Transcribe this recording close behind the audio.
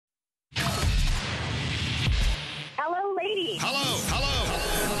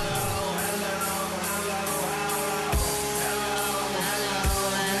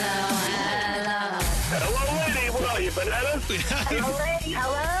bananas. Hello, ladies.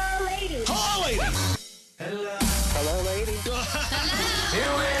 Hello, ladies. Hello, ladies. Hello, ladies.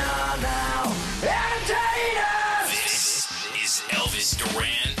 Here we are now, entertainers! This is Elvis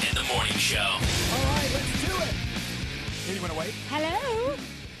Duran and the Morning Show. All right, let's do it. Anyone awake? Hello.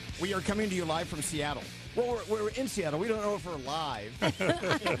 We are coming to you live from Seattle. Well, we're in Seattle. We don't know if we're live.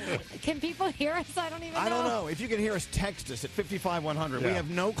 Can people hear us? I don't even know. I don't know. If you can hear us, text us at 55100. We have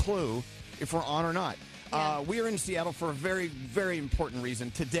no clue if we're on or not. Yeah. We are in Seattle for a very, very important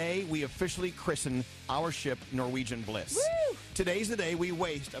reason. Today, we officially christen our ship Norwegian Bliss. Woo! Today's the day we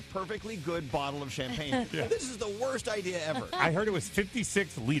waste a perfectly good bottle of champagne. This is the worst idea ever. I heard it was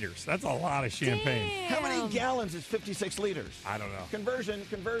 56 liters. That's a lot of champagne. Damn. How many gallons is 56 liters? I don't know. Conversion,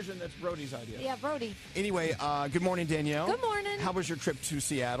 that's Brody's idea. Yeah, Brody. Anyway, good morning, Danielle. Good morning. How was your trip to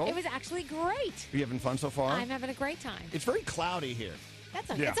Seattle? It was actually great. Are you having fun so far? I'm having a great time. It's very cloudy here. That's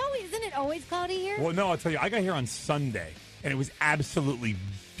okay. Yeah. It's always, isn't it always cloudy here? Well, no, I'll tell you, I got here on Sunday, and it was absolutely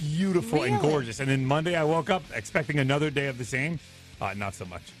beautiful and Really? gorgeous. And then Monday, I woke up expecting another day of the same. Not so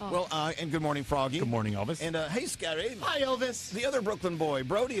much. Oh. Well, and good morning, Froggy. Good morning, Elvis. And hey, Scary. Hi, Elvis. The other Brooklyn boy,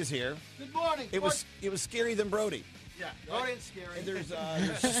 Brody, is here. Good morning. It was scary than Brody. Yeah, Brody and Scary. And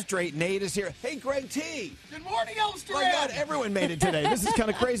there's Straight Nate is here. Hey, Greg T. Good morning, Elvis My Duran. God, everyone made it today. This is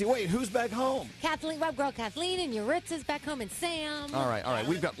kind of crazy. Wait, who's back home? Kathleen, web girl Kathleen, and Yuritsa's back home, and Sam. All right.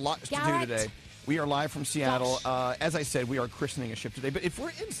 We've got lots to do Garrett. today. We are live from Seattle. As I said, we are christening a ship today. But if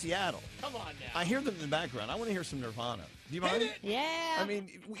we're in Seattle, Come on now. I hear them in the background. I want to hear some Nirvana. Do you mind? Yeah. I mean,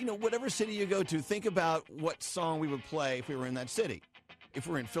 whatever city you go to, think about what song we would play if we were in that city. If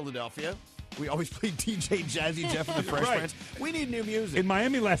we're in Philadelphia, we always play DJ Jazzy Jeff and the Fresh Right. Prince. We need new music. In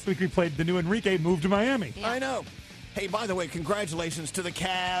Miami last week, we played the new Enrique Move to Miami. Yeah. I know. Hey, by the way, congratulations to the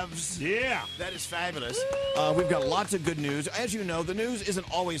Cavs. Yeah. That is fabulous. We've got lots of good news. As you know, the news isn't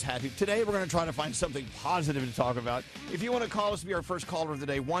always happy. Today, we're going to try to find something positive to talk about. If you want to call us, be our first caller of the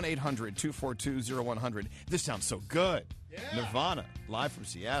day, 1-800-242-0100. This sounds so good. Nirvana, live from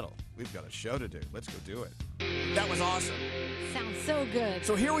Seattle. We've got a show to do. Let's go do it. That was awesome. Sounds so good.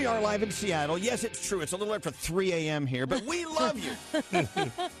 So here we are live in Seattle. Yes, it's true. It's a little after 3 a.m. here, but we love you.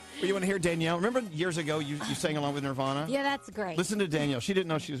 You want to hear Danielle? Remember years ago you sang along with Nirvana? Yeah, that's great. Listen to Danielle. She didn't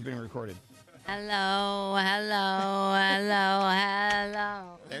know she was being recorded. Hello, hello, hello,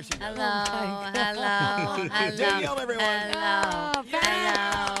 hello. There she goes. Hello, Oh, my hello, hello. Danielle, everyone. Hello, All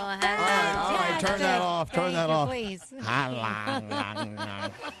right. Turn that off. Turn that off. Please. Isn't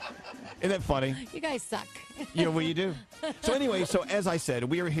that funny? You guys suck. You know what you do. So anyway, as I said,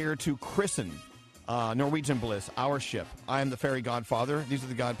 we are here to christen Norwegian Bliss, our ship. I am the fairy godfather. These are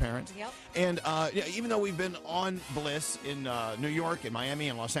the godparents. Yep. And even though we've been on Bliss in New York and Miami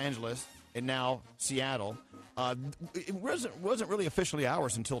and Los Angeles and now Seattle, it wasn't really officially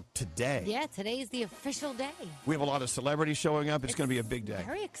ours until today. Yeah, today's the official day. We have a lot of celebrities showing up. It's going to be a big day.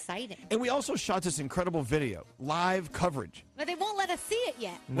 Very exciting. And we also shot this incredible video, live coverage. But they won't let us see it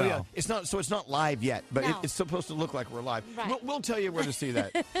yet. No. Well, yeah, it's not live yet, but No. it's supposed to look like we're live. Right. We'll tell you where to see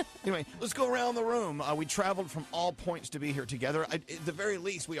that. Anyway, let's go around the room. We traveled from all points to be here together. At the very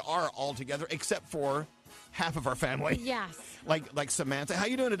least, we are all together, except for half of our family. Yes. Like Samantha. How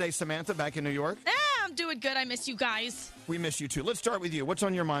you doing today, Samantha, back in New York? I'm doing good. I miss you guys. We miss you too. Let's start with you. What's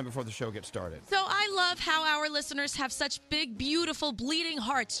on your mind before the show gets started? So I love how our listeners have such big, beautiful, bleeding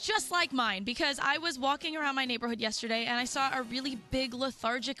hearts, just like mine, because I was walking around my neighborhood yesterday and I saw a really big,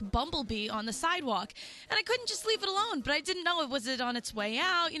 lethargic bumblebee on the sidewalk. And I couldn't just leave it alone, but I didn't know, was it on its way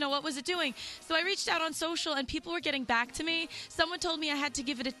out? What was it doing? So I reached out on social and people were getting back to me. Someone told me I had to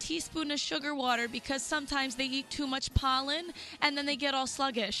give it a teaspoon of sugar water because sometimes they eat too much pollen and then they get all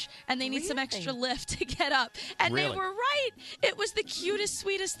sluggish and they need some extra lift to get up. And Really? they were right. It was the cutest,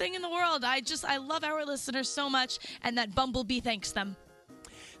 sweetest thing in the world. I love our listeners so much, and that bumblebee thanks them.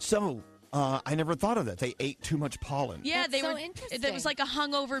 So, I never thought of that. They ate too much pollen. Yeah, That's they so were. interesting. There was like a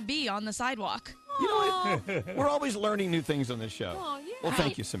hungover bee on the sidewalk. You know what? We're always learning new things on this show. Oh, yeah. Well,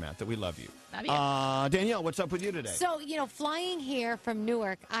 thank you, Samantha. We love you. Love you. Danielle, what's up with you today? So, flying here from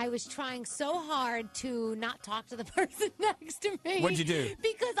Newark, I was trying so hard to not talk to the person next to me. What'd you do?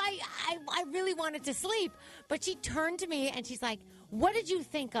 Because I really wanted to sleep. But she turned to me and she's like, what did you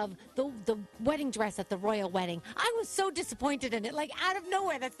think of the wedding dress at the royal wedding? I was so disappointed in it. Like, out of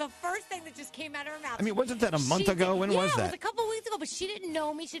nowhere. That's the first thing that just came out of her mouth. I mean, wasn't that a month ago? When was Yeah, it that? was a couple weeks ago, but she didn't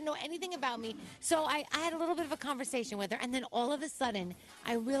know me. She didn't know anything about me. So I had a little bit of a conversation with her, and then all of a sudden,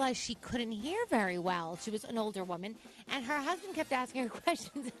 I realized she couldn't hear very well. She was an older woman, and her husband kept asking her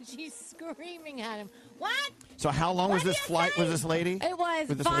questions, and she's screaming at him. What? So how long was this flight with this lady? It was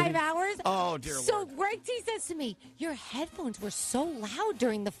With this 5 lady? hours. Oh, dear So Lord. Greg T says to me, your headphones were so loud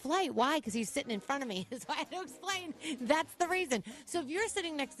during the flight. Why? Because he's sitting in front of me. So I had to explain that's the reason. So if you're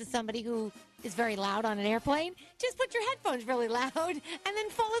sitting next to somebody who is very loud on an airplane, just put your headphones really loud and then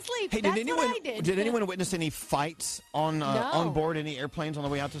fall asleep. Hey, That's did what I did. Did anyone witness any fights on board any airplanes on the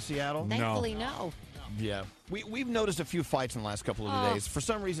way out to Seattle? Thankfully, no. Yeah. We've noticed a few fights in the last couple of days. For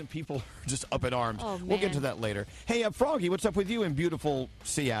some reason, people are just up in arms. Oh, We'll get man. to that later. Hey, Froggy, what's up with you in beautiful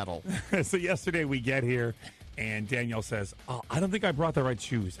Seattle? So yesterday we get here, and Danielle says, "Oh, I don't think I brought the right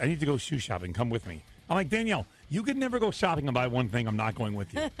shoes. I need to go shoe shopping. Come with me." I'm like, Danielle, you could never go shopping and buy one thing. I'm not going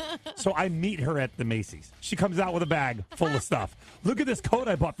with you. So I meet her at the Macy's. She comes out with a bag full of stuff. Look at this coat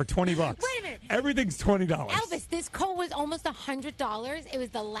I bought for $20. Wait a minute. Everything's $20. Elvis, this coat was almost $100. It was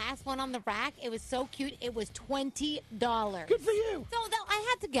the last one on the rack. It was so cute. It was $20. Good for you. So I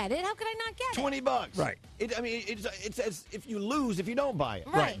had to get it. How could I not get it? $20. Right. It's as if you lose if you don't buy it.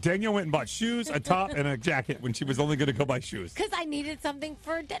 Right. Danielle went and bought shoes, a top, and a jacket when she was only going to go buy shoes. Because I needed something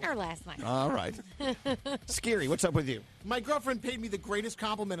for dinner last night. All right. Scary, what's up with you? My girlfriend paid me the greatest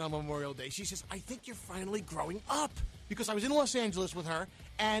compliment on Memorial Day. She says, "I think you're finally growing up." Because I was in Los Angeles with her,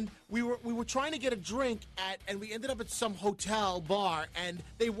 and we were trying to get a drink and we ended up at some hotel bar, and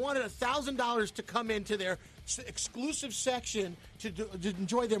they wanted $1,000 to come into their exclusive section to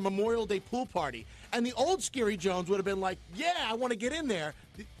enjoy their Memorial Day pool party. And the old Scary Jones would have been like, "Yeah, I want to get in there."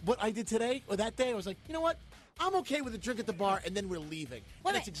 What I did today or that day, I was like, you know what? I'm okay with a drink at the bar, and then we're leaving.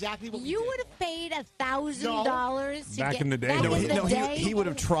 And that's exactly what we You did. would have paid $1,000 Back in the day. Back No, in the day? he would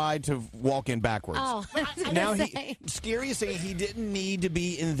have tried to walk in backwards. Oh, I was Now gonna say. Scary is saying he didn't need to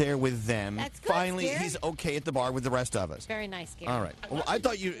be in there with them. That's good, Finally, Scary. he's okay at the bar with the rest of us. Very nice, Gary. All right. Well, I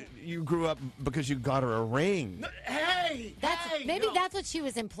thought you grew up because you got her a ring. Hey! Maybe that's what she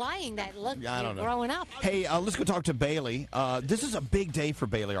was implying. That look, I you're don't know. growing up. Hey, let's go talk to Bailey. This is a big day for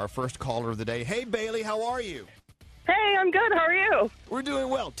Bailey, our first caller of the day. Hey, Bailey, how are you? Hey, I'm good. How are you? We're doing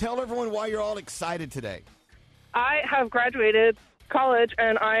well. Tell everyone why you're all excited today. I have graduated college,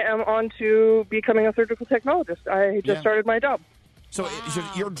 and I am on to becoming a surgical technologist. I just started my job. So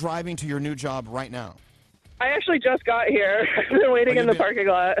you're driving to your new job right now? I actually just got here. I've been waiting in the parking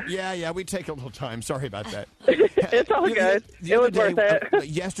lot. Yeah, we take a little time. Sorry about that. It's all good. The It other was day, worth it.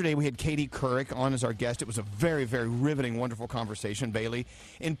 Yesterday, we had Katie Couric on as our guest. It was a very, very riveting, wonderful conversation, Bailey.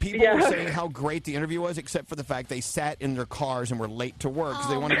 And people were saying how great the interview was, except for the fact they sat in their cars and were late to work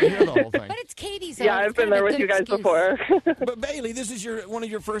because they wanted to hear the whole thing. But it's Katie, so Yeah, it's I've been kind of there a with good you guys excuse. before. But Bailey, this is one of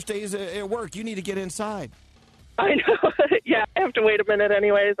your first days at work. You need to get inside. I know. Yeah, I have to wait a minute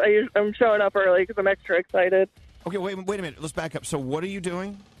anyways. I'm showing up early because I'm extra excited. Okay, wait a minute. Let's back up. So what are you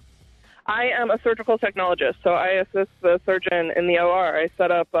doing? I am a surgical technologist, so I assist the surgeon in the OR. I set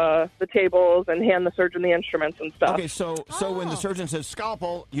up the tables and hand the surgeon the instruments and stuff. Okay, so when the surgeon says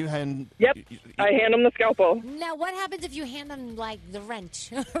scalpel, you hand... Yep, I hand him the scalpel. Now, what happens if you hand them, like, the wrench?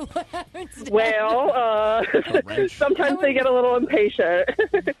 What happens to Well, sometimes they get a little impatient.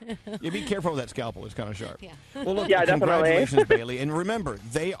 You be careful with that scalpel. It's kind of sharp. Yeah. Well, look, Yeah, definitely. congratulations, Bailey. And remember,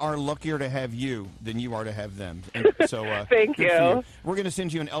 they are luckier to have you than you are to have them. And so, Thank good for you. We're going to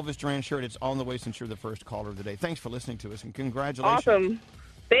send you an Elvis Duran shirt. It's on the way since you're the first caller of the day. Thanks for listening to us, and congratulations. Awesome.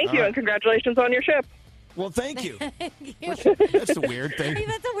 Thank All you, right. and congratulations on your ship. Well, thank you. That's That's the weird thing.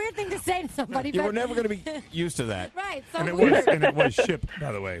 That's a weird thing to say to somebody. You but- were never going to be used to that. Right, so And it weird. was ship,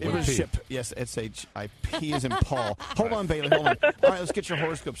 by the way. It with was P. ship. Yes, S-H-I-P as in Paul. Hold on, Bailey. Hold on. All right, let's get your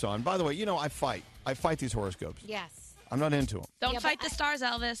horoscopes on. By the way, I fight. I fight these horoscopes. Yes. I'm not into them. Don't Yeah, fight but the stars,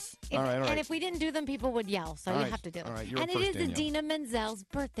 Elvis. All right. And if we didn't do them, people would yell. So All you right, have to do it. all right, you're And up it first, is Danielle. Adina Menzel's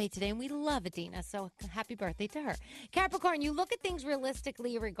birthday today, and we love Adina. So happy birthday to her. Capricorn, you look at things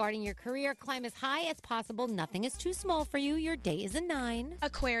realistically regarding your career. Climb as high as possible. Nothing is too small for you. Your day is a 9.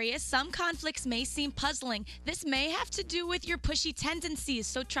 Aquarius, some conflicts may seem puzzling. This may have to do with your pushy tendencies,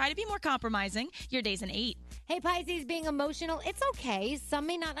 so try to be more compromising. Your day's an 8. Hey, Pisces, being emotional, it's okay. Some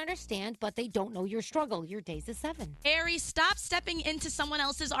may not understand, but they don't know your struggle. Your day's a 7. Aries, stop stepping into someone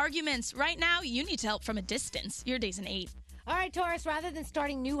else's arguments. Right now, you need help from a distance. Your day's an 8. All right, Taurus, rather than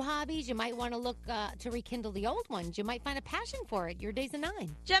starting new hobbies, you might want to look to rekindle the old ones. You might find a passion for it. Your day's a 9.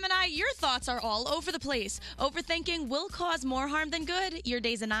 Gemini, your thoughts are all over the place. Overthinking will cause more harm than good. Your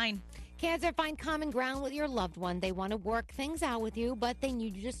day's a 9. Cancer, find common ground with your loved one. They want to work things out with you, but they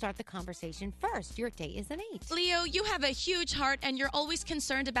need you to start the conversation first. Your day is an 8. Leo, you have a huge heart and you're always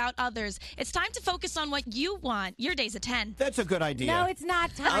concerned about others. It's time to focus on what you want. Your day's a 10. That's a good idea. No, it's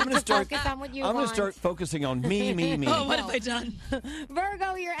not time to focus on what you I'm want. going to start focusing on me. Oh, what have I done?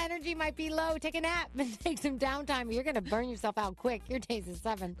 Virgo, your energy might be low. Take a nap and take some downtime. You're going to burn yourself out quick. Your day's a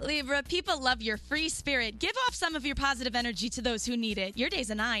 7. Libra, people love your free spirit. Give off some of your positive energy to those who need it. Your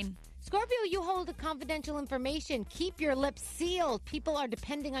day's a 9. Scorpio, you hold confidential information. Keep your lips sealed. People are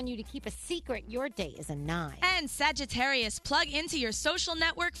depending on you to keep a secret. Your day is a 9. And Sagittarius, plug into your social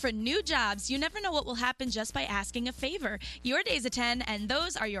network for new jobs. You never know what will happen just by asking a favor. Your day's a 10, and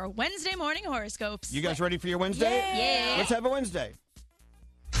those are your Wednesday morning horoscopes. You guys ready for your Wednesday? Yeah. Let's have a Wednesday.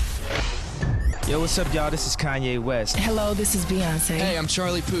 Yo, what's up, y'all? This is Kanye West. Hello, this is Beyonce. Hey, I'm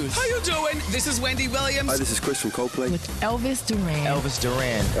Charlie Puth. How you doing? This is Wendy Williams. Hi, this is Chris from Coldplay. With Elvis Duran. Elvis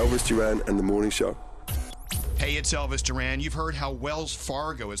Duran. Elvis Duran and The Morning Show. Hey, it's Elvis Duran. You've heard how Wells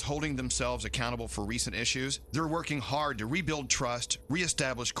Fargo is holding themselves accountable for recent issues. They're working hard to rebuild trust,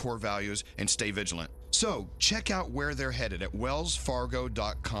 reestablish core values, and stay vigilant. So check out where they're headed at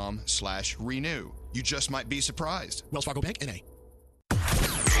wellsfargo.com/renew. You just might be surprised. Wells Fargo Bank, N.A.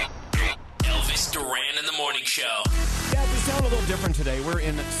 Elvis Duran in the Morning Show. Yeah, we sound a little different today. We're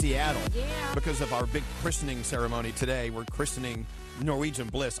in Seattle because of our big christening ceremony today. We're christening Norwegian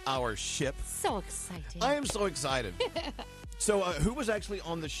Bliss, our ship. So exciting. I am so excited. So who was actually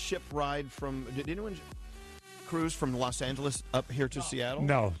on the ship ride from, did anyone cruise from Los Angeles up here to Seattle?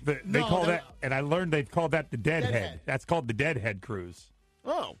 No, they call that, and I learned they've called that the Deadhead. That's called the Deadhead Cruise.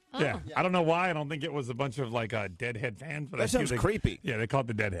 Oh. Yeah. I don't know why. I don't think it was a bunch of like Deadhead fans. But That sounds creepy. Yeah, they call it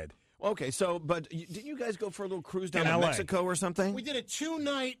the Deadhead. Okay, so, but didn't you guys go for a little cruise down In to LA. Mexico or something? We did a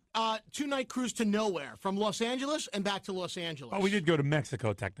two-night cruise to nowhere, from Los Angeles and back to Los Angeles. Oh, we did go to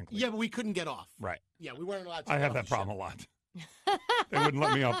Mexico technically. Yeah, but we couldn't get off. Right. Yeah, we weren't allowed to I get have off that the problem a lot. They wouldn't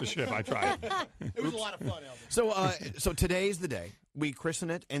let me off the ship. I tried. It was a lot of fun, Elvis. So today's the day. We christen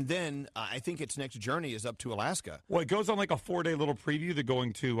it, and then I think its next journey is up to Alaska. Well, it goes on like a 4-day little preview. They're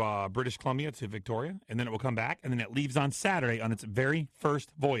going to British Columbia to Victoria, and then it will come back, and then it leaves on Saturday on its very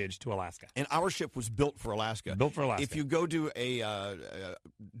first voyage to Alaska. And our ship was built for Alaska. Built for Alaska. If you go do a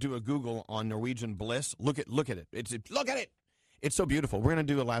Google on Norwegian Bliss, look at it. Look at it. It's so beautiful. We're going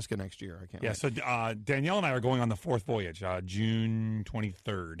to do Alaska next year. I can't wait. So Danielle and I are going on the 4th voyage, June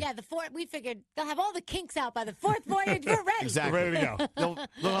 23rd. Yeah, the 4th, we figured they'll have all the kinks out by the 4th voyage. We're ready. Exactly. We're ready to go.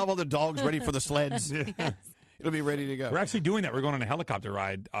 They'll have all the dogs ready for the sleds. Yes. It'll be ready to go. We're actually doing that. We're going on a helicopter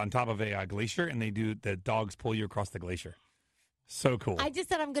ride on top of a glacier, and the dogs pull you across the glacier. So cool. I just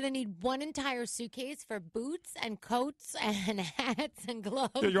said I'm going to need one entire suitcase for boots and coats and hats and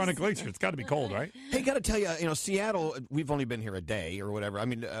gloves. Yeah, you're on a glacier. It's got to be cold, right? Hey, got to tell you, Seattle, we've only been here a day or whatever. I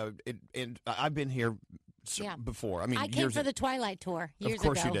mean, and I've been here before. I mean, I came for the Twilight Tour years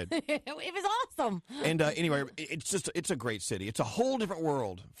ago. Of course ago. you did. It was awesome. And anyway, it's a great city. It's a whole different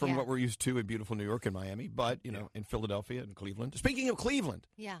world from what we're used to in beautiful New York and Miami, but, in Philadelphia and Cleveland. Speaking of Cleveland,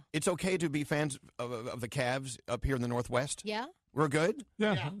 it's okay to be fans of the Cavs up here in the Northwest? Yeah. We're good?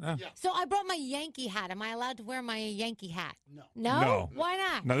 Yeah. So I brought my Yankee hat. Am I allowed to wear my Yankee hat? No. No? Why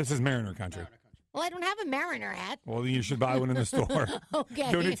not? No, this is Mariner country. Well, I don't have a Mariner hat. Well, then you should buy one in the store. Okay.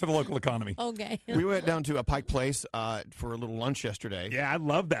 Donate to the local economy. Okay. We went down to a Pike Place for a little lunch yesterday. Yeah, I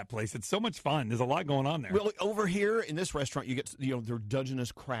love that place. It's so much fun. There's a lot going on there. Well, over here in this restaurant, you get their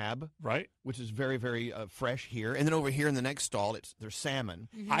Dungeness crab, right? Which is very, very fresh here. And then over here in the next stall, there's salmon.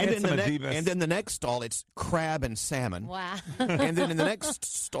 I had some Adibas. And then the next stall, it's crab and salmon. Wow. And then in the next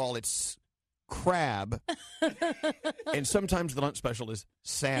stall, it's crab. And sometimes the lunch special is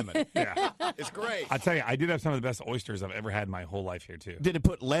salmon. Yeah. It's great. I tell you, I did have some of the best oysters I've ever had in my whole life here, too. Did it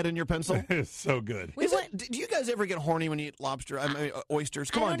put lead in your pencil? It's so good. Do you guys ever get horny when you eat lobster? I mean,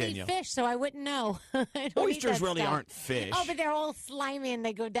 oysters? Come on, Danielle. I don't eat fish, so I wouldn't know. I don't Oysters eat that really stuff. aren't fish. Oh, but they're all slimy and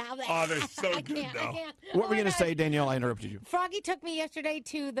they go down. Oh, they're so I good, can't, though. I can't. What were Oh you my going to God. say, Danielle? I interrupted you. Froggy took me yesterday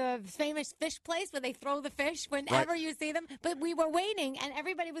to the famous fish place where they throw the fish whenever you see them. But we were waiting, and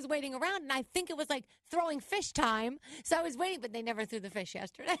everybody was waiting around, and I think it was like throwing fish time. So I was waiting, but they never threw the fish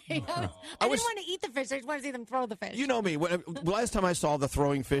yesterday. I didn't want to eat the fish. I just wanted to see them throw the fish. You know me. Last time I saw the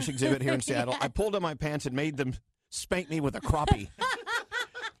throwing fish exhibit here in Seattle, I pulled down my pants and made them spank me with a crappie.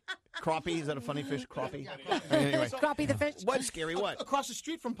 Crappie? Is that a funny fish? Crappie? Anyway. Crappie the fish? What's scary? What? Across the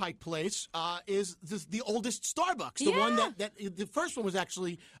street from Pike Place is the oldest Starbucks. The one that the first one was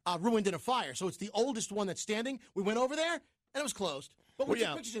actually ruined in a fire. So it's the oldest one that's standing. We went over there. and it was closed. But we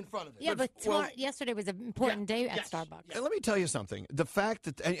took pictures in front of it. Yeah, but yesterday was an important day at Starbucks. And let me tell you something. The fact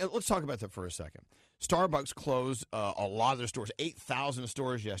that, and let's talk about that for a second. Starbucks closed a lot of their stores, 8,000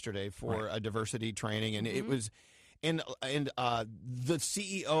 stores yesterday for diversity training, and it was, and the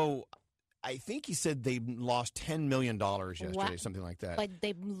CEO, I think he said they lost $10 million yesterday, something like that. But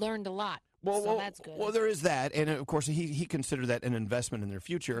they learned a lot. So that's good. Well, there is that. And, of course, he considered that an investment in their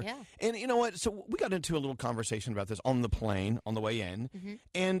future. Yeah. And you know what? So we got into a little conversation about this on the plane on the way in.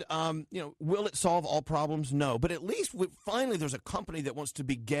 And, will it solve all problems? No. But at least finally there's a company that wants to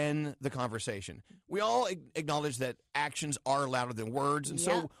begin the conversation. We all acknowledge that actions are louder than words. And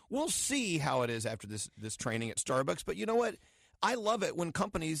so we'll see how it is after this training at Starbucks. But you know what? I love it when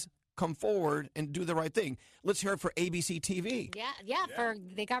companies come forward and do the right thing. Let's hear it for ABC TV. Yeah.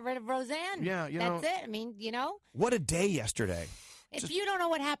 They got rid of Roseanne. Yeah, that's it. I mean, What a day yesterday. If you don't know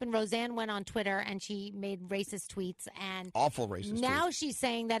what happened, Roseanne went on Twitter and she made racist tweets and awful racist. Now she's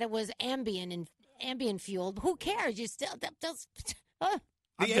saying that it was Ambien fueled. Who cares? You still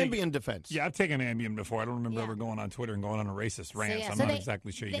the Ambien defense. Yeah, I've taken Ambien before. I don't remember ever going on Twitter and going on a racist rant. So I'm not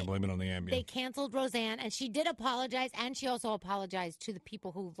exactly sure you can blame it on the Ambien. They canceled Roseanne, and she did apologize, and she also apologized to the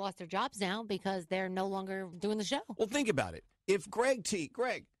people who've lost their jobs now because they're no longer doing the show. Well, think about it. If Greg,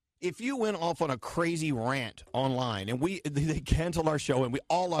 if you went off on a crazy rant online and they canceled our show and we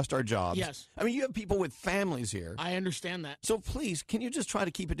all lost our jobs. Yes. I mean, you have people with families here. I understand that. So please, can you just try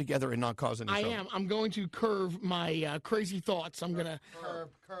to keep it together and not cause any trouble? I am. I'm going to curve my crazy thoughts. I'm going to curb.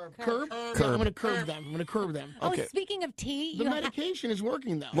 I'm going to curb them. I'm going to curb them. Okay. Oh, speaking of tea, the medication is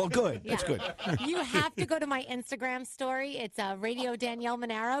working though. Well, good. That's good. You have to go to my Instagram story. It's Radio Danielle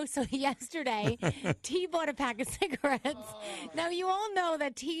Monaro. So yesterday, T bought a pack of cigarettes. Now you all know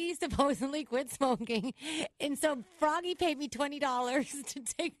that T supposedly quit smoking, and so Froggy paid me $20 to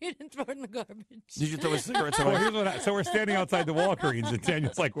take it and throw it in the garbage. Did you throw his cigarettes Well, away? here's what so we're standing outside the Walgreens, and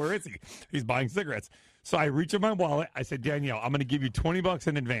Daniel's like, "Where is he? He's buying cigarettes." So I reach in my wallet. I said, "Danielle, I'm going to give you $20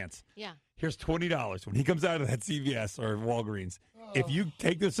 in advance. Yeah. Here's $20. When he comes out of that CVS or Walgreens, if you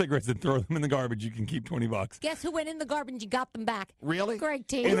take those cigarettes and throw them in the garbage, you can keep $20. Guess who went in the garbage and you got them back? Really? Greg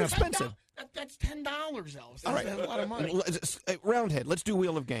T. They're expensive. That's $10, Elvis. All right. That's a lot of money. Roundhead, let's do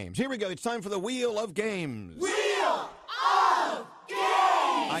Wheel of Games. Here we go. It's time for the Wheel of Games. Wheel of Games!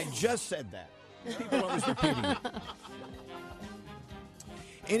 I just said that. People always repeating it.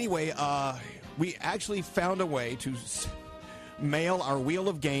 Anyway, we actually found a way to mail our Wheel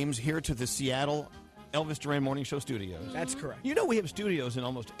of Games here to the Seattle Elvis Duran Morning Show studios. That's correct. You know we have studios in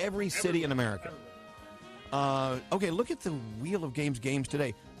almost every city in America. Okay, look at the Wheel of Games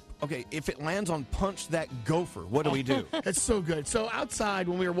today. Okay, if it lands on Punch That Gopher, what do we do? That's so good. So outside,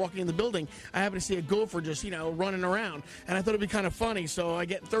 when we were walking in the building, I happened to see a gopher just, running around. And I thought it'd be kind of funny. So I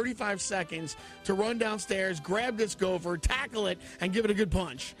get 35 seconds to run downstairs, grab this gopher, tackle it, and give it a good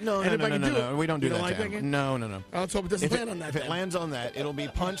punch. No, we don't do that. Like that? No. Let's hope it doesn't land on that. If it lands on that, it'll be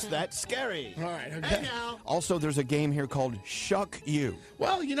Punch That Scary. All right. Okay. Also, there's a game here called Shuck You.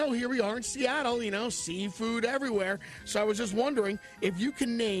 Well, here we are in Seattle, seafood everywhere. So I was just wondering if you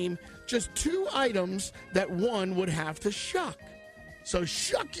can name just 2 items that one would have to shuck. So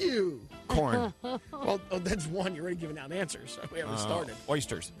shuck you. Corn. Well, that's one. You're already giving out answers, so we haven't started.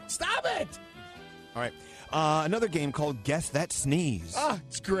 Oysters. Stop it! All right. Another game called Guess That Sneeze.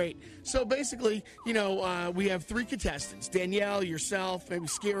 It's great. So basically, we have 3 contestants. Danielle, yourself, maybe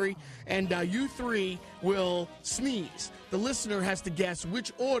Scary, and you 3 will sneeze. The listener has to guess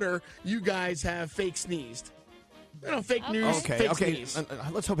which order you guys have fake sneezed. Fake news. Okay.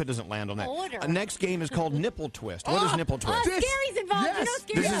 Let's hope it doesn't land on that. Next game is called Nipple Twist. What is Nipple Twist? Scary's involved. Yes.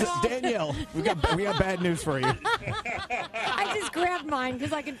 Scary's involved. Danielle, we got bad news for you. I just grabbed mine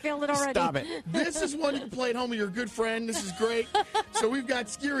because I can feel it already. Stop it. This is one you can play at home with your good friend. This is great. So we've got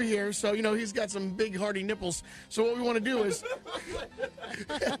Scary here. So, he's got some big, hearty nipples. So what we want to do is,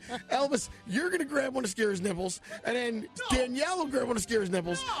 Elvis, you're going to grab one of Scary's nipples, and then Danielle will grab one of Scary's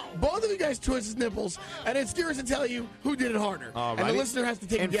nipples. Both of you guys twist his nipples, and then Scary's to tell you who did it harder. And the listener has to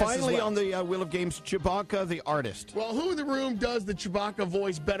take a guess. And finally, as well. on the Wheel of Games, Chewbacca the artist. Well, who in the room does the Chewbacca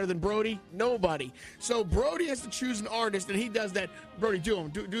voice better than Brody? Nobody. So Brody has to choose an artist, and he does that. Brody, do him.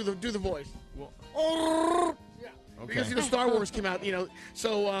 Do the voice. Okay. Because Star Wars came out,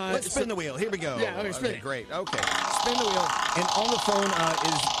 so let's spin the wheel. Here we go. Yeah, okay, spin it. Great. Okay, spin the wheel. And on the phone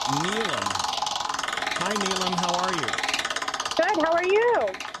is Neelam. Hi, Neelam. How are you? Good. How are you?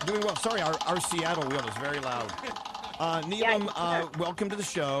 Doing well. Sorry, our Seattle wheel is very loud. Neelam, welcome to the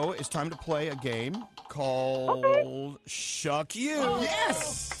show. It's time to play a game called Shuck You.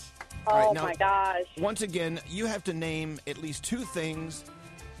 Yes. All right, now, my gosh. Once again, you have to name at least 2 things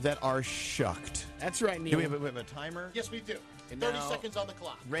that are shucked. That's right, Neil. Do we have a timer? Yes, we do. And 30 now- seconds on the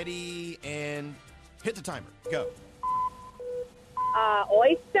clock. Ready, and hit the timer. Go.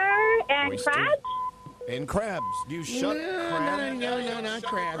 Oyster and Oyster. crabs. And crabs. Do you shuck crabs? No, not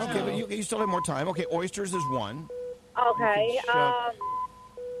crabs. Okay, no. but you still have more time. Okay, oysters is one. Okay. Shuck.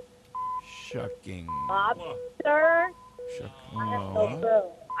 Shucking. Lobster. Shuck. I have no No.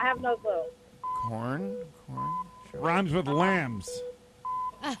 clue. I have no clue. Corn. Shuck. Rhymes with lambs.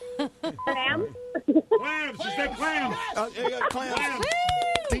 Clams. Clams. She said clams. Clams.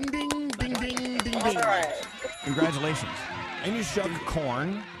 Ding, ding, ding, ding, ding, ding. Congratulations. And you shuck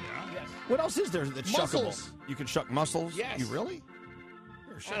corn. What else is there that's Mussels. shuckable? You can shuck mussels? Yes. You really?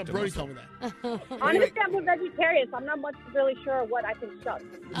 Brody told me that. Honestly, I'm a vegetarian, so I'm not much really sure what I can shuck.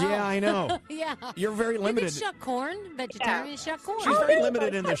 Yeah, I know. Yeah. You're very limited. You can shuck corn. Vegetarians shuck corn. She's very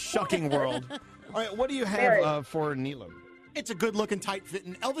limited in the shucking world. All right, what do you have for Neelam? It's a good-looking,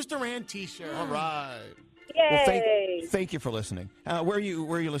 tight-fitting Elvis Duran T-shirt. All right. Yay! Well, thank you for listening. Where are you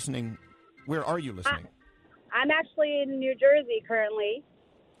listening? Where are you listening? I'm actually in New Jersey currently.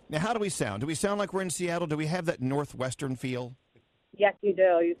 Now, how do we sound? Do we sound like we're in Seattle? Do we have that northwestern feel? Yes, you do.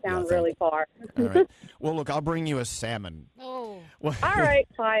 You sound really far. All right. Well, look, I'll bring you a salmon. Oh. Well, all right,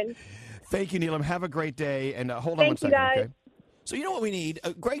 fine. Thank you, Neelam. Have a great day. And hold on one Thank you, second, guys. okay? So you know what we need?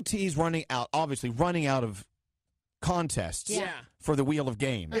 Greg T's running out of contests for the Wheel of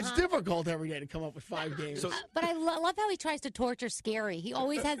Games. It's difficult every day to come up with 5 games. But I love how he tries to torture Scary. He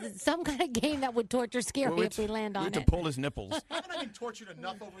always has some kind of game that would torture Scary if we land on we it. have to pull his nipples. Haven't I been tortured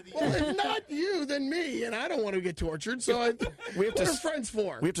enough over the Well, years? if not you, then me, and I don't want to get tortured. So We have what to are friends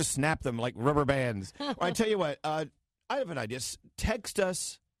for? We have to snap them like rubber bands. I tell you what, I have an idea. Text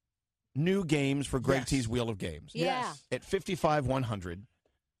us new games for Greg T's Wheel of Games. Yeah. At 55100.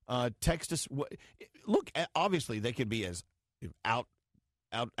 Text us. Look, obviously they could be as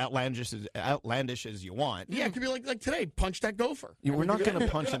outlandish as you want. Yeah, it could be like today. Punch that gopher. We're not going to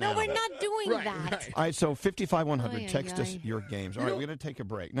punch an No, animal. we're not doing Right, that. right. All right, so 55100. Ay, Text ay, us ay. your games. All You right, know- we're going to take a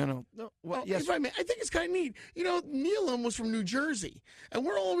break. No. Well, Yes. if I may, I think it's kind of neat. You know, Neelam was from New Jersey, and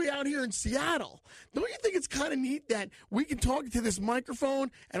we're all the way out here in Seattle. Don't you think it's kind of neat that we can talk to this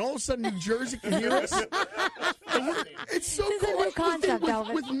microphone, and all of a sudden New Jersey can hear us? It's so This is a cool. new With- concept, with,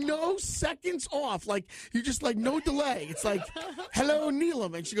 Elvis. with no seconds off. Like, you just, like, no delay. It's like, hello,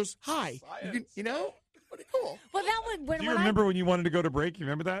 Neelam. And she goes, hi. You know? Pretty cool. Well, that would when Do you when remember when you wanted to go to break? You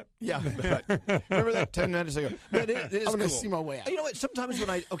remember that? Yeah. Remember that 10 minutes ago? But it is I'm going to cool. see my way out. You know what? Sometimes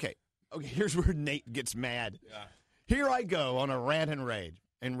when okay, here's where Nate gets mad. Here I go on a rant and rave.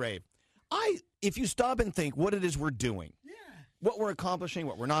 If you stop and think what it is we're doing, what we're accomplishing,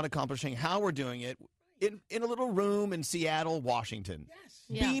 what we're not accomplishing, how we're doing it, in a little room in Seattle, Washington,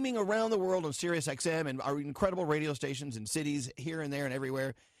 beaming around the world on Sirius XM and our incredible radio stations in cities here and there and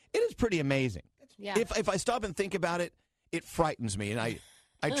everywhere, it is pretty amazing. Yeah. If I stop and think about it, it frightens me, and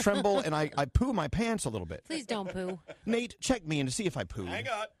I tremble and I poo my pants a little bit. Please don't poo. Nate, check me in to see if I poo. Hang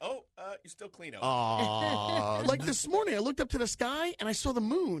on. Oh, you're still clean. Aw. Like this morning, I looked up to the sky and I saw the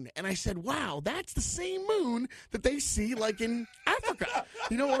moon, and I said, "Wow, that's the same moon that they see like in Africa,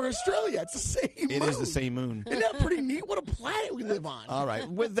 or Australia. It's the same. It moon. is the same moon. Isn't that pretty neat? What a planet we live on." All right.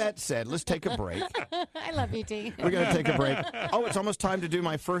 With that said, let's take a break. I love you, T. We're going to take a break. Oh, it's almost time to do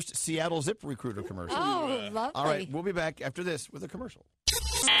my first Seattle Zip Recruiter commercial. Oh, lovely. All right. We'll be back after this with a commercial.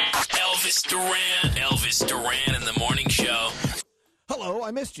 Elvis Duran in the morning show. Hello,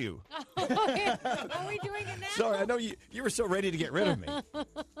 I missed you. Are we doing it now? Sorry, I know you were so ready to get rid of me. Is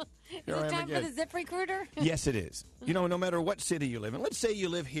Here I it am time for again. the Zip Recruiter? Yes, it is. No matter what city you live in, let's say you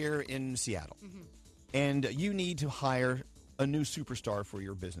live here in Seattle, and you need to hire a new superstar for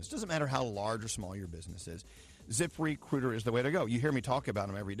your business. Doesn't matter how large or small your business is. ZipRecruiter is the way to go. You hear me talk about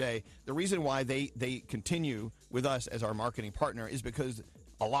them every day. The reason why they continue with us as our marketing partner is because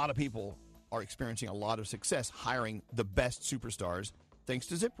a lot of people are experiencing a lot of success hiring the best superstars thanks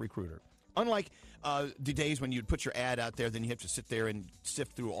to ZipRecruiter. Unlike the days when you'd put your ad out there, then you have to sit there and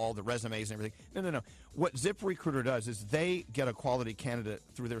sift through all the resumes and everything. No. What ZipRecruiter does is they get a quality candidate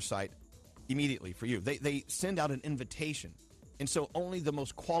through their site immediately for you. They send out an invitation, and so only the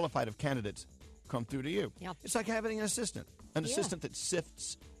most qualified of candidates come through to you. Yep. It's like having an assistant that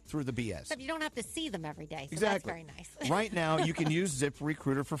sifts through the BS. Except you don't have to see them every day, so Exactly. that's very nice. Right now, you can use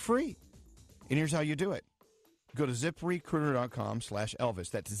ZipRecruiter for free. And here's how you do it. Go to ZipRecruiter.com/Elvis.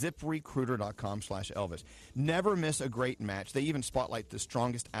 That's ZipRecruiter.com/Elvis. Never miss a great match. They even spotlight the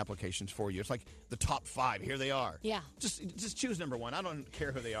strongest applications for you. It's like the top 5. Here they are. Yeah. Just choose number 1. I don't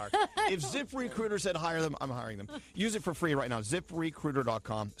care who they are. If ZipRecruiter said hire them, I'm hiring them. Use it for free right now.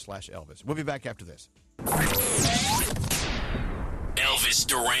 ZipRecruiter.com/Elvis. We'll be back after this. Elvis Elvis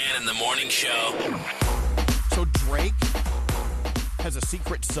Duran in the Morning Show. So Drake has a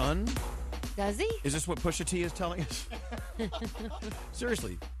secret son? Does he? Is this what Pusha T is telling us?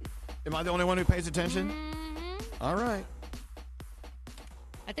 Seriously. Am I the only one who pays attention? Mm-hmm. All right.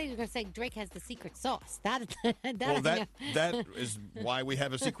 I think you were going to say Drake has the secret sauce. That is why we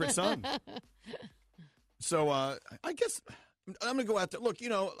have a secret son. So I guess I'm going to go out there. Look,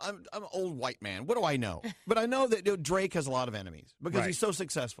 I'm an old white man. What do I know? But I know that Drake has a lot of enemies because he's so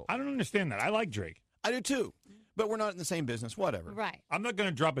successful. I don't understand that. I like Drake. I do too. But we're not in the same business. Whatever. Right. I'm not going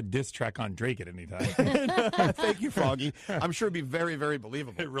to drop a diss track on Drake at any time. Thank you, Froggy. I'm sure it'd be very, very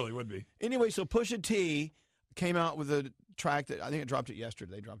believable. It really would be. Anyway, so Pusha T came out with a track that I think it dropped it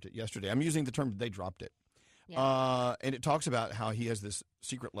yesterday. They dropped it yesterday. I'm using the term they dropped it. Yeah. And it talks about how he has this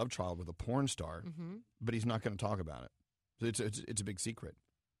secret love child with a porn star, but he's not going to talk about it. So it's a big secret.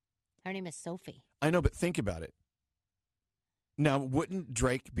 Her name is Sophie. I know, but think about it. Now, wouldn't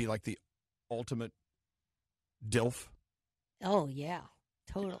Drake be like the ultimate DILF? Oh, yeah.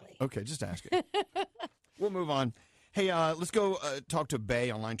 Totally. Okay, just ask it. We'll move on. Hey, let's go talk to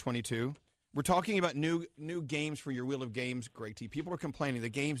Bay on line 22. We're talking about new games for your Wheel of Games, Greg T. People are complaining the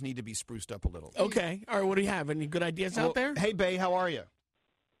games need to be spruced up a little. Okay. All right, what do you have? Any good ideas out there? Hey, Bay, how are you?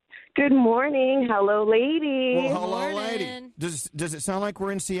 Good morning. Hello, ladies. Well, hello, lady. Does it sound like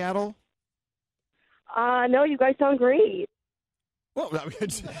we're in Seattle? No, you guys sound great. Well,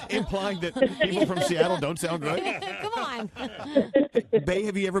 it's implying that people from Seattle don't sound good. Come on. Bay,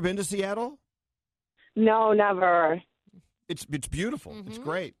 have you ever been to Seattle? No, never. It's beautiful. It's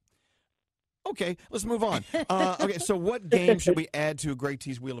great. Okay, let's move on. Okay, so what game should we add to Greg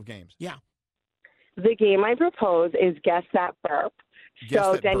T's Wheel of Games? Yeah. The game I propose is Guess That Burp. Guess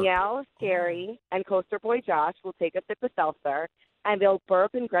so that burp. Danielle, Scary, and Coaster Boy Josh will take a sip of seltzer, and they'll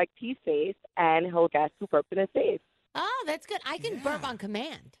burp in Greg T's face, and he'll guess who burped in his face. Oh, that's good. I can burp on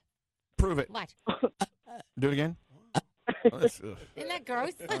command. Prove it. Watch. Do it again. Isn't that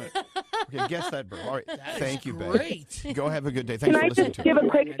gross? Okay, guess that burp. All right. Thank you, Bay. Great. Go have a good day. Thanks Can for I listening just to give me.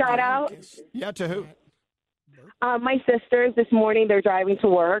 a quick shout out? Yeah, to who? My sisters this morning, they're driving to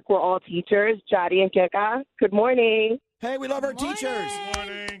work. We're all teachers, Jody and Kika. Good morning. Hey, we love our teachers.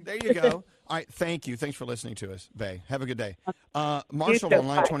 Morning. There you go. All right, thank you. Thanks for listening to us, Bay. Have a good day. Marshall too. on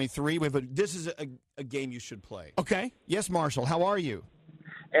line Bye. 23. This is a game you should play. Okay. Yes, Marshall. How are you?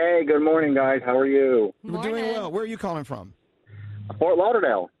 Hey, good morning, guys. How are you? We're doing well. Where are you calling from? Fort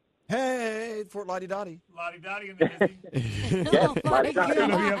Lauderdale. Hey, Fort Lottie Dottie. Lottie Dottie in the Disney.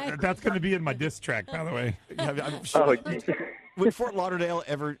 Oh, That's going to be in my diss track, by the way. I'm sure. Oh, geez. Would Fort Lauderdale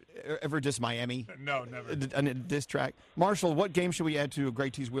ever diss Miami? No, never. A diss track. Marshall, what game should we add to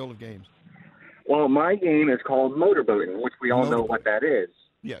Greg T's Wheel of Games? Well, my game is called motorboating, which we all know what that is.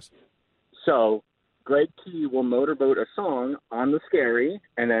 Yes. So, Greg T will motorboat a song on the Scary,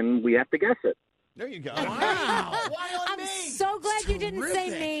 and then we have to guess it. There you go. Wow. I'm so glad you didn't say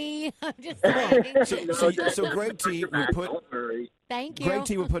Terrific. me. I'm just saying. So Greg T will put Don't worry. Thank you. Greg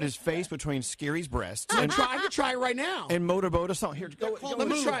T will put his face between Scary's breasts I can try it right now. and motorboat a song. Here, go. Let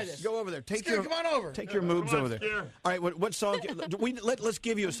me try this. Go over there. Take Scary, your come on over. Take your moves over there. All right, what song? Let's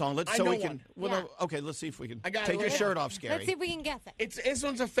give you a song. I know one. Okay, let's see if we can I got it take your right shirt now. off, Scary. Let's see if we can guess it. This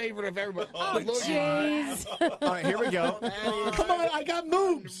one's a favorite of everybody. Oh, Look. jeez. All right, here we go. Come on, I got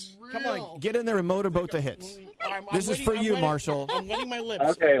moves. Come on, get in there and motorboat the hits. I'm This is wetting- for I'm you, wetting- Marshall. I'm wetting my lips.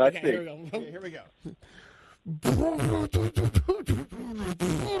 Okay, let's see. Here we go. Okay, here we go.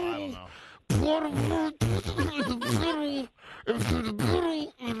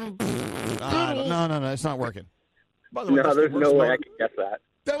 No, it's not working. By the way, No, this there's works no way I more- can guess that.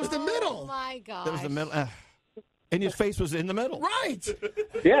 That was the Oh middle. my God. That was the middle. And his face was in the middle. Right.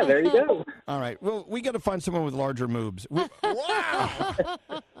 Yeah, there you go. All right. Well, we got to find someone with larger moves. Wow.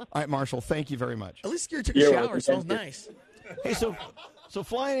 All right, Marshall, thank you very much. At least Scary took a You're shower. welcome. It smells Thank you. nice. Hey, so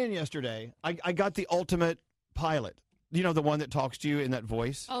flying in yesterday, I got the ultimate pilot. You know, the one that talks to you in that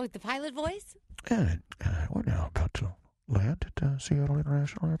voice? Oh, the pilot voice? And we're now about to land at Seattle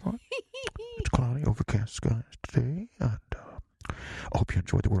International Airport. It's cloudy, overcast skies today, and I hope you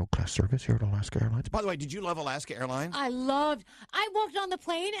enjoyed the world-class service here at Alaska Airlines. By the way, did you love Alaska Airlines? I walked on the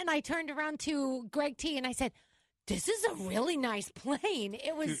plane and I turned around to Greg T and I said, this is a really nice plane.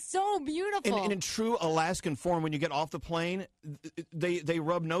 It was so beautiful. And in true Alaskan form, when you get off the plane, they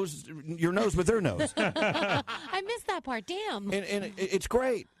rub your nose with their nose. I missed that part. Damn. And it's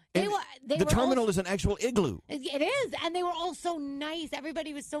great. And They the were terminal is an actual igloo. It is. And they were all so nice.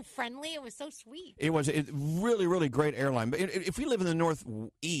 Everybody was so friendly. It was so sweet. It was a really, really great airline. But if you live in the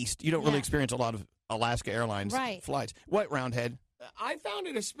Northeast, you don't really experience a lot of Alaska Airlines flights. What, Roundhead? I found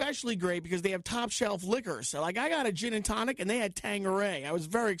it especially great because they have top shelf liquor. So, like, I got a gin and tonic, and they had Tanqueray. I was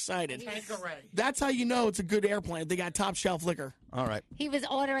very excited. Tanqueray. That's how you know it's a good airplane. They got top shelf liquor. All right. He was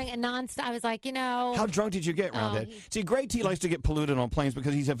ordering a nonstop. I was like, you know. How drunk did you get, Roundhead? See, Greg T likes to get polluted on planes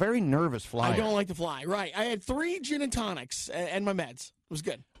because he's a very nervous flyer. I don't like to fly. Right. I had 3 gin and tonics and my meds. It was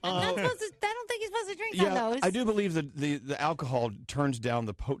good. I don't think you're supposed to drink on those. I do believe that the alcohol turns down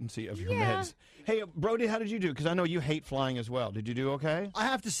the potency of your meds. Hey, Brody, how did you do? Because I know you hate flying as well. Did you do okay? I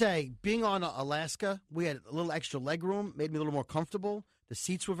have to say, being on Alaska, we had a little extra leg room, made me a little more comfortable. The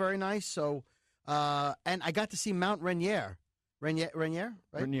seats were very nice. So, and I got to see Mount Rainier. Rainier,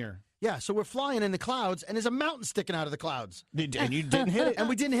 right? Rainier. Yeah, so we're flying in the clouds, and there's a mountain sticking out of the clouds. And you didn't hit it? And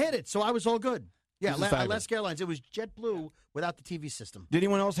we didn't hit it, so I was all good. Yeah, This is fabulous. Alaska Airlines. It was JetBlue without the TV system. Did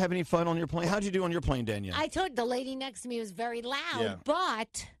anyone else have any fun on your plane? How'd you do on your plane, Danielle? I told the lady next to me was very loud,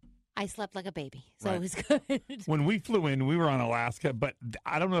 but I slept like a baby, so Right. it was good. When we flew in, we were on Alaska, but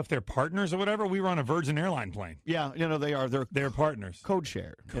I don't know if they're partners or whatever. We were on a Virgin Airline plane. Yeah, they are. They're partners. Code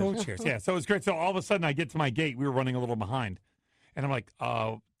share. Code shares, yeah. So it was great. So all of a sudden, I get to my gate. We were running a little behind. And I'm like,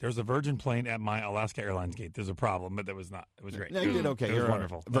 there's a Virgin plane at my Alaska Airlines gate. There's a problem, but that was not. It was great. No, you did okay. It was You're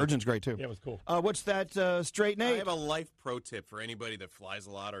wonderful. Virgin's great, too. Yeah, it was cool. What's that, Straight Nate? I have a life pro tip for anybody that flies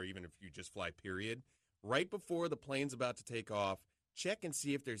a lot or even if you just fly, period. Right before the plane's about to take off, check and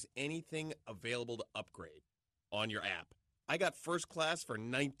see if there's anything available to upgrade on your app. I got first class for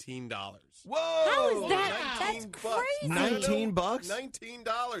 $19. Whoa! How is that? That's crazy. $19?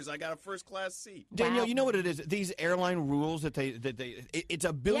 $19. I got a first class seat. Danielle, you know what it is? These airline rules it's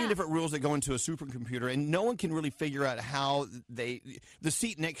a billion different rules that go into a supercomputer, and no one can really figure out how the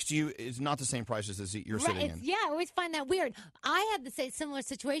seat next to you is not the same price as the seat you're sitting in. Yeah, I always find that weird. I had the similar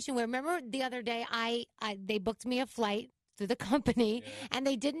situation where, remember the other day, they booked me a flight through the company, and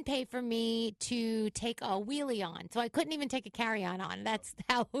they didn't pay for me to take a wheelie on, so I couldn't even take a carry-on on. That's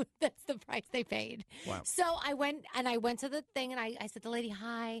the price they paid. Wow. So I went to the thing, and I said to the lady,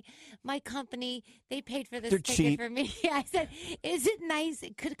 "Hi, my company, they paid for this They're ticket cheap. for me." I said, "Is it nice?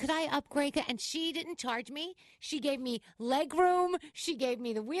 Could I upgrade?" And she didn't charge me. She gave me leg room. She gave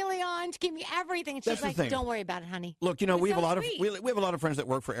me the wheelie on. She gave me everything. And she's That's the like, thing. "Don't worry about it, honey." Look, we have a lot of friends that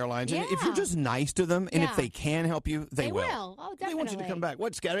work for airlines, and if you're just nice to them, and if they can help you, they will. Oh, definitely. They want you to come back.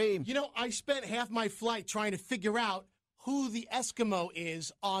 What's scary? You know, I spent half my flight trying to figure out who the Eskimo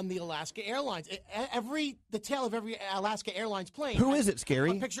is on the Alaska Airlines. The tail of every Alaska Airlines plane. Who is it,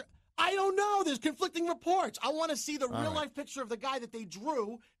 Scary? A picture. I don't know. There's conflicting reports. I want to see the All real right. life picture of the guy that they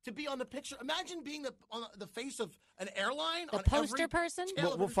drew to be on the picture. Imagine being on the face of an airline. The on poster every person?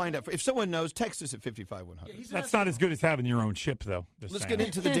 tail of We'll find out. If someone knows, text us at 55100. That's not as good as having your own ship, though. Just Let's saying. get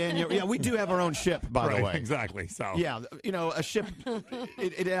into the Danielle. Yeah, we do have our own ship, by the Right, way. exactly. So Yeah, a ship,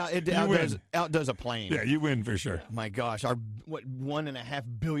 it win. outdoes a plane. Yeah, you win for sure. My gosh, our $1.5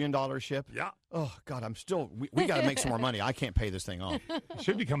 billion ship? Yeah. Oh, God, we got to make some more money. I can't pay this thing off.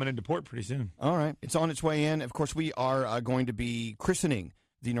 Should be coming into port pretty soon. All right. It's on its way in. Of course, we are going to be christening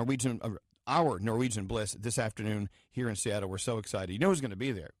the our Norwegian Bliss this afternoon here in Seattle. We're so excited. You know who's going to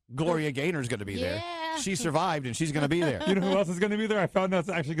be there? Gloria Gaynor's going to be there. She survived, and she's going to be there. You know who else is going to be there? I found out it's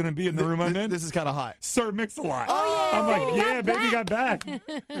actually going to be in the room I'm in. This is kind of hot. Sir Mix-a-Lot. Oh, yeah. I'm like, yeah, baby got back. And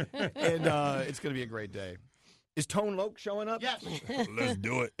it's going to be a great day. Is Tone Loc showing up? Yes. Let's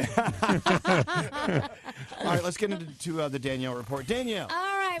do it. All right, let's get into the Danielle report. Danielle.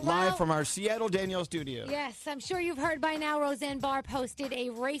 All right, Live from our Seattle Danielle studio. Yes, I'm sure you've heard by now Roseanne Barr posted a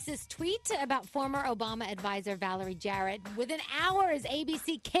racist tweet about former Obama advisor Valerie Jarrett. Within hours,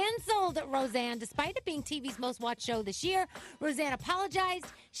 ABC canceled Roseanne, despite it being TV's most watched show this year. Roseanne apologized.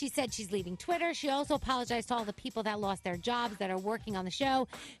 She said she's leaving Twitter. She also apologized to all the people that lost their jobs that are working on the show.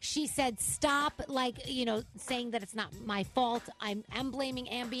 She said, stop, saying that it's not my fault. I'm blaming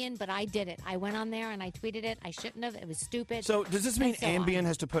Ambien, but I did it. I went on there and I tweeted it. I shouldn't have. It was stupid. So does this mean And so Ambien on.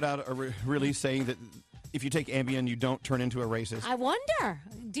 has to put out a release saying that if you take Ambien, you don't turn into a racist? I wonder,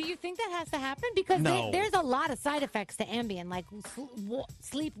 do you think that has to happen? Because No. there's a lot of side effects to Ambien, like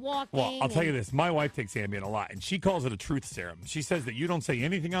sleepwalking. Well, I'll tell you this. My wife takes Ambien a lot, and she calls it a truth serum. She says that you don't say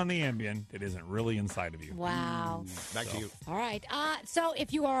anything on the Ambien that isn't really inside of you. Wow. Back to you. All right. So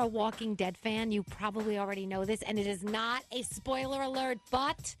if you are a Walking Dead fan, you probably already know this, and it is not a spoiler alert,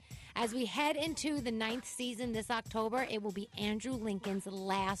 but as we head into the 9th season this October, it will be Andrew Lincoln's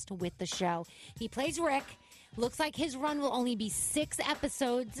last with the show. He plays Rick. Looks like his run will only be 6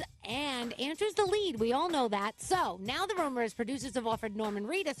 episodes, and Andrew's the lead. We all know that. So now the rumor is producers have offered Norman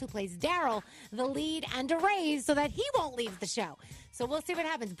Reedus, who plays Daryl, the lead and a raise so that he won't leave the show. So we'll see what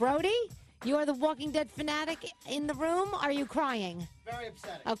happens. Brody, you are the Walking Dead fanatic in the room. Are you crying? Very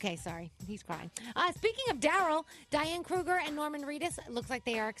upsetting. Okay, sorry. He's crying. Speaking of Daryl, Diane Kruger and Norman Reedus, it looks like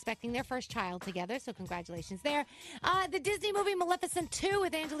they are expecting their first child together, so congratulations there. The Disney movie Maleficent 2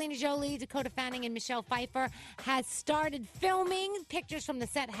 with Angelina Jolie, Dakota Fanning, and Michelle Pfeiffer has started filming. Pictures from the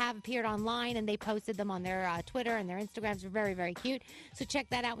set have appeared online, and they posted them on their Twitter and their Instagrams. Are very, very cute, so check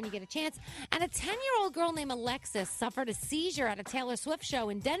that out when you get a chance. And a 10-year-old girl named Alexis suffered a seizure at a Taylor Swift show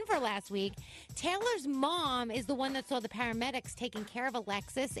in Denver last week. Taylor's mom is the one that saw the paramedics taking care of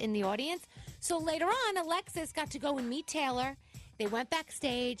Alexis in the audience. So later on, Alexis got to go and meet Taylor. They went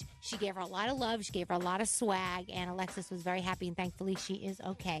backstage. She gave her a lot of love. She gave her a lot of swag. And Alexis was very happy, and thankfully she is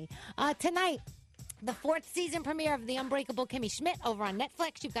okay. Tonight, the 4th season premiere of The Unbreakable Kimmy Schmidt over on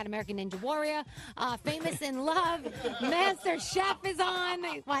Netflix. You've got American Ninja Warrior, Famous in Love, Master Chef is on,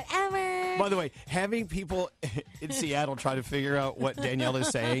 whatever. By the way, having people in Seattle try to figure out what Danielle is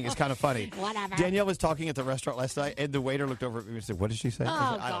saying is kind of funny. Whatever. Danielle was talking at the restaurant last night, and the waiter looked over at me and said, "What did she say?" Oh, I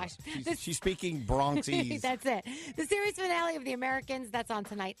don't gosh. know. She's speaking Bronxese. That's it. The series finale of The Americans, that's on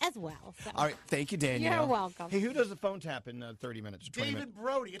tonight as well. So. All right, thank you, Danielle. You're welcome. Hey, who does the phone tap in 30 minutes or 20 minutes? David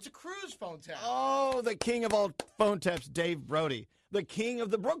Brody. It's a cruise phone tap. Oh, the king of all phone taps, Dave Brody. The king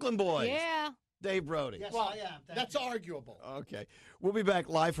of the Brooklyn Boys. Yeah. Dave Brody. Yes, well, yeah, that's arguable. Okay. We'll be back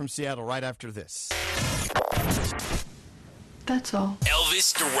live from Seattle right after this. That's all.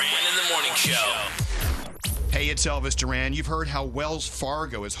 Elvis Duran in the Morning Show. Hey, it's Elvis Duran. You've heard how Wells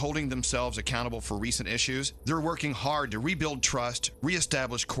Fargo is holding themselves accountable for recent issues. They're working hard to rebuild trust,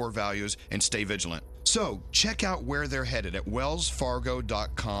 reestablish core values, and stay vigilant. So check out where they're headed at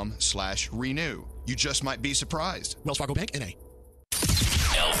wellsfargo.com/renew. You just might be surprised. Wells Fargo Bank, N.A.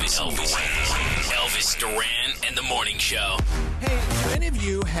 Elvis Duran and the Morning Show. Hey, do any of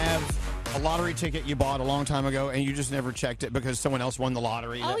you have a lottery ticket you bought a long time ago and you just never checked it because someone else won the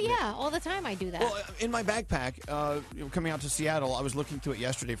lottery? Oh, yeah. All the time I do that. Well, in my backpack, coming out to Seattle, I was looking through it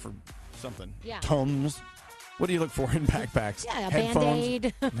yesterday for something. Yeah. Tums. What do you look for in backpacks? Yeah, a Headphones,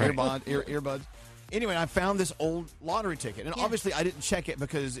 Band-Aid. earbuds. Anyway, I found this old lottery ticket, and obviously I didn't check it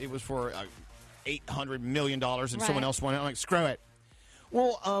because it was for $800 million, and someone else won it. I'm like, screw it.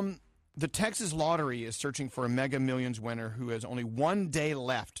 Well, the Texas Lottery is searching for a Mega Millions winner who has only one day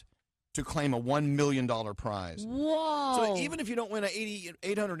left to claim a $1 million prize. Whoa. So even if you don't win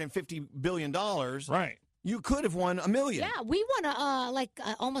 $850 billion, right, you could have won $1 million. Yeah, we won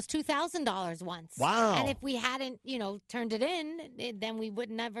almost $2,000 once. Wow. And if we hadn't, turned it in, then we would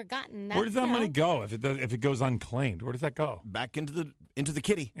never gotten that. Where does that money go if it goes unclaimed? Where does that go? Back into the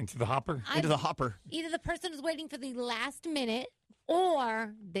kitty. Into the hopper? Into the hopper. Either the person was waiting for the last minute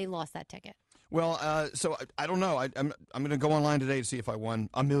or they lost that ticket. Well, so I don't know. I'm going to go online today to see if I won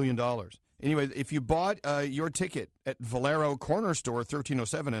 $1 million. Anyway, if you bought your ticket at Valero Corner Store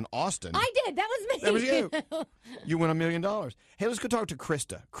 1307 in Austin. I did. That was me. That was you. You won $1 million. Hey, let's go talk to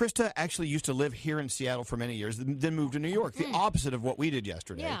Krista. Krista actually used to live here in Seattle for many years, then moved to New York. The opposite of what we did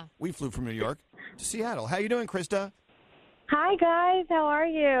yesterday. Yeah. We flew from New York to Seattle. How you doing, Krista? Hi, guys. How are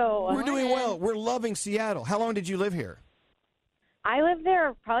you? We're doing well. We're loving Seattle. How long did you live here? I lived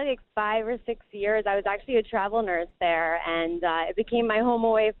there probably like 5 or 6 years. I was actually a travel nurse there, and it became my home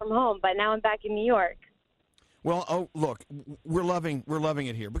away from home. But now I'm back in New York. Well, look, we're loving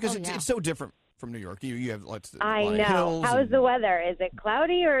it here because it's so different from New York. You have lots of I know. hills. How is the weather? Is it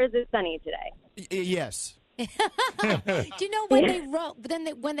cloudy or is it sunny today? Yes. Do you know when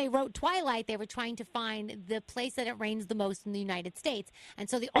they wrote Twilight, they were trying to find the place that it rains the most in the United States, and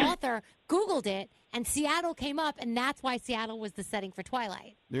so the author Googled it, and Seattle came up, and that's why Seattle was the setting for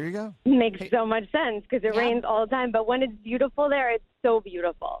Twilight. There you go. Makes so much sense because it rains all the time, but when it's beautiful there, it's so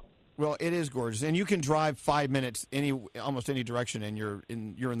beautiful. Well, it is gorgeous, and you can drive 5 minutes almost any direction, and you're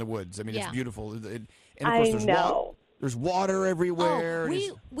in the woods. I mean, it's beautiful. And of course, there's water everywhere.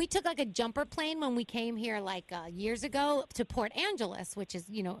 Oh, we took like a jumper plane when we came here years ago to Port Angeles, which is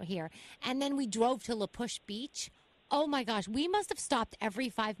here, and then we drove to La Push Beach. Oh my gosh, we must have stopped every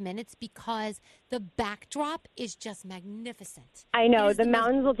 5 minutes because the backdrop is just magnificent. I know the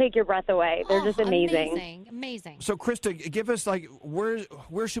mountains will take your breath away. They're just amazing. Amazing. So, Krista, give us where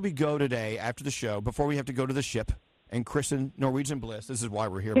should we go today after the show before we have to go to the ship and christen Norwegian Bliss? This is why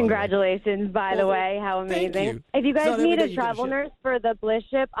we're here. Congratulations, by the way. How amazing! Thank you. If you guys need a travel nurse for the Bliss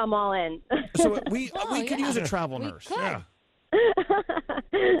ship, I'm all in. So we could use a travel nurse. Yeah.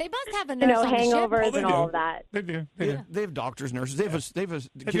 They must have a nurse on the ship. hangovers and all of that. They do. They have doctors, nurses. They have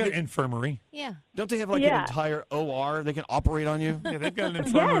an infirmary. Yeah. Don't they have an entire OR they can operate on you? Yeah, they've got an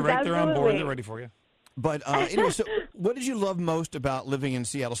infirmary right there on board. They're ready for you. But anyway, so what did you love most about living in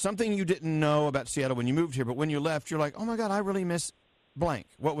Seattle? Something you didn't know about Seattle when you moved here, but when you left, you're like, oh my God, I really miss blank.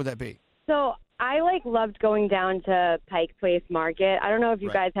 What would that be? So I loved going down to Pike Place Market. I don't know if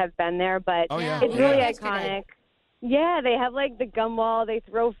you guys have been there, but it's really iconic. Yeah, they have the gum wall. They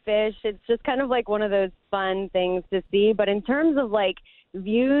throw fish. It's just kind of one of those fun things to see. But in terms of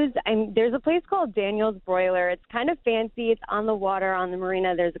views, there's a place called Daniel's Broiler. It's kind of fancy. It's on the water on the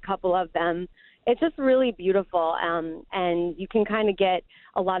marina. There's a couple of them. It's just really beautiful, and you can kind of get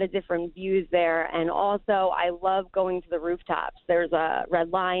a lot of different views there. And also, I love going to the rooftops. There's a Red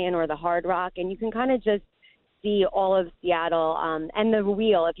Lion or the Hard Rock, and you can kind of just see all of Seattle. And the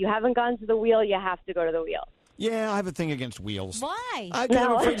Wheel. If you haven't gone to the Wheel, you have to go to the Wheel. Yeah, I have a thing against wheels. Why? I'm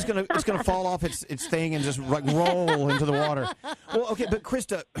afraid it's gonna fall off its thing and just roll into the water. Well, okay, but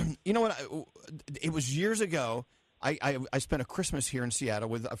Krista, you know what? It was years ago. I spent a Christmas here in Seattle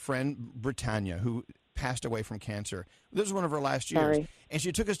with a friend, Britannia, who passed away from cancer. This was one of her last years. Sorry. And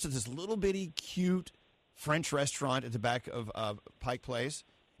she took us to this little bitty, cute French restaurant at the back of Pike Place.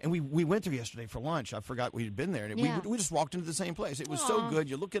 And we went there yesterday for lunch. I forgot we'd been there. And we just walked into the same place. It was so good.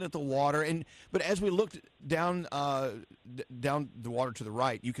 You're looking at the water. But as we looked down the water to the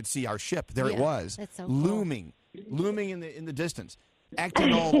right, you could see our ship. There it was, that's so looming in the distance.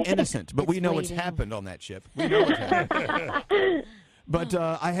 Acting all innocent, but we know what's happened on that ship. We know what's happened. But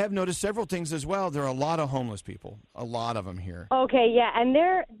I have noticed several things as well. There are a lot of homeless people, a lot of them here. Okay, yeah, and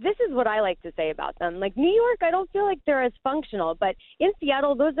this is what I like to say about them. New York, I don't feel like they're as functional, but in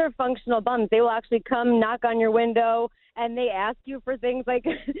Seattle, those are functional bums. They will actually come knock on your window, and they ask you for things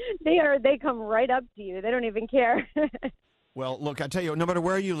they come right up to you. They don't even care. Well, look, I tell you, no matter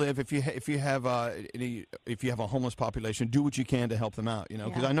where you live, if you have a homeless population, do what you can to help them out.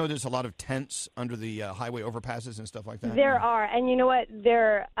 Because I know there's a lot of tents under the highway overpasses and stuff like that. There are, and you know what?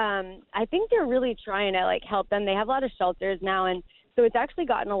 I think they're really trying to help them. They have a lot of shelters now, and so it's actually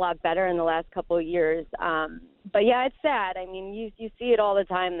gotten a lot better in the last couple of years. But yeah, it's sad. I mean, you see it all the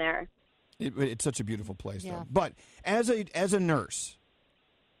time there. It's such a beautiful place, though. But as a nurse,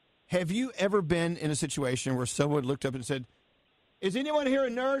 have you ever been in a situation where someone looked up and said, "Is anyone here a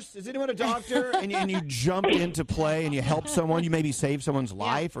nurse? Is anyone a doctor?" and you jumped into play and you helped someone, you maybe saved someone's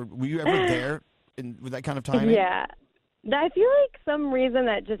life, or were you ever there with that kind of timing? Yeah. I feel like some reason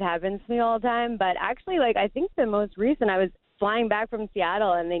that just happens to me all the time, but actually, I think the most recent, I was flying back from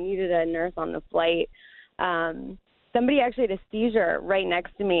Seattle and they needed a nurse on the flight. Somebody actually had a seizure right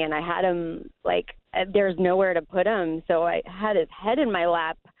next to me, and I had him, there's nowhere to put him, so I had his head in my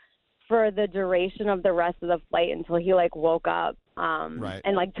lap for the duration of the rest of the flight until he woke up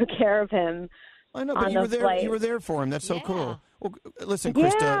and took care of him. I know, but you were there for him. That's so cool. Well, listen,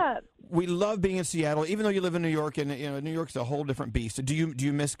 Krista, we love being in Seattle, even though you live in New York, and New York's a whole different beast. Do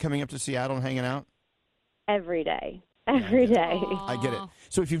you miss coming up to Seattle and hanging out? Every day. Every day. I get it.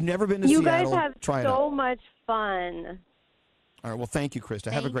 So if you've never been to you Seattle, guys have try it out. so much fun. All right. Well, thank you,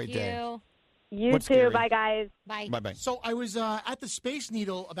 Krista. Have a great day. You What's too. scary? Bye, guys. Bye. Bye-bye. So I was at the Space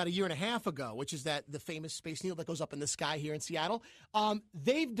Needle about a year and a half ago, which is the famous Space Needle that goes up in the sky here in Seattle.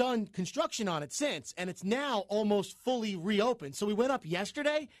 They've done construction on it since, and it's now almost fully reopened. So we went up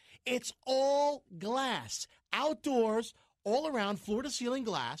yesterday. It's all glass, outdoors, all around, floor-to-ceiling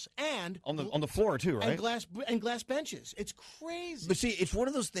glass, and on the floor too, right? And glass benches. It's crazy. But see, it's one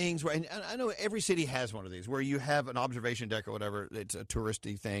of those things where, and I know every city has one of these, where you have an observation deck or whatever. It's a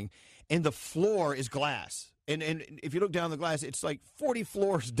touristy thing, and the floor is glass. And if you look down the glass, it's 40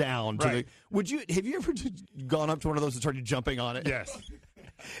 floors down. Right. Have you ever gone up to one of those and started jumping on it? Yes.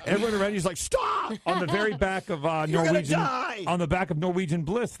 Everyone around you's like, stop! On the very back of You're Norwegian, gonna die! on the back of Norwegian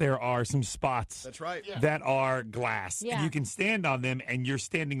Bliss, there are some spots. That's right. That are glass, Yeah. and you can stand on them, and you're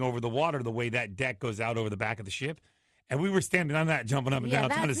standing over the water the way that deck goes out over the back of the ship. And we were standing on that, jumping up and down,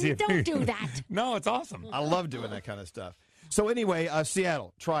 trying to see if don't do that. No, it's awesome. I love doing that kind of stuff. So anyway,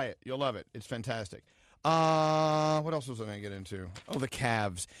 Seattle, try it. You'll love it. It's fantastic. What else was I going to get into? Oh, the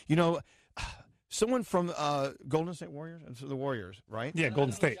Cavs. Someone from Golden State Warriors, the Warriors, right? Yeah,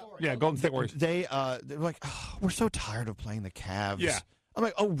 Golden State. Yeah, Golden State Warriors. They're like, oh, we're so tired of playing the Cavs. Yeah. I'm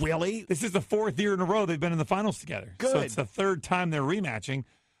like, oh, really? This is the fourth year in a row they've been in the finals together. Good. So it's the third time they're rematching.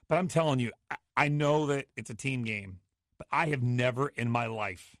 But I'm telling you, I know that it's a team game, but I have never in my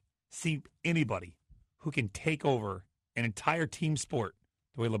life seen anybody who can take over an entire team sport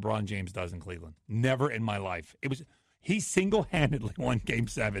the way LeBron James does in Cleveland. Never in my life. He single-handedly won Game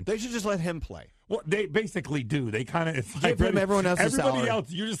 7. They should just let him play. Well, they basically do. They kind of give him everyone else's everybody salary.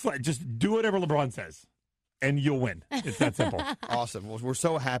 else. You're just do whatever LeBron says, and you'll win. It's that simple. Awesome. Well, we're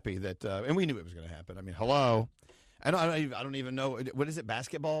so happy that, and we knew it was going to happen. I mean, hello. I don't even know. What is it,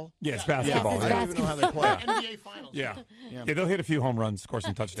 basketball? Yeah, it's basketball. I don't even know how they play. NBA Finals. Yeah, they'll hit a few home runs, score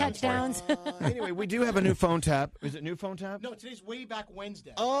some touchdowns. Anyway, we do have a new phone tap. Is it new phone tap? No, today's way back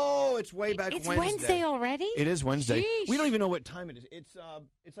Wednesday. Oh, it's way back It's Wednesday. Wednesday already? It is Wednesday. Sheesh. We don't even know what time it is.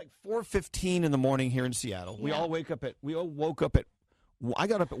 It's like 4:15 in the morning here in Seattle. We all woke up at. I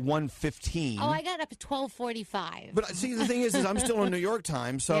got up at 1:15. Oh, I got up at 12:45. But see, the thing is I'm still in New York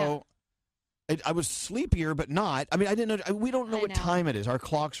time, so I was sleepier, but not. I mean, I didn't know. We don't know what time it is. Our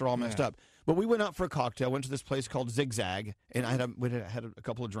clocks are all messed up. But we went out for a cocktail. Went to this place called Zigzag, and we had a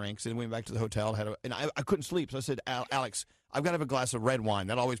couple of drinks, and went back to the hotel. And I couldn't sleep, so I said, Alex, I've got to have a glass of red wine.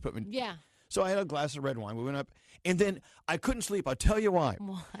 That always put me. Yeah. So I had a glass of red wine. We went up, and then I couldn't sleep. I'll tell you why.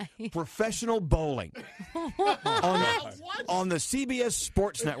 Why? Professional bowling on the CBS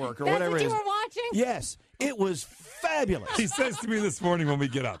Sports Network or whatever it is. That's what you were watching? Yes, it was fabulous. He says to me this morning when we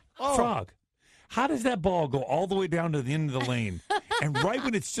get up, Frog, how does that ball go all the way down to the end of the lane? And right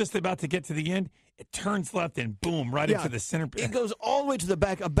when it's just about to get to the end, it turns left and boom, right into the center. It goes all the way to the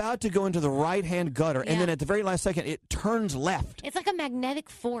back, about to go into the right-hand gutter, and then at the very last second, it turns left. It's like a magnetic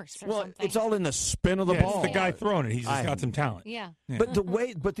force or something. It's all in the spin of the ball. It's the guy throwing it. He's just got some talent. Yeah.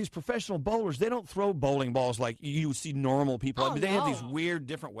 But these professional bowlers, they don't throw bowling balls like you see normal people. I mean, they have these weird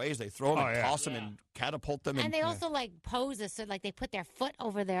different ways they throw them and toss them and catapult them. And they also like pose us, so like they put their foot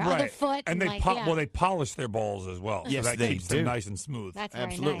over their Right. other foot. And they they polish their balls as well. Yes, so that they keeps do. them nice and smooth. That's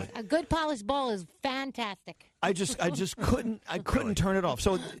Absolutely. very nice. A good polished ball is fantastic. I just couldn't turn it off.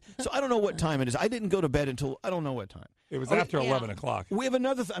 So I don't know what time it is. I didn't go to bed until I don't know what time. It was after 11 o'clock. We have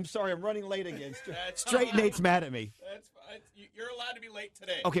another. I'm sorry, I'm running late again. Straight Nate's mad at me. That's fine. You're allowed to be late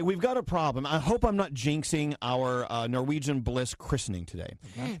today. Okay, we've got a problem. I hope I'm not jinxing our Norwegian Bliss christening today.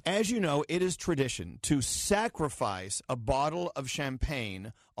 As you know, it is tradition to sacrifice a bottle of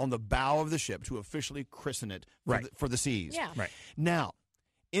champagne on the bow of the ship to officially christen it for the seas. Yeah. Right. Now,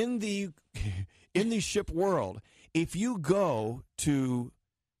 in the ship world, if you go to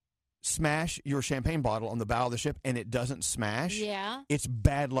smash your champagne bottle on the bow of the ship and it doesn't smash, it's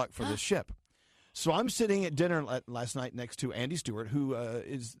bad luck for the ship. So I'm sitting at dinner last night next to Andy Stewart, who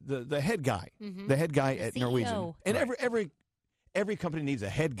is the head guy, the head guy at CEO. Norwegian. And every company needs a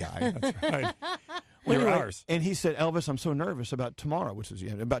head guy. That's right. Well, You're anyway, ours. and he said, Elvis, I'm so nervous about tomorrow, which is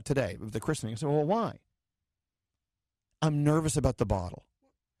about today, the christening. I said, well, why? I'm nervous about the bottle.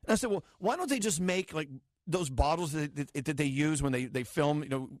 And I said, well, why don't they just make like those bottles that they use when they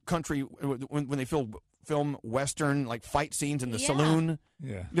film, country, when they film Western, like fight scenes in the saloon?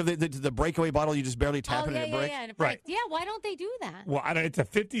 Yeah. The breakaway bottle, you just barely tap it and it breaks? Yeah, and it breaks. Yeah, why don't they do that? Well, it's a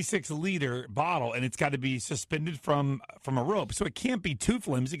 56-liter bottle, and it's got to be suspended from a rope. So it can't be too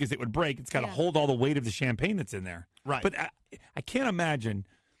flimsy because it would break. It's got to hold all the weight of the champagne that's in there. Right. But I can't imagine.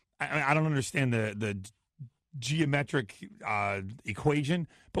 I don't understand the geometric equation,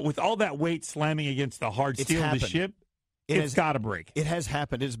 but with all that weight slamming against the hard steel of the ship, it's got to break. It has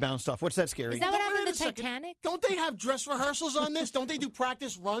happened. It's bounced off. What's that, Scary? Is that what happened to the Titanic? Don't they have dress rehearsals on this? Don't they do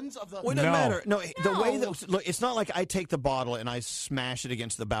practice runs of the? Well, it doesn't matter. No, the way that look, it's not like I take the bottle and I smash it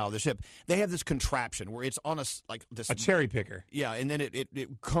against the bow of the ship. They have this contraption where it's on a cherry picker. Yeah, and then it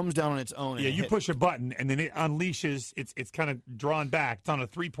comes down on its own. Yeah, you push a button and then it unleashes. It's kind of drawn back. It's on a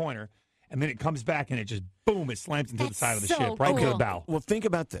 3-pointer. And then it comes back and it just, boom, it slams into the side of the ship, right to the bow. Well, think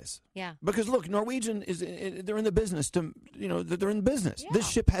about this. Yeah. Because, look, Norwegian, they're in the business they're in business. Yeah. This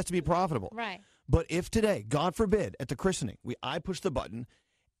ship has to be profitable. Right. But if today, God forbid, at the christening, I push the button,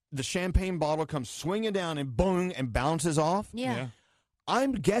 the champagne bottle comes swinging down and boom, and bounces off. Yeah.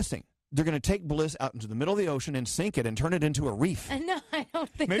 I'm guessing they're going to take Bliss out into the middle of the ocean and sink it and turn it into a reef. No, I don't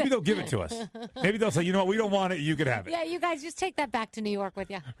think Maybe they'll give it to us. Maybe they'll say, you know what, we don't want it, you could have it. Yeah, you guys just take that back to New York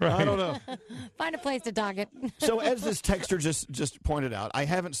with you. Right. I don't know. Find a place to dock it. So as this texter just pointed out, I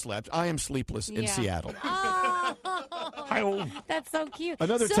haven't slept. I am sleepless in Seattle. Oh, that's so cute.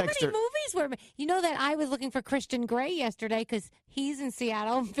 Another so texter. many movies were. You know that I was looking for Christian Grey yesterday because he's in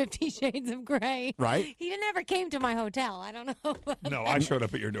Seattle, 50 Shades of Grey. Right. He never came to my hotel. I don't know. No, I showed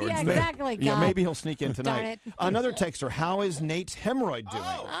up at your door. Yeah, exactly. Yeah, God. maybe he'll sneak in Darn tonight. it. Another texter, how is Nate's hemorrhoid doing?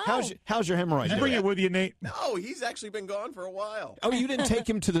 How's your hemorrhoid Did you doing? bring it with you, Nate? No, he's actually been gone for a while. Oh, you didn't take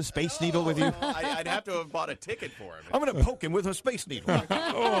him to the Space Needle with you? I'd have to have bought a ticket for him. I'm going to poke him with a Space Needle.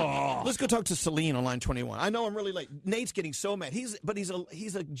 Let's go talk to Celine on line 21. I know I'm really late. Nate's getting so mad. He's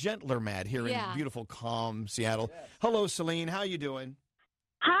a gentler mad here in beautiful, calm Seattle. Yes. Hello, Celine. How you doing?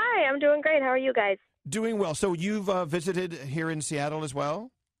 Hi, I'm doing great. How are you guys? Doing well. So you've visited here in Seattle as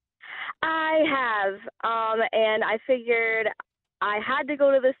well? I have, and I figured I had to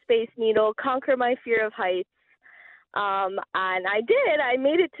go to the Space Needle, conquer my fear of heights, and I did. I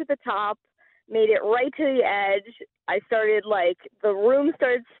made it to the top. made it right to the edge. I started, the room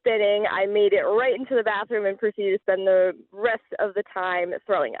started spinning. I made it right into the bathroom and proceeded to spend the rest of the time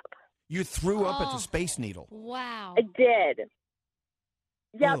throwing up. You threw up at the Space Needle. Wow. I did.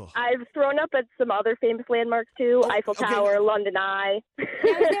 Yep, Ugh. I've thrown up at some other famous landmarks, too. Eiffel Tower, London Eye. Now,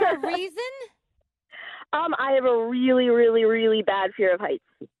 is there a reason? I have a really, really, really bad fear of heights.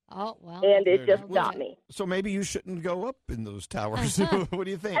 Oh, well. And it just got me. So maybe you shouldn't go up in those towers. What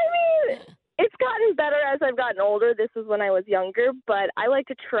do you think? I mean, it's gotten better as I've gotten older. This was when I was younger, but I like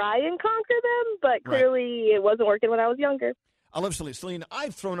to try and conquer them, but clearly it wasn't working when I was younger. I love Celine. Celine,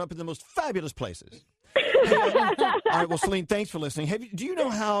 I've thrown up in the most fabulous places. All right, well, Celine, thanks for listening. Do you know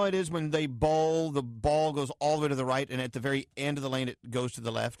how it is when they bowl, the ball goes all the way to the right, and at the very end of the lane, it goes to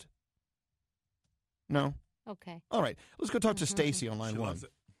the left? No? Okay. All right, let's go talk to Stacy on line one.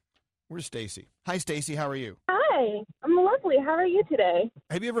 Where's Stacy? Hi, Stacy. How are you? Hi, I'm lovely. How are you today?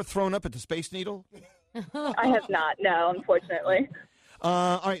 Have you ever thrown up at the Space Needle? I have not, no, unfortunately.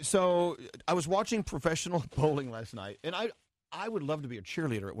 All right, so I was watching professional bowling last night, and I would love to be a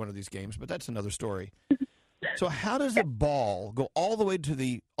cheerleader at one of these games, but that's another story. So how does a ball go all the way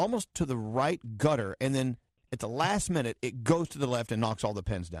to almost to the right gutter, and then at the last minute, it goes to the left and knocks all the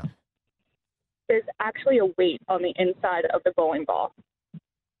pins down? There's actually a weight on the inside of the bowling ball.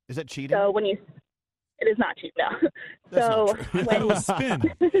 Is that cheating? So it is not cheating, no. That's so not true. when It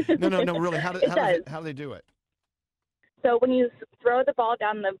spin. No, really. How do they do it? So when you throw the ball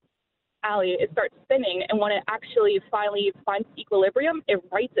down the alley, it starts spinning, and when it actually finally finds equilibrium, it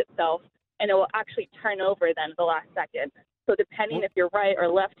rights itself, and it will actually turn over then at the last second. So depending if you're right or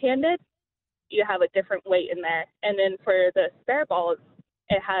left-handed, you have a different weight in there. And then for the spare balls,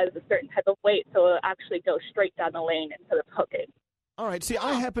 it has a certain type of weight, so it'll actually go straight down the lane instead of hooking. All right. See,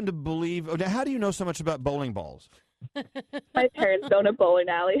 I happen to believe. Now, how do you know so much about bowling balls? My parents own a bowling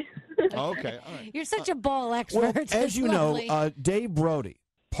alley. Okay. All right. You're such a ball expert. Well, That's as you lovely. know, Dave Brody,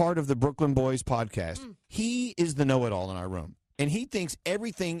 part of the Brooklyn Boys podcast, he is the know-it-all in our room, and he thinks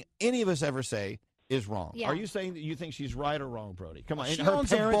everything any of us ever say is wrong. Yeah. Are you saying that you think she's right or wrong, Brody? Come on. She And her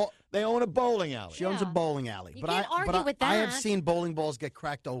owns a parents, bowl- they own a bowling alley. She owns a bowling alley. You can't argue with I have that. seen bowling balls get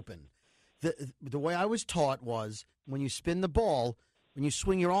cracked open. The way I was taught was when you spin the ball, when you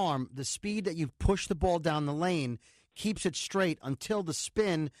swing your arm, the speed that you push the ball down the lane keeps it straight until the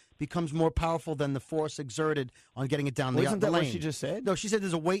spin becomes more powerful than the force exerted on getting it down the Isn't that lane. what she just said? No, she said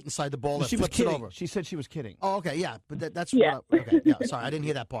there's a weight inside the ball that She was flips it kidding. over. She said she was kidding. Oh, okay, yeah, but that's Yeah. okay. Yeah, sorry, I didn't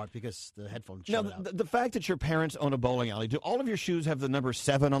hear that part because the headphones. Now, shut it out. the fact that your parents own a bowling alley, do all of your shoes have the number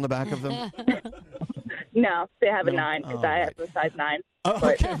 7 on the back of them? No, they have a No? 9 because Oh, I have a size 9.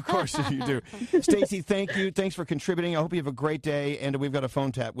 Oh, okay, of course you do. Stacy, thank you. Thanks for contributing. I hope you have a great day. And we've got a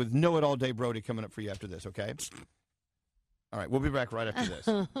phone tap with Know-It-All Dave Brody coming up for you after this, okay? All right, we'll be back right after this.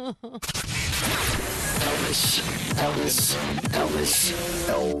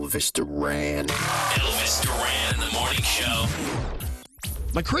 Elvis Duran. Elvis Duran in the morning show.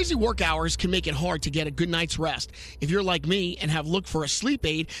 My crazy work hours can make it hard to get a good night's rest. If you're like me and have looked for a sleep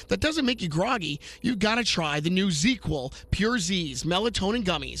aid that doesn't make you groggy, you gotta try the new ZzzQuil Pure Z's melatonin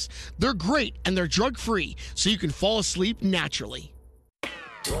gummies. They're great and they're drug-free, so you can fall asleep naturally.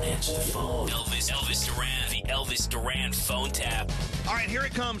 Don't answer the phone. Elvis Duran, the Elvis Duran phone tap. All right, here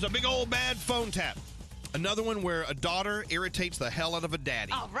it comes. A big old bad phone tap. Another one where a daughter irritates the hell out of a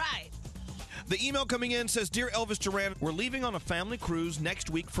daddy. All right. The email coming in says, Dear Elvis Duran, we're leaving on a family cruise next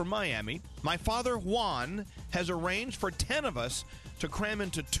week for Miami. My father, Juan, has arranged for 10 of us to cram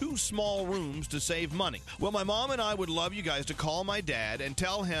into 2 small rooms to save money. Well, my mom and I would love you guys to call my dad and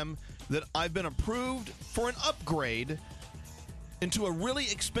tell him that I've been approved for an upgrade into a really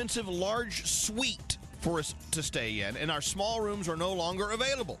expensive large suite for us to stay in, and our small rooms are no longer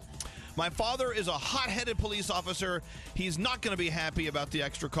available. My father is a hot-headed police officer. He's not going to be happy about the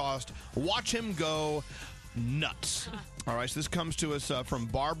extra cost. Watch him go nuts. All right, so this comes to us from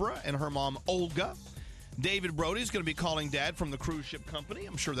Barbara and her mom, Olga. David Brody's going to be calling Dad from the cruise ship company.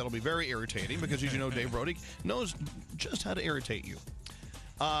 I'm sure that'll be very irritating because, as you know, Dave Brody knows just how to irritate you.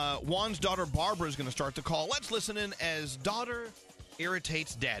 Juan's daughter, Barbara, is going to start the call. Let's listen in as daughter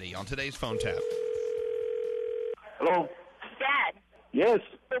irritates Daddy on today's phone tap. Hello? Dad. Yes.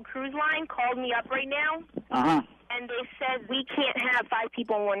 The cruise line called me up right now, Uh-huh. and they said we can't have 5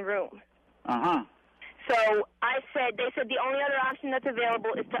 people in one room. Uh-huh. So they said the only other option that's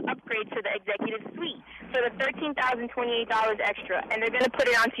available is to upgrade to the executive suite for the $13,028 extra, and they're going to put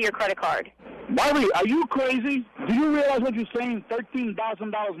it onto your credit card. Bobby, are you crazy? Do you realize what you're saying?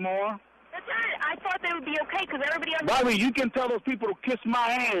 $13,000 more? That's right. I thought they would be okay because everybody else. Bobby, you can tell those people to kiss my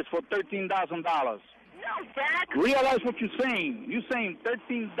ass for $13,000. No, Dad. Realize what you're saying. You're saying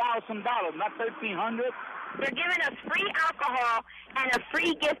 $13,000, not $1,300. They're giving us free alcohol and a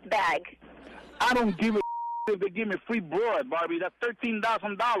free gift bag. I don't give a if they give me free broad, Barbie. That's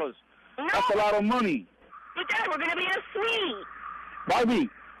 $13,000. That's a lot of money. But Dad, we're going to be in a suite. Barbie,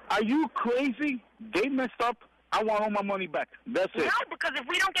 are you crazy? They messed up. I want all my money back. That's it. No, because if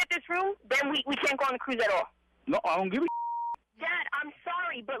we don't get this room, then we can't go on the cruise at all. No, I don't give a Dad, I'm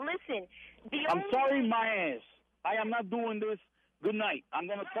sorry, but listen. I'm sorry, my ass. I am not doing this. Good night. I'm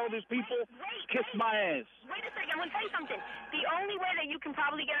going to tell these people, kiss my ass. Wait a second. I'm going to tell you something. The only way that you can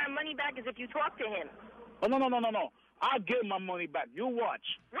probably get our money back is if you talk to him. Oh, no. I'll get my money back. You watch.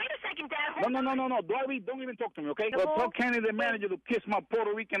 Wait a second, Dad. Hold on. No. Don't even talk to me, okay? Well, tell Kenny, the manager, to kiss my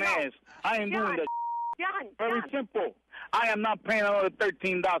Puerto Rican ass. I ain't doing that. John. Very simple. I am not paying another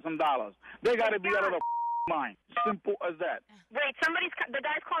 $13,000. They got to be out of the mind. Simple as that. Wait, the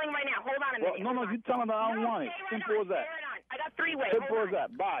guy's calling right now. Hold on a minute. No, you tell him that I don't want it. Simple as that. I got three-way. Simple as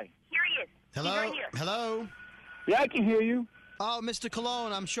that. Bye. Here he is. Hello? He's right here. Hello? Yeah, I can hear you. Oh, Mr.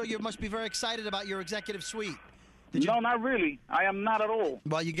 Cologne, I'm sure you must be very excited about your executive suite. No, not really. I am not at all.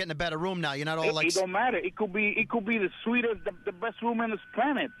 Well, you're getting a better room now. You're not all like... It don't matter. It could be the sweetest, the best room on this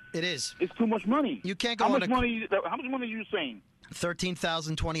planet. It is. It's too much money. You can't go How on much money are you saying?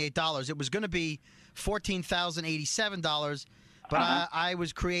 $13,028. It was going to be $14,087, but I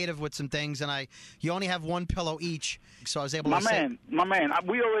was creative with some things, and you only have one pillow each, so I was able to say... My man,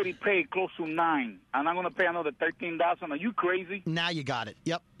 we already paid close to $9,000, and I'm going to pay another $13,000. Are you crazy? Now you got it.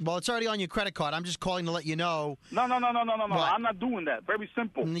 Yep. Well, it's already on your credit card. I'm just calling to let you know. No. I'm not doing that. Very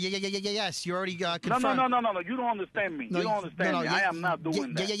simple. Yes. You already confirmed. No. You don't understand me. You don't understand me. I am not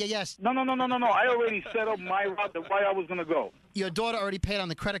doing that. Yes. No. I already set up my route, the way I was going to go. Your daughter already paid on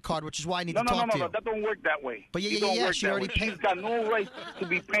the credit card, which is why I need to talk to you. No, that don't work that way. But she already paid. She's got no right to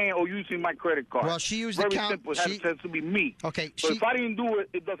be paying or using my credit card. Well, she used the account. Very simple. It has to be me. Okay. So if I didn't do it,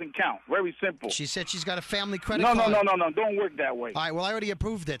 it doesn't count. Very simple. She said she's got a family credit card. No. Don't work that way. All right. Well, I already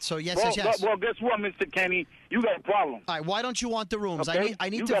approved it. So yes. Well, guess what, Mr. Kenny? You got a problem. All right. Why don't you want the rooms? Okay? I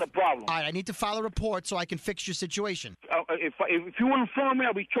need you to. got a problem. All right. I need to file a report so I can fix your situation. If you wouldn't phone me,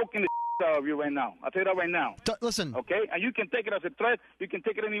 I'll be choking the out of you right now. I'll tell you that right now. Listen. Okay? And you can take it as a threat. You can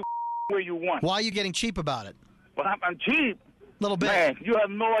take it any way you want. Why are you getting cheap about it? But I'm cheap. Little bit. Man, you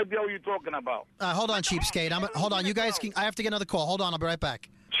have no idea what you're talking about. Hold on, cheapskate. Hold on. You guys I have to get another call. Hold on. I'll be right back.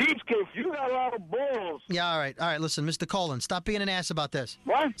 Cheapskate, you got a lot of balls. Yeah, all right. Listen, Mr. Colin, stop being an ass about this.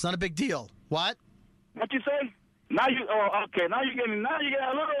 What? It's not a big deal. What? What you say? Now you Now you're getting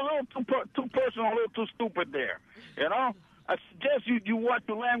a little too personal, a little too stupid there. You know? I suggest you watch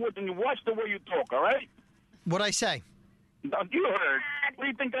your language and you watch the way you talk, all right? What'd I say? You heard. What do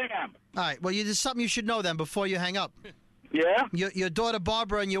you think I am? All right. Well, there's something you should know then before you hang up. Yeah? Your daughter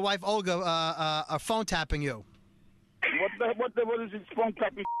Barbara and your wife Olga are phone tapping you. What is this phone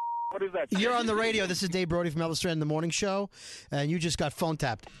tapping? What is that? You're on the radio. This is Dave Brody from Elvis Duran in the Morning Show, and you just got phone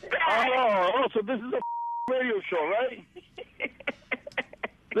tapped. Oh, so this is a radio show, right?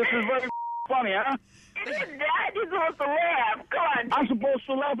 This is very funny, huh? Dad, you're supposed to laugh. Come on. I'm supposed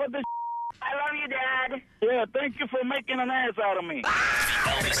to laugh at this. I love you, Dad. Yeah, thank you for making an ass out of me. The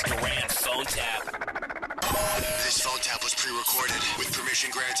Elvis Duran phone tap. This phone tap was pre-recorded with permission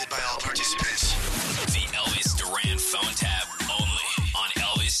granted by all participants. The Elvis Duran phone tap only on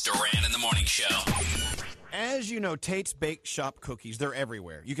Elvis Duran in the Morning Show. As you know, Tate's Bake Shop cookies, they're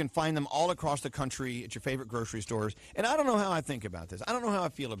everywhere. You can find them all across the country at your favorite grocery stores. And I don't know how I think about this. I don't know how I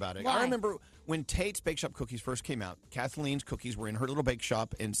feel about it. Why? I remember when Tate's Bake Shop cookies first came out, Kathleen's cookies were in her little bake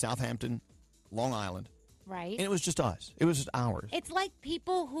shop in Southampton, Long Island. Right. And it was just us. It was just ours. It's like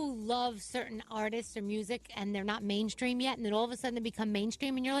people who love certain artists or music and they're not mainstream yet, and then all of a sudden they become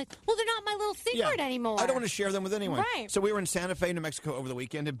mainstream, and you're like, well, they're not my little secret anymore. I don't want to share them with anyone. Right. So we were in Santa Fe, New Mexico over the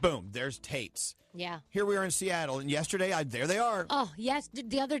weekend, and boom, there's Tate's. Yeah. Here we are in Seattle, and yesterday, there they are. Oh, yes.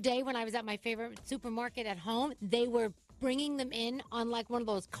 The other day when I was at my favorite supermarket at home, they were bringing them in on like one of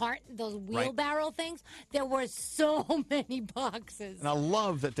those wheelbarrow things. There were so many boxes. And I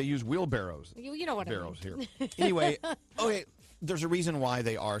love that they use wheelbarrows. You know what barrows I mean. here. Anyway, okay, there's a reason why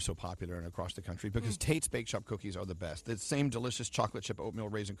they are so popular and across the country, because Tate's Bake Shop cookies are the best. The same delicious chocolate chip oatmeal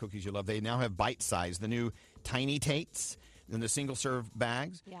raisin cookies you love. They now have bite size, the new tiny Tate's in the single-serve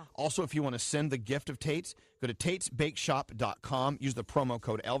bags. Yeah. Also, if you want to send the gift of Tate's, go to tatesbakeshop.com. Use the promo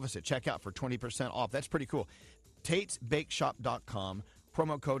code Elvis at checkout for 20% off. That's pretty cool. tatesbakeshop.com,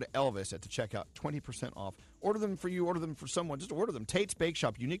 promo code Elvis at the checkout, 20% off. Order them for you, order them for someone. Just order them. Tate's Bake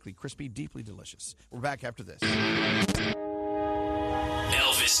Shop, uniquely crispy, deeply delicious. We're back after this.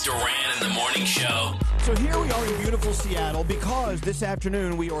 Elvis Elvis Duran in the Morning Show. So here we are in beautiful Seattle because this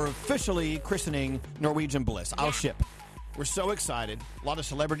afternoon we are officially christening Norwegian Bliss. I'll ship. We're so excited. A lot of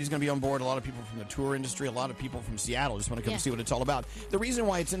celebrities going to be on board. A lot of people from the tour industry. A lot of people from Seattle just want to come and see what it's all about. The reason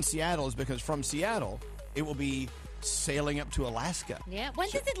why it's in Seattle is because from Seattle, it will be sailing up to Alaska. Yeah. When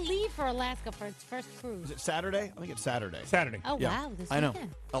does it leave for Alaska for its first cruise? Is it Saturday? I think it's Saturday. Saturday. Oh, wow. This I know.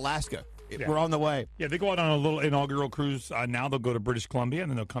 weekend. Alaska. Yeah. We're on the way. Yeah, they go out on a little inaugural cruise. Now they'll go to British Columbia,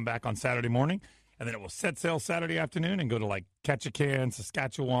 and then they'll come back on Saturday morning. And then it will set sail Saturday afternoon and go to, like, Ketchikan,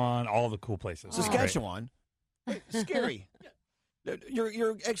 Saskatchewan, all the cool places. Saskatchewan? Scary.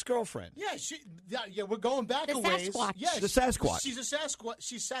 Your ex-girlfriend. Yeah, we're going back The a ways. Sasquatch. Yeah, The Sasquatch. She's a Sasquatch.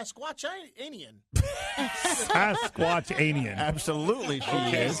 She's Sasquatch-anian. Sasquatch-anian. Absolutely, she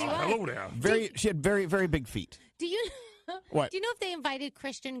Okay. is. Hello there. She had very, very big feet. Do you What? Do you know if they invited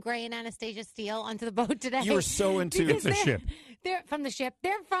Christian Grey and Anastasia Steele onto the boat today? You were so into Because the ship. They're from the ship.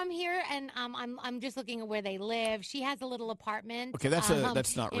 They're from here, and I'm just looking at where they live. She has a little apartment. Okay, that's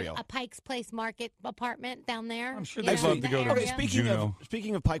not in real. A Pike's Place Market apartment down there. I'm sure you they'd know, love in to the go to area.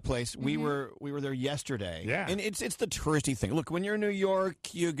 Speaking of Pike Place, we were there yesterday. Yeah. And it's the touristy thing. Look, when you're in New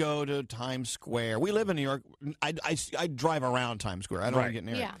York, you go to Times Square. We live in New York. I drive around Times Square. I don't want to get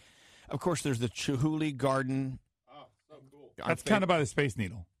near it. Yeah. Of course, there's the Chihuly Garden. Oh, so cool. That's kind of by the Space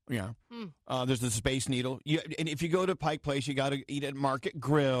Needle. Yeah. There's the Space Needle. And if you go to Pike Place, you got to eat at Market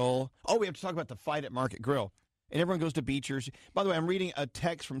Grill. Oh, we have to talk about the fight at Market Grill. And everyone goes to Beechers. By the way, I'm reading a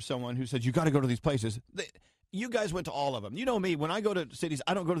text from someone who says, you got to go to these places. You guys went to all of them. You know me. When I go to cities,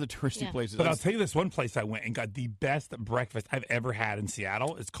 I don't go to the touristy places. But I'll tell you this one place I went and got the best breakfast I've ever had in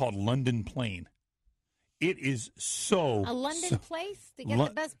Seattle. It's called London Plain. It is so... A London place to get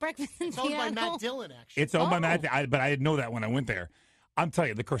the best breakfast in Seattle? It's owned by Matt Dillon, actually. It's owned by Matt, but I didn't know that when I went there. I'm telling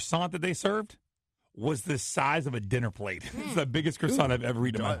you, the croissant that they served was the size of a dinner plate. It's the biggest croissant I've ever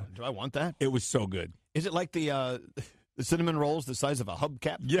eaten. Do I want that? It was so good. Is it like the cinnamon rolls the size of a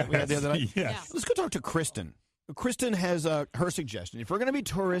hubcap? Yes. We had the other night? Yes. Let's go talk to Kristen. Kristen has her suggestion. If we're going to be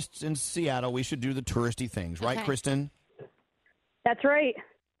tourists in Seattle, we should do the touristy things, right, Kristen? That's right.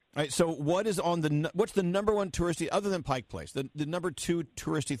 All right. So, what's the number one touristy other than Pike Place? The number two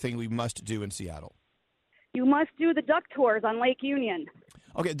touristy thing we must do in Seattle. You must do the duck tours on Lake Union.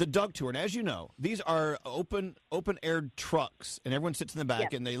 Okay, the duck tour. And as you know, these are open air trucks, and everyone sits in the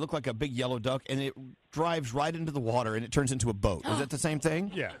back, and they look like a big yellow duck, and it drives right into the water, and it turns into a boat. Is that the same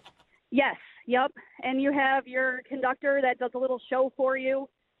thing? Yeah. Yes. Yep. And you have your conductor that does a little show for you.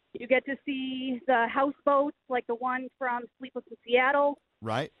 You get to see the houseboats, like the one from Sleepless in Seattle.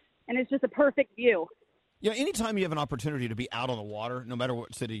 Right. And it's just a perfect view. Yeah, anytime you have an opportunity to be out on the water, no matter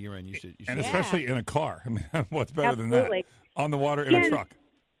what city you're in, you should. And especially in a car. I mean, what's better Absolutely. than that? On the water in a truck.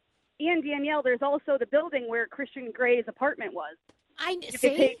 And Danielle, there's also the building where Christian Gray's apartment was. You could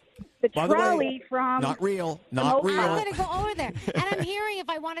see? take the By the way, trolley from... Not real. the Not motel. real. I'm going to go over there. And I'm hearing if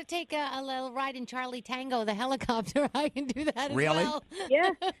I want to take a little ride in Charlie Tango, the helicopter, I can do that as Really? well.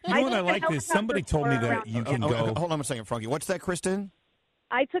 Yeah. You know what I like is somebody told me that you can go. Hold on a second, Frankie. What's that, Kristen?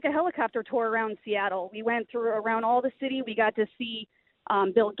 I took a helicopter tour around Seattle. We went around all the city. We got to see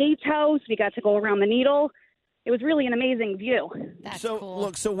Bill Gates' house. We got to go around the Needle. It was really an amazing view.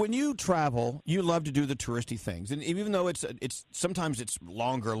 Look, so when you travel, you love to do the touristy things, and even though it's sometimes it's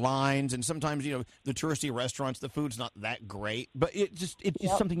longer lines, and sometimes the touristy restaurants, the food's not that great, but it's just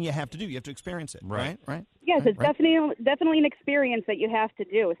something you have to do. You have to experience it, right? Yes, it's Right. definitely an experience that you have to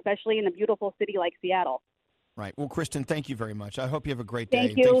do, especially in a beautiful city like Seattle. Right. Well, Kristen, thank you very much. I hope you have a great day.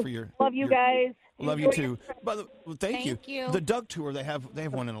 Thank you. Thanks for your Love you guys. Love you Enjoy too. Thank you. Thank you. The duck tour, they have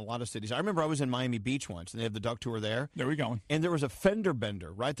one in a lot of cities. I remember I was in Miami Beach once, and they have the duck tour there. There we go. And there was a fender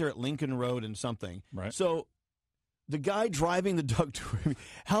bender right there at Lincoln Road and something. Right. So the guy driving the duck tour,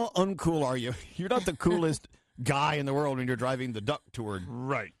 how uncool are you? You're not the coolest guy in the world when you're driving the duck tour.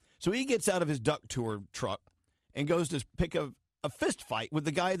 Right. So he gets out of his duck tour truck and goes to pick a fist fight with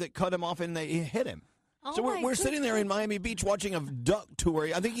the guy that cut him off, and they hit him. Oh So we're sitting there in Miami Beach watching a duck tour.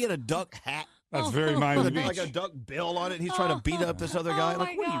 I think he had a duck hat. That's very Miami with Beach. like a duck bill on it. He's trying to beat up this other guy. Oh, Like,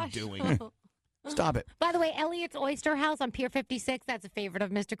 my what are you gosh. doing? Stop it. By the way, Elliot's Oyster House on Pier 56, that's a favorite of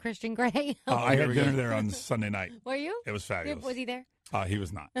Mr. Christian Grey. I Here had we dinner go. there on Sunday night. Were you? It was fabulous. Was he there? He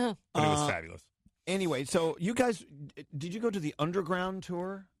was not. Oh. But it was fabulous. Anyway, so you guys, did you go to the underground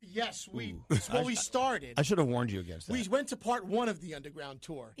tour? Yes, that's where we started. I should have warned you against that. We went to part one of the underground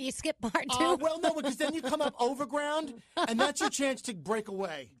tour. You skipped part two? Well, no, because then you come up overground, and that's your chance to break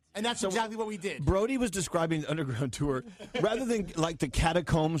away. And that's exactly what we did. Brody was describing the underground tour rather than like the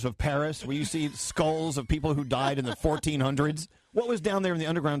catacombs of Paris, where you see skulls of people who died in the 1400s. What was down there in the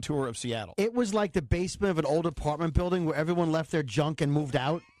underground tour of Seattle? It was like the basement of an old apartment building where everyone left their junk and moved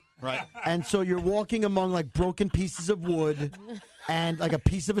out. Right. And so you're walking among like broken pieces of wood and like a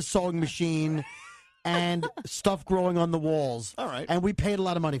piece of a sewing machine and stuff growing on the walls. All right. And we paid a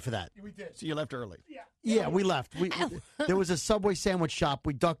lot of money for that. We did. So you left early. Yeah, we left. There was a Subway sandwich shop.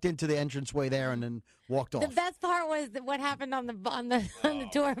 We ducked into the entranceway there and then walked off. The best part was what happened on the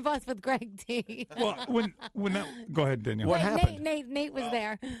tour bus with Greg T. Well, when that, go ahead, Danielle. Nate was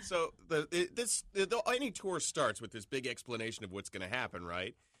there. So any tour starts with this big explanation of what's going to happen,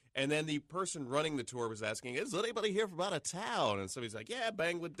 right? And then the person running the tour was asking, "Is anybody here from out of town?" And somebody's like, "Yeah,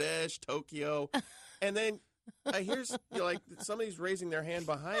 Bangladesh, Tokyo." And then I hear like somebody's raising their hand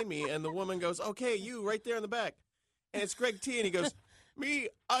behind me, and the woman goes, "Okay, you right there in the back," and it's Greg T, and he goes, "Me,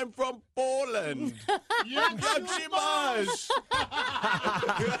 I'm from Poland."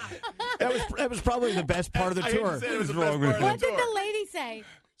 That was probably the best part of the tour. What did the lady say?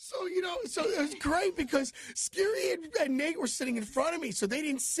 So, so it was great because Scary and Nate were sitting in front of me, so they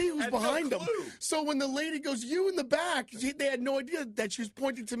didn't see who was behind them. So when the lady goes, "You in the back," they had no idea that she was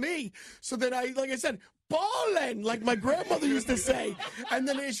pointing to me. So then like I said, "Ballin'," like my grandmother used to say. And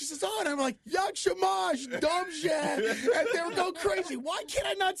then she says, "Oh," and I'm like, "Yak shamash, dumshat." And they were going crazy. Why can't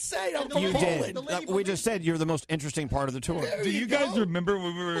I not say I'm from You Poland? did. We just said you're the most interesting part of the tour. Do you guys remember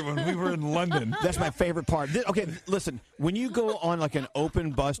when we were in London? That's my favorite part. Okay, listen. When you go on like an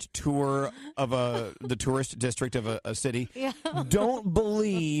open bus tour of the tourist district of a city, don't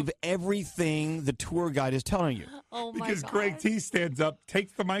believe everything the tour guide is telling you. Oh my Because God. Greg T stands up,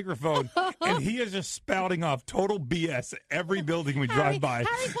 takes the microphone, and he is just spouting off total BS every building we drive by.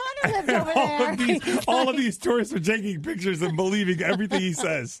 Harry Potter lived over there. All of these tourists are taking pictures and believing everything he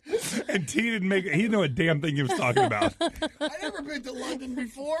says. And T he didn't know a damn thing he was talking about. I've never been to London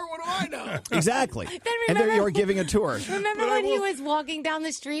before. What do I know? Exactly. And there you are giving a tour. Remember when he was walking down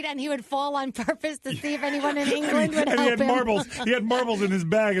the street and he would fall on purpose to see if anyone in England would And help he had him? marbles. He had marbles in his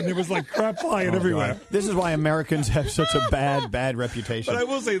bag, and there was like crap flying everywhere. God. This is why Americans have such a bad reputation. But I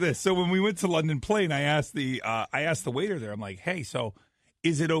will say this: so when we went to London Plane, I asked the waiter there. I'm like, "Hey, so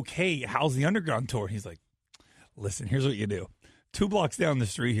is it okay? How's the underground tour?" He's like, "Listen, here's what you do. 2 blocks down the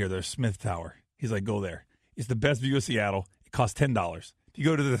street here, there's Smith Tower." He's like, "Go there. It's the best view of Seattle. It costs $10.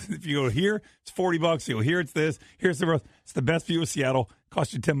 If you go here, it's $40. You go here, it's this. Here's the rest. It's the best view of Seattle.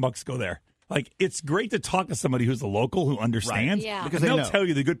 Cost you $10. Go there." Like, it's great to talk to somebody who's a local who understands, Right. Yeah. because Because they they'll know. tell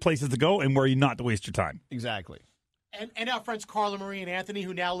you the good places to go and where you not to waste your time. Exactly. And our friends Carla Marie and Anthony,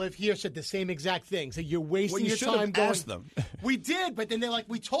 who now live here, said the same exact thing. So you're wasting Well, you your should time have going. asked them. We did, but then they're like,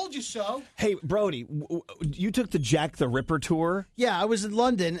 "We told you so." Hey, Brody, you took the Jack the Ripper tour. Yeah, I was in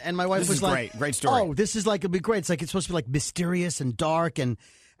London, and my wife This was is like, great story. "Oh, this is like it'll be great. It's like it's supposed to be like mysterious and dark, and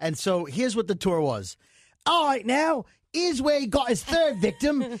so here's what the tour was. All right, now here's where he got his third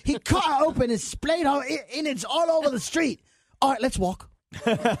victim. He cut her open and splayed her innards all over the street. All right, let's walk."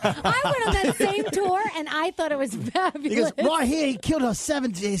 I went on that same tour and I thought it was fabulous. He goes, "Right here, he killed his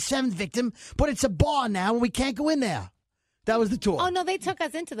seventh victim, but it's a bar now, and we can't go in there." That was the tour. Oh no, they took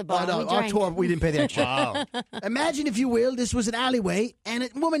us into the bar. Oh, no, We our drank. tour, we didn't pay the extra. Wow. Imagine, if you will, this was an alleyway and a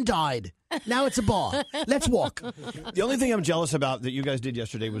woman died. Now it's a bar. Let's walk. The only thing I'm jealous about that you guys did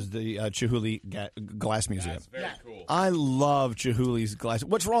yesterday was the Chihuly Glass Museum. That's very cool. I love Chihuly's glass.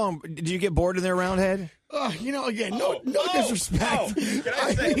 What's wrong? Did you get bored in there, Roundhead? Again, no disrespect. Can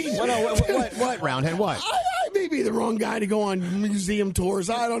I say? What, Roundhead? What? I may be the wrong guy to go on museum tours.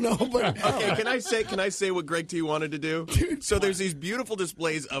 I don't know, but Okay, can I say what Greg T wanted to do? So there's these beautiful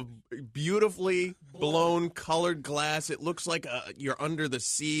displays of beautifully blown colored glass. It looks like you're under the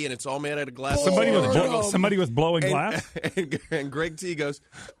sea, and it's all made out of glass. Somebody was blowing glass. And Greg T goes,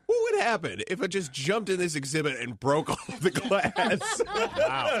 "What would happen if I just jumped in this exhibit and broke all the glass?"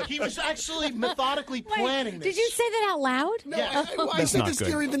 Wow. He was actually methodically planning this. Did you say that out loud? No, Yeah. I That's said not to good.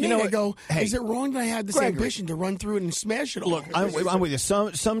 Scary the You know Nate, I what? go, Hey, is it wrong that I had this Gregory. ambition to run through it and smash it all? Look, I'm with you.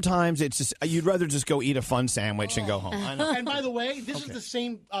 Sometimes it's just you'd rather just go eat a fun sandwich and go home. I know. And by the way, this is the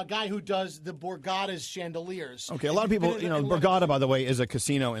same guy who does the Borgata's chandeliers. Okay, a lot of people, Borgata, by the way, is a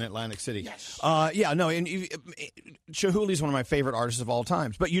casino in Atlantic City. Yes. And Chihuly's one of my favorite artists of all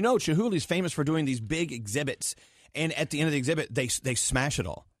times. But Chihuly's famous for doing these big exhibits, and at the end of the exhibit, they smash it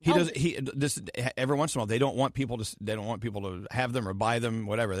all. Every once in a while they don't want people to have them or buy them,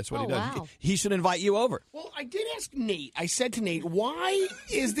 whatever. That's what he does. Wow. He should invite you over. Well, I did ask Nate. I said to Nate, why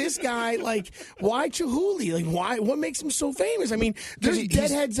is this guy why Chihuly? What makes him so famous? I mean, there's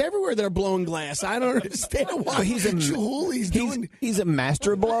deadheads everywhere that are blowing glass. I don't understand why Chihuly's doing. He's a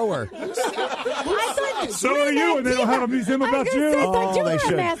master blower. So are you, and they don't have a museum about you. I thought you they were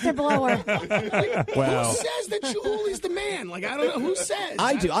should. a master blower. Well, Who says that Chihuly's the man? I don't know who says.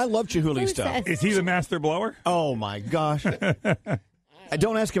 I do. I love Chihuly Who stuff. says? Is he the master blower? Oh my gosh.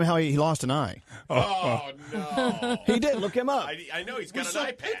 Don't ask him how he lost an eye. Oh, no. He did. Look him up. I know he's got an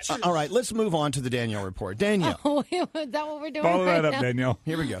eye patch. All right, let's move on to the Danielle report. Danielle. Oh, is that what we're doing Follow right that up, now? Danielle.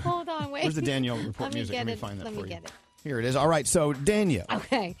 Here we go. Hold on, wait. Where's the Danielle report Let me music? get Let me it. find that Let for me you. get it. Here it is. All right, so Danielle.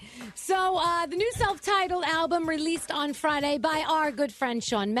 Okay. So the new self-titled album released on Friday by our good friend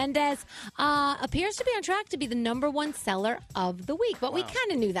Shawn Mendes appears to be on track to be the #1 seller of the week. But we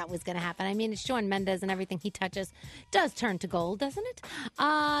kind of knew that was going to happen. I mean, it's Shawn Mendes, and everything he touches does turn to gold, doesn't it?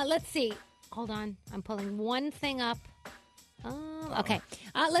 Let's see. Hold on. I'm pulling one thing up. Okay.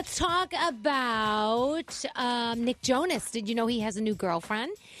 Let's talk about Nick Jonas. Did you know he has a new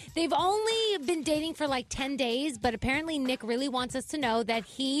girlfriend? They've only been dating for like 10 days, but apparently Nick really wants us to know that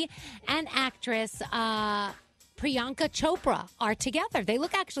he and actress Priyanka Chopra are together. They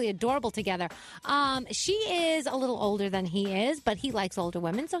look actually adorable together. She is a little older than he is, but he likes older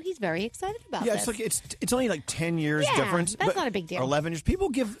women, so he's very excited about Yeah, this. it's only like 10 years difference. That's but- not a big deal. Or 11 years. People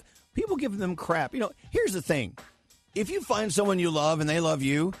give them crap. You know, here's the thing. If you find someone you love and they love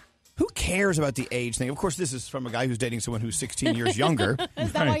you, who cares about the age thing? Of course, this is from a guy who's dating someone who's 16 years younger.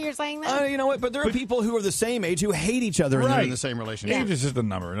 Is that why you're saying that? You know what? But there are people who are the same age who hate each other and they're in the same relationship. Age is just a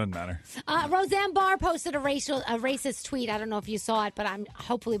number. It doesn't matter. Roseanne Barr posted a racist tweet. I don't know if you saw it, but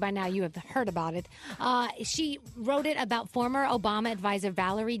hopefully by now you have heard about it. She wrote it about former Obama advisor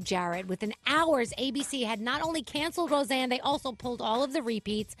Valerie Jarrett. Within hours, ABC had not only canceled Roseanne, they also pulled all of the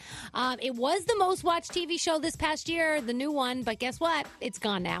repeats. It was the most watched TV show this past year, the new one, but guess what? It's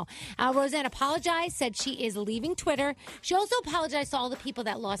gone now. Roseanne apologized, said she is leaving Twitter. She also apologized to all the people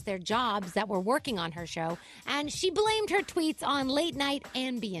that lost their jobs that were working on her show. And she blamed her tweets on late night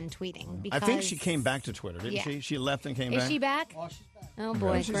Ambien tweeting. I think she came back to Twitter, didn't she? She left and came back. Is she back? Oh, she's back. Oh,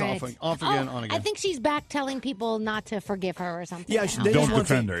 boy, Yeah, she's great. off again, on again. I think she's back telling people not to forgive her or something. Yeah, now. don't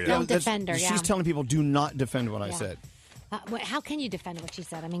defend her. Don't defend her, yeah. She's telling people, do not defend what I said. How can you defend what she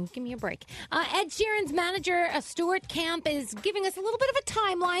said? I mean, give me a break. Ed Sheeran's manager, Stuart Camp, is giving us a little bit of a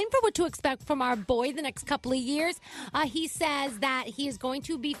timeline for what to expect from our boy the next couple of years. He says that he is going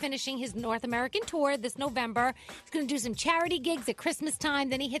to be finishing his North American tour this November. He's going to do some charity gigs at Christmas time.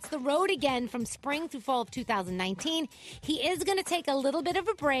 Then he hits the road again from spring through fall of 2019. He is going to take a little bit of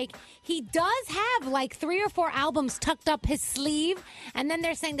a break. He does have like 3 or 4 albums tucked up his sleeve. And then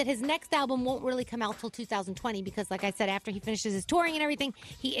they're saying that his next album won't really come out till 2020 because, like I said, after he finishes his touring and everything,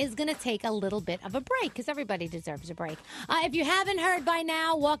 he is going to take a little bit of a break because everybody deserves a break. If you haven't heard by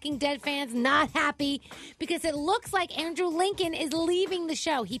now, Walking Dead fans not happy because it looks like Andrew Lincoln is leaving the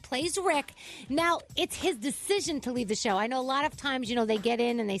show. He plays Rick. Now, it's his decision to leave the show. I know a lot of times, they get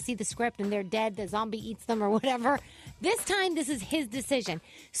in and they see the script and they're dead, the zombie eats them or whatever. This time, this is his decision.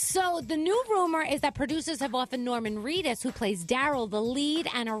 So the new rumor is that producers have offered Norman Reedus, who plays Daryl, the lead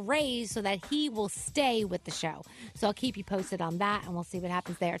and a raise so that he will stay with the show. So I'll keep you posted on that, and we'll see what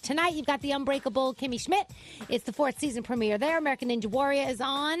happens there. Tonight, you've got The Unbreakable Kimmy Schmidt. It's the 4th season premiere there. American Ninja Warrior is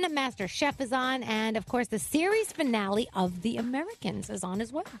on. Master Chef is on. And, of course, the series finale of The Americans is on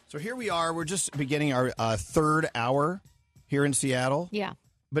as well. So here we are. We're just beginning our 3rd hour here in Seattle. Yeah.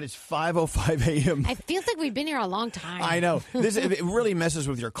 But it's 5:05 a.m. It feels like we've been here a long time. I know. It really messes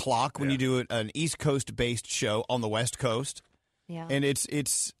with your clock when you do an East Coast-based show on the West Coast. Yeah. And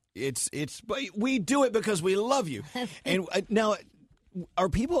it's but we do it because we love you. And now, are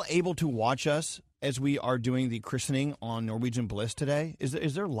people able to watch us as we are doing the christening on Norwegian Bliss today?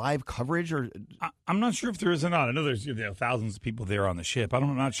 Is there live coverage? Or I'm not sure if there is or not. I know there's thousands of people there on the ship.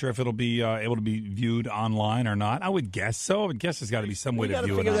 I'm not sure if it'll be able to be viewed online or not. I would guess so. I would guess there's got to be some way to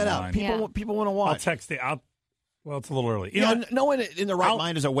view it online. Figure that out. People want to watch. I'll text it. Well, it's a little early. No one in the right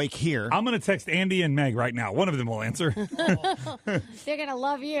mind is awake here. I'm going to text Andy and Meg right now. One of them will answer. They're going to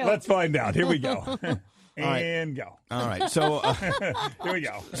love you. Let's find out. Here we go. And go. All right. So here we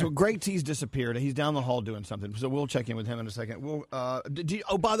go. So Greg T's disappeared. He's down the hall doing something. So we'll check in with him in a second.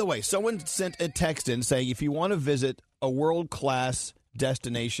 By the way, someone sent a text in saying if you want to visit a world-class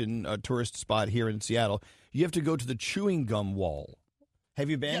destination, a tourist spot here in Seattle, you have to go to the Chewing Gum Wall. Have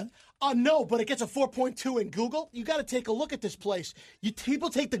you been? No, but it gets a 4.2 in Google. You got to take a look at this place. People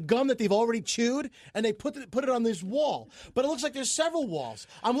take the gum that they've already chewed and they put it on this wall. But it looks like there's several walls.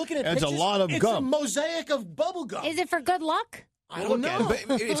 I'm looking at It's pictures. a lot of it's gum. It's a mosaic of bubble gum. Is it for good luck? I don't know.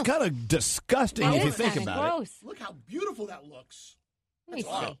 But it's kind of disgusting if you think about it. Look how beautiful that looks. Let me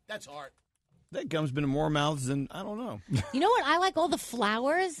That's art. see. That's art. That gum's been in more mouths than, I don't know. You know what? I like all the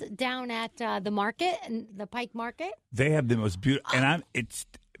flowers down at the market, and the Pike Market. They have the most beautiful, and it's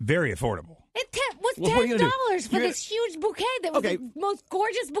very affordable. It was Well, what are you gonna do? $10 for You're this huge bouquet that was Okay. the most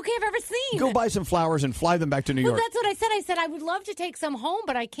gorgeous bouquet I've ever seen. Go buy some flowers and fly them back to New Well, York. that's what I said. I said I would love to take some home,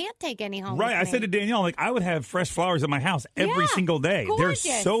 but I can't take any home. Right. I with said to me. Danielle, like, I would have fresh flowers at my house every Yeah, single day. gorgeous.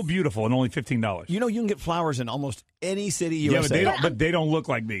 They're so beautiful and only $15. You know, you can get flowers in almost any city Yeah, USA. but they don't look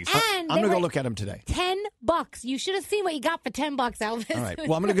like these. And I'm they going to go were look at them today. $10. You should have seen what you got for $10, Elvis. All right.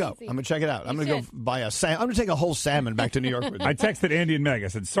 Well, I'm going to go. I'm going to check it out. I'm going to go buy a salmon. I'm going to take a whole salmon back to New York with me. I texted Andy and Meg. I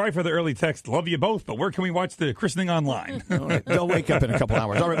said, sorry for the early text. Love you both, but where can we watch the christening online? All right. They'll wake up in a couple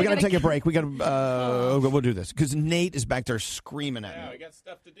hours. All right. We got to take a break. We got to. We'll do this because Nate is back there screaming at me. we got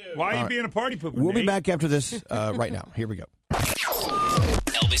stuff to do. Why are All you right. being a party pooper? We'll be Nate? back after this right now. Here we go.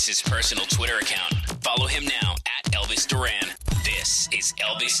 Elvis's personal Twitter account. Follow him now at Elvis Duran. This is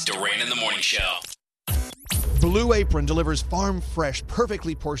Elvis Duran in the Morning Show. Blue Apron delivers farm-fresh,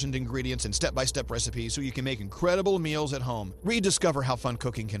 perfectly portioned ingredients and step-by-step recipes so you can make incredible meals at home. Rediscover how fun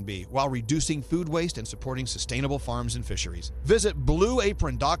cooking can be while reducing food waste and supporting sustainable farms and fisheries. Visit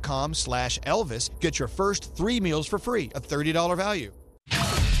blueapron.com/Elvis. Get your first 3 meals for free, a $30 value.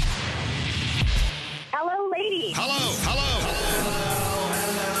 Hello, ladies. Hello.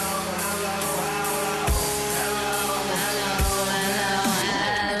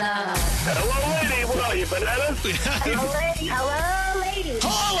 Hello, lady. What are you, bananas? Hello, lady. Hello, lady.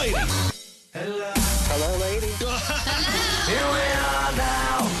 Hello, lady. Hello, lady. Here we are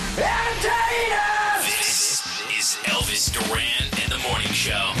now. Entertainers. This is Elvis Duran in the Morning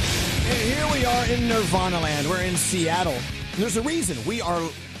Show. And here we are in Nirvana Land. We're in Seattle. There's a reason we are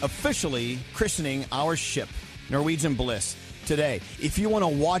officially christening our ship, Norwegian Bliss, today. If you want to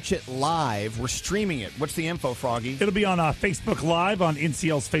watch it live, we're streaming it. What's the info, Froggy? It'll be on Facebook Live, on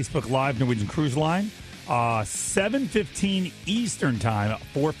NCL's Facebook Live, Norwegian Cruise Line. 7:15 Eastern Time,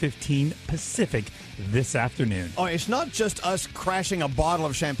 4:15 Pacific this afternoon. Oh, it's not just us crashing a bottle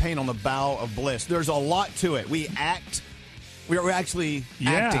of champagne on the bow of Bliss. There's a lot to it. We act. We're actually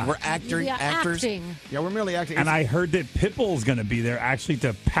acting. We're We are actors. acting. Yeah, we're merely acting. And I heard that Pitbull's going to be there actually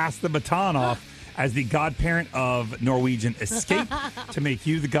to pass the baton off as the godparent of Norwegian Escape to make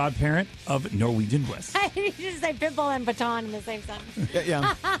you the godparent of Norwegian Bliss. You just say Pitbull and baton in the same sentence.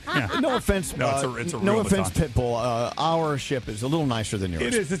 Yeah. No offense. No, it's a no real offense, baton. Pitbull. Our ship is a little nicer than yours.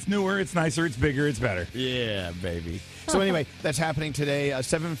 It is. It's newer. It's nicer. It's bigger. It's better. Yeah, baby. So anyway, that's happening today,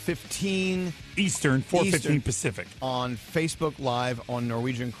 7:15 Eastern, 4:15 Pacific. on Facebook Live on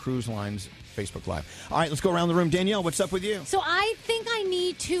Norwegian Cruise Line's Facebook Live. All right, let's go around the room. Danielle, what's up with you? So I think I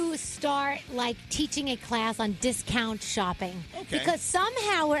need to start like teaching a class on discount shopping. Okay. Because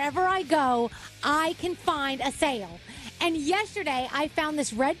somehow wherever I go, I can find a sale. And yesterday I found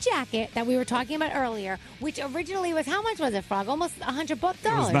this red jacket that we were talking about earlier, which originally was, how much was it, Frog? Almost $100, It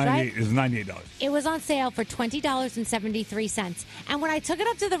was right? $98. It was $98. It was on sale for $20.73. And when I took it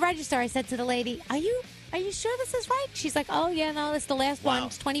up to the register, I said to the lady, Are you sure this is right? She's like, oh, yeah, no, it's the last one.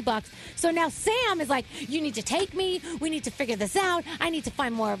 It's $20. So now Sam is like, you need to take me. We need to figure this out. I need to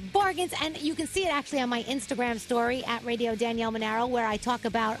find more bargains. And you can see it actually on my Instagram story at Radio Danielle Monaro, where I talk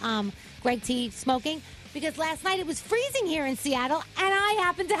about Greg T smoking. Because last night it was freezing here in Seattle, and I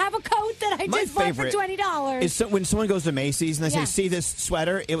happened to have a coat that I just bought for $20. Is when someone goes to Macy's and they Yeah. say, see this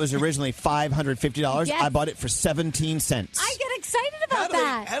sweater? It was originally $550. Yes. I bought it for 17 cents. I get excited about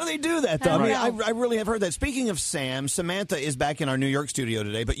that. How do they do that, though? I I mean, don't know. I really have heard that. Speaking of Sam, Samantha is back in our New York studio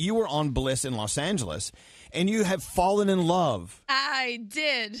today, but you were on Bliss in Los Angeles, and you have fallen in love. I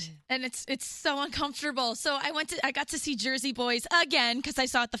did, and it's so uncomfortable. So I got to see Jersey Boys again because I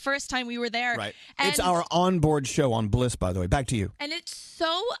saw it the first time we were there. Right. And, It's our onboard show on Bliss, by the way. Back to you. and it's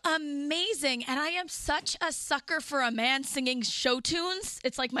so amazing. And I am such a sucker for a man singing show tunes.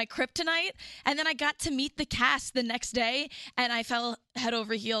 It's like my kryptonite. And then I got to meet the cast the next day, and I fell head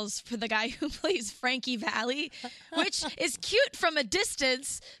over heels for the guy who plays Frankie Valli, which is cute from a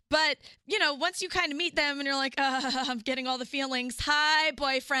distance, but once you kind of meet them and you're like, I'm getting all the feelings. Hi,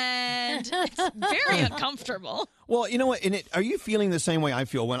 boyfriend. It's very uncomfortable. Well, you know what? Are you feeling the same way I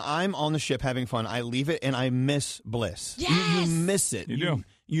feel? When I'm on the ship having fun, I leave it and I miss Bliss. Yes! You miss it. You do.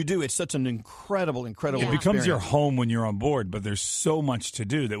 You do. It's such an incredible It becomes experience. your home when you're on board, but there's so much to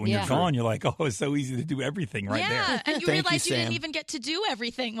do that when Yeah. you're gone, you're like, oh, it's so easy to do everything right there. Yeah, and you Thank realize you, you didn't Sam. even get to do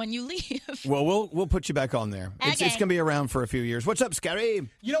everything when you leave. Well, we'll put you back on there. It's Okay. going to be around for a few years. What's up, Scary?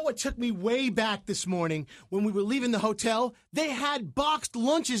 You know what took me way back this morning when we were leaving the hotel? They had boxed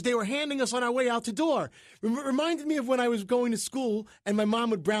lunches they were handing us on our way out the door. Reminded me of when I was going to school and my mom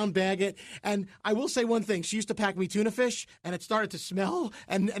would brown bag it. And I will say one thing. She used to pack me tuna fish and it started to smell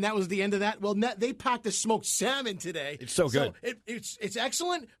and that was the end of that. Well, they packed us smoked salmon today. It's so good. It's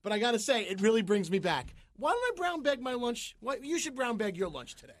excellent, but I got to say, it really brings me back. Why don't I brown bag my lunch? You should brown bag your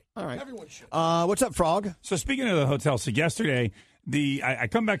lunch today. All right. Everyone should. What's up, Frog? So speaking of the hotel, so yesterday I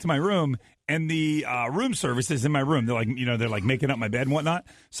come back to my room and the room service is in my room. They're like making up my bed and whatnot.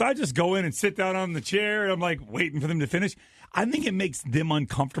 So I just go in and sit down on the chair and I'm like waiting for them to finish. I think it makes them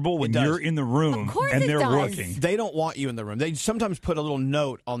uncomfortable when you're in the room and they're working. They don't want you in the room. They sometimes put a little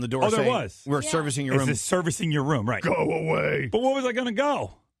note on the door there saying, was. we're servicing your room. It's servicing your room, right. Go away. But what was I going to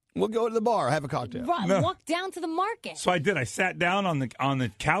go? We'll go to the bar, have a cocktail. Walk down to the market. So I did. I sat down on the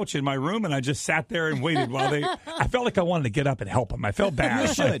couch in my room, and I just sat there and waited while they. I felt like I wanted to get up and help them. I felt bad.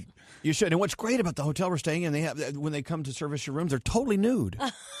 You should. You should. And what's great about the hotel we're staying in, they have when they come to service your rooms, they're totally nude.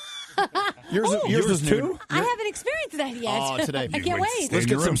 Yours was too? I haven't experienced that yet. Oh, today. I can't wait. Let's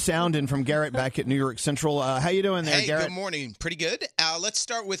get some sound in from Garrett back at New York Central. How you doing there, Hey, Garrett? good morning. Pretty good. Let's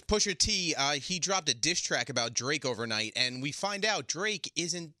start with Pusha T. He dropped a diss track about Drake overnight, and we find out Drake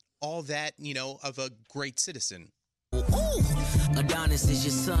isn't all that, of a great citizen. Adonis is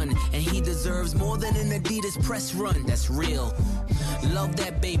your son, and he deserves more than an Adidas press run. That's real. Love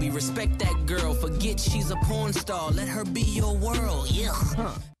that baby, respect that girl. Forget she's a porn star. Let her be your world. Yeah.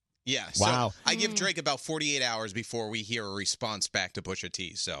 Yeah. Wow. So I give Drake about 48 hours before we hear a response back to Pusha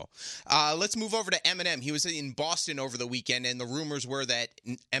T. So let's move over to Eminem. He was in Boston over the weekend, and the rumors were that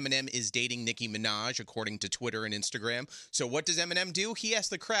Eminem is dating Nicki Minaj, according to Twitter and Instagram. So what does Eminem do? He asked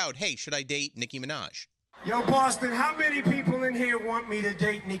the crowd, hey, should I date Nicki Minaj? Yo, Boston, how many people in here want me to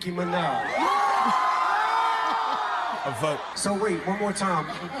date Nicki Minaj? A vote. So wait, one more time.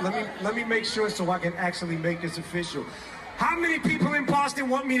 Let me make sure so I can actually make this official. How many people in Boston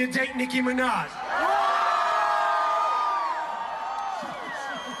want me to date Nicki Minaj?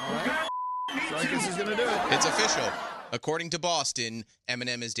 So I guess he's going to do it. It's official. According to Boston,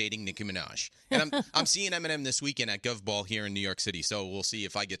 Eminem is dating Nicki Minaj. And I'm seeing Eminem this weekend at GovBall here in New York City, so we'll see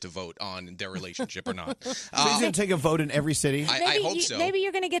if I get to vote on their relationship or not. So he's going to take a vote in every city? I hope so. Maybe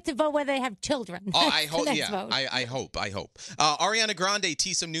you're going to get to vote whether they have children. Oh, I hope, Next yeah. vote. I hope. Ariana Grande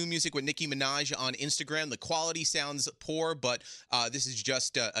teased some new music with Nicki Minaj on Instagram. The quality sounds poor, but this is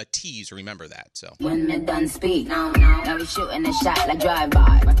just a tease. Remember that. So When me done speak, now we shooting a shot like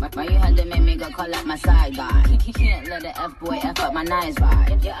drive-by. Why you had to make me go call up my side guy? Can't let the F-boy F up my nice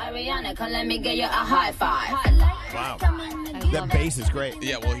vibe. You're Ariana, come let me get you a high five. Wow. That bass is great.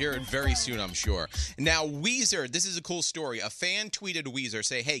 yeah, we'll hear it very soon, I'm sure. Now, Weezer, this is a cool story. A fan tweeted Weezer,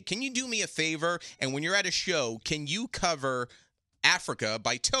 say, hey, can you do me a favor? And when you're at a show, can you cover Africa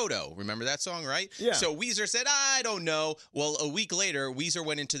by Toto? Remember that song, right? Yeah. So Weezer said, I don't know. Well, a week later, Weezer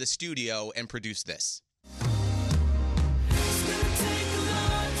went into the studio and produced this.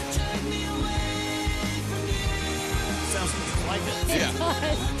 Sounds like it. Yeah.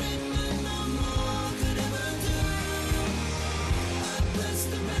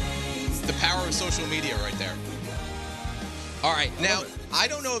 The power of social media right there. All right, now, I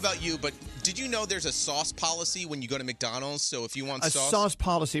don't know about you, but did you know there's a sauce policy when you go to McDonald's? So if you want A sauce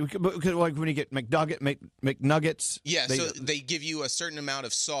policy, because like when you get McNuggets. Yeah, so they give you a certain amount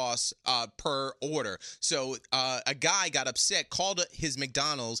of sauce per order. So a guy got upset, called his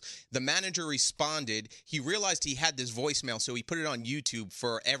McDonald's. The manager responded. He realized he had this voicemail, so he put it on YouTube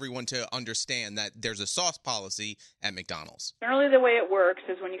for everyone to understand that there's a sauce policy at McDonald's. Generally, the way it works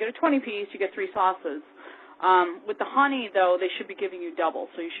is when you get a 20-piece, you get 3 sauces. With the honey, though, they should be giving you double,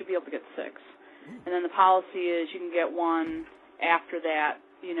 so you should be able to get 6. And then the policy is you can get one after that,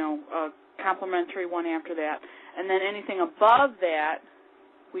 a complimentary one after that. And then anything above that,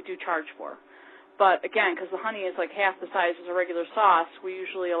 we do charge for. But, again, because the honey is like half the size as a regular sauce, we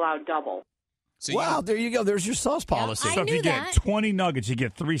usually allow double. So wow, there you go. There's your sauce policy. So if you get 20 nuggets, you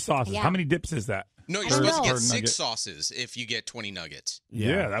get 3 sauces. Yeah. How many dips is that? No, you're Per- supposed to per get 6 nugget? sauces if you get 20 nuggets.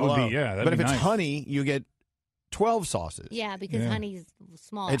 Yeah, that would be, that'd But be if it's nice. honey, you get 12 sauces. Yeah, because honey's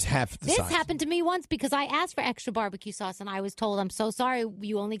small. It's half the This size. happened to me once because I asked for extra barbecue sauce and I was told, I'm so sorry,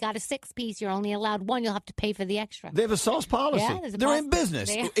 you only got a 6-piece. You're only allowed 1. You'll have to pay for the extra. They have a sauce policy. Yeah, there's a They're in policy. business.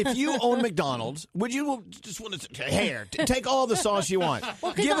 They- If you own McDonald's, would you just want to take all the sauce you want?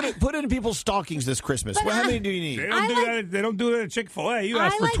 Put it in people's stockings this Christmas. Well, how many do you need? They don't do that at Chick-fil-A. You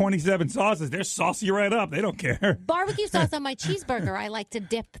ask for 27 sauces. They're saucy right up. They don't care. Barbecue sauce on my cheeseburger. I like to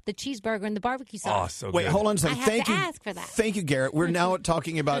dip the cheeseburger in the barbecue sauce. Wait, hold on a second. I have to ask for that. Thank you, Garrett. We're now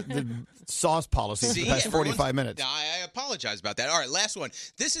talking about the sauce policy for the past 45 minutes. I apologize about that. All right, last one.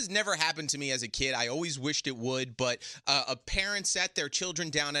 This has never happened to me as a kid. I always wished it would, but a parent sat their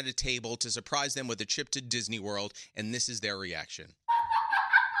children down at a table to surprise them with a trip to Disney World, and this is their reaction.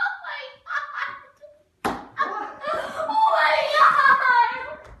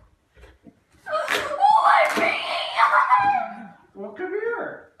 Well, come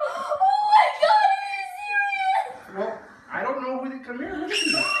here. Oh my God, are you serious? Well, I don't know who they come here. Look at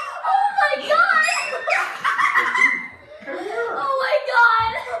you.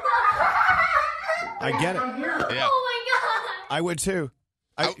 I get it. Yeah. Oh my God. I would too.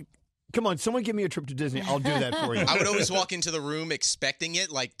 Come on, someone give me a trip to Disney. I'll do that for you. I would always walk into the room expecting it,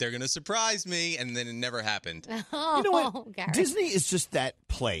 like they're going to surprise me, and then it never happened. You know what? Garrett. Disney is just that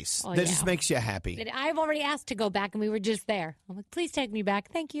place that just makes you happy. I've already asked to go back, and we were just there. I'm like, please take me back.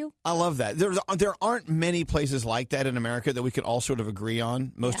 Thank you. I love that. There aren't many places like that in America that we could all sort of agree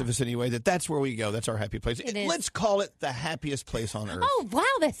on, most of us anyway, that's where we go. That's our happy place. It is. Let's call it the happiest place on earth. Oh, wow.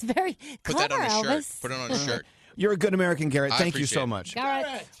 That's very Put clever, that on a Elvis. shirt. Put it on a shirt. You're a good American, Garrett. I Thank you appreciate so it. much.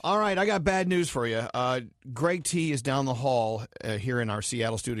 Garrett. All right, I got bad news for you. Greg T is down the hall here in our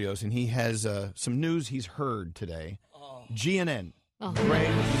Seattle studios, and he has some news he's heard today. GNN, Greg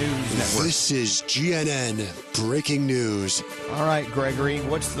News Network. This is GNN Breaking News. All right, Gregory,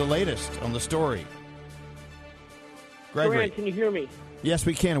 what's the latest on the story? Gregory. Duran, can you hear me? Yes,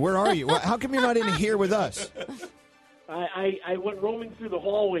 we can. Where are you? How come you're not in here with us? I went roaming through the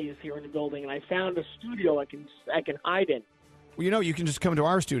hallways here in the building, and I found a studio I can hide in. Well, you can just come to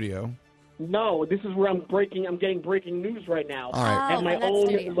our studio. No, this is where I'm getting breaking news right now. All right. And my own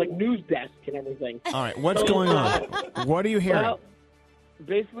news desk and everything. All right, what's going on? What are you hearing? Well,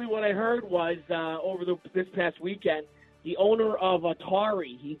 basically what I heard was over this past weekend, the owner of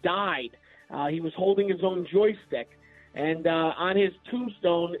Atari, he died. He was holding his own joystick, and on his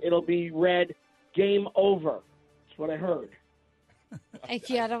tombstone it'll be read "Game Over." That's what I heard.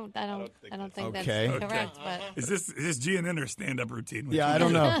 Yeah, I don't think that's correct. But Is this GNN or stand-up routine? Yeah, I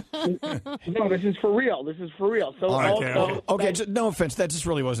don't know. No, this is for real. So Okay, no offense. That just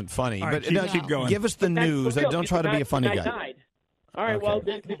really wasn't funny. All right, but keep going. Give us the news. for real. Don't try to be a funny The guy. died. All right. Okay. Well,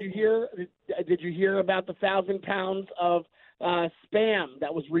 did you hear about the 1,000 pounds of spam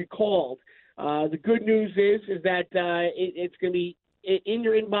that was recalled? The good news is that it's going to be in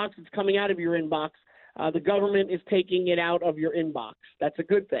your inbox. It's coming out of your inbox. The government is taking it out of your inbox. That's a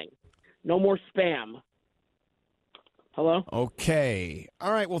good thing. No more spam. Hello? Okay.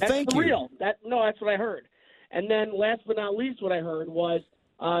 All right. Well, That's thank for you. real. That's what I heard. And then last but not least, what I heard was,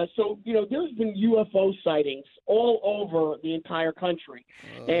 there's been UFO sightings all over the entire country.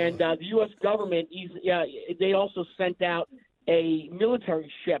 And the U.S. government, they also sent out a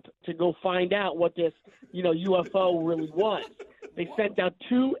military ship to go find out what this, UFO really was. They sent out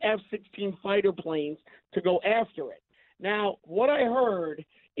 2 F-16 fighter planes to go after it. Now, what I heard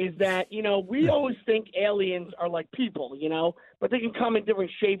is that, we always think aliens are like people, but they can come in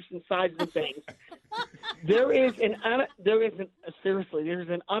different shapes and sizes and things. There's an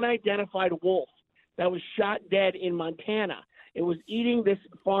unidentified wolf that was shot dead in Montana. It was eating this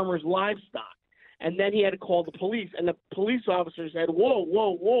farmer's livestock. And then he had to call the police. And the police officer said,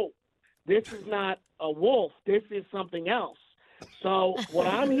 whoa. This is not a wolf. This is something else. So what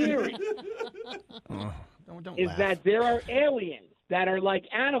I'm hearing is that there are aliens that are like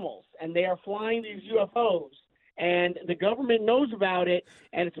animals, and they are flying these UFOs, and the government knows about it,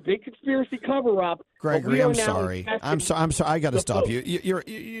 and it's a big conspiracy cover-up. Gregory, I'm sorry. I'm sorry. I got to stop you.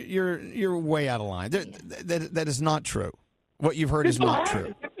 You're way out of line. That is not true. What you've heard is not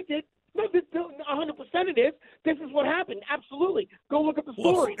true. No, 100% it is. This is what happened. Absolutely. Go look at the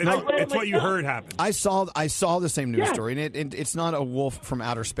story. It's what you heard happened. I saw the same news story, and it's not a wolf from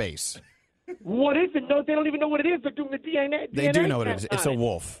outer space. What is it? No, they don't even know what it is. They're doing the DNA. They do know what it is. It's a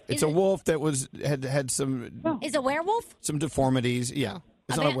wolf. It's a wolf that had some. Is a werewolf? Some deformities. Yeah.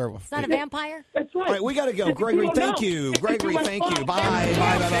 It's not a werewolf. It's not a vampire? That's right. All right, we got to go. Gregory, thank you. Gregory, thank you. Bye.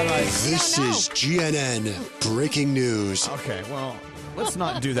 This is GNN Breaking News. Okay, well, let's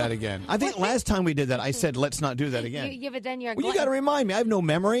not do that again. I think last time we did that, I said, let's not do that again. But then you're a Well, you glutton. got to remind me. I have no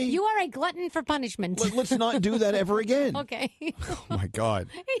memory. You are a glutton for punishment. Let's not do that ever again. Okay. Oh, my God.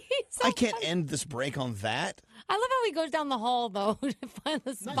 I can't end this break on that. I love how he goes down the hall, though, to find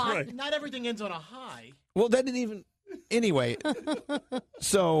the spot. Not everything ends on a high. Well, that didn't even... Anyway,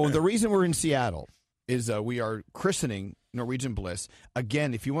 so the reason we're in Seattle is we are christening Norwegian Bliss.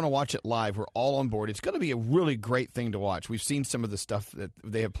 Again, if you want to watch it live, we're all on board. It's going to be a really great thing to watch. We've seen some of the stuff that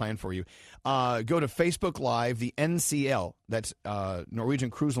they have planned for you. Go to Facebook Live, the NCL, that's Norwegian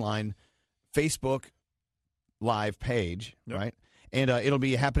Cruise Line Facebook Live page, right? And it'll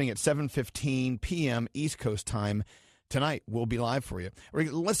be happening at 7:15 p.m. East Coast time. Tonight, we'll be live for you.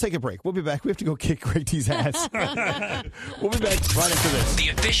 Let's take a break. We'll be back. We have to go kick Greg T's ass. We'll be back right after this. The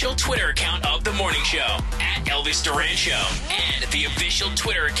official Twitter account of The Morning Show, at Elvis Duran Show. And the official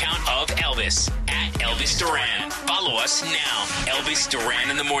Twitter account of Elvis, at Elvis Duran. Follow us now, Elvis Duran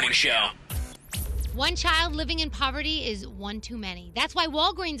in The Morning Show. One child living in poverty is one too many. That's why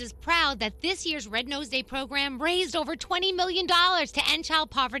Walgreens is proud that this year's Red Nose Day program raised over $20 million to end child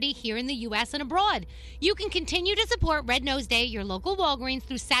poverty here in the U.S. and abroad. You can continue to support Red Nose Day at your local Walgreens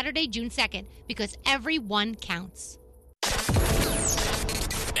through Saturday, June 2nd, because every one counts.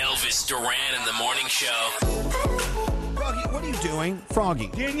 Elvis Duran in the Morning Show. Froggy, what are you doing? Froggy.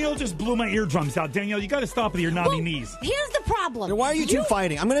 Danielle just blew my eardrums out. Danielle, you got to stop with your knobby knees. Here's the problem. Now, why are you two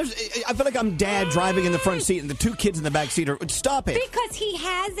fighting? I feel like I'm dad driving in the front seat and the two kids in the back seat are. Stop it. Because he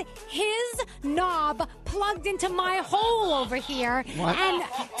has his knob plugged into my hole over here. What? And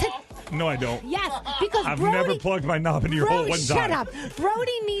No, I don't. yes, because I've Brody, never plugged my knob into your hole one time. Shut up.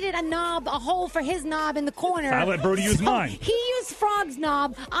 Brody needed a hole for his knob in the corner. I let Brody use So mine. He used Frog's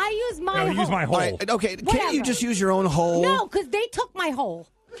knob. I used my hole. use my hole. All right, okay, can't you Whatever. just use your own hole? No, because they took my hole.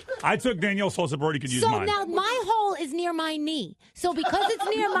 I took Danielle's hole so Brody could use So mine. now my hole is near my knee. So because it's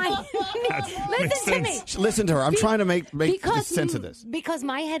near my listen to me. Listen to her. I'm trying to make sense of this. Because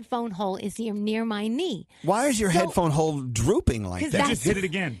my headphone hole is near my knee. Why is your headphone hole drooping like 'Cause that? that's- Just hit it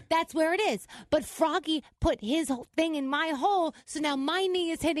again. That's where it is. But Froggy put his thing in my hole, so now my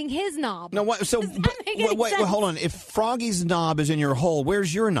knee is hitting his knob. No, what? So wait, hold on. If Froggy's knob is in your hole,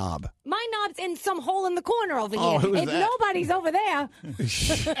 where's your knob? My knob's in some hole in the corner over Oh, here. who's If that? nobody's over there.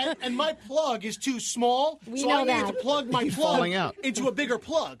 and my plug is too small, We so know I needed that. to plug my He's plug falling out. into a bigger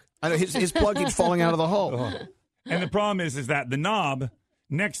plug. I know his plug keeps falling out of the hole. And the problem is that the knob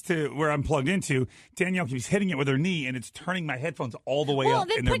next to where I'm plugged into, Danielle keeps hitting it with her knee, and it's turning my headphones all the way Well, up.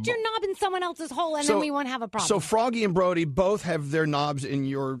 then and they're put your knob in someone else's hole, and then we won't have a problem. So Froggy and Brody both have their knobs in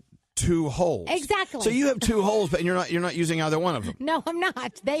your two holes. Exactly. So you have two holes, but you're not using either one of them. No, I'm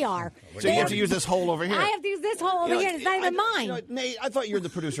not. They are. So you have to use this hole over here. I have to use this hole over You know, here. It's not even mine. Nate, I thought you were the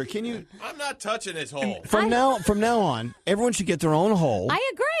producer. Can you? I'm not touching his hole. From now on, everyone should get their own hole.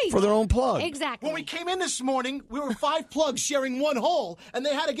 I agree. For their own plug. Exactly. When we came in this morning, we were 5 plugs sharing one hole, and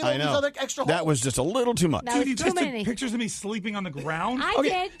they had to get all I these know. other extra holes. That was just a little too much. Dude, you just took pictures of me sleeping on the ground? I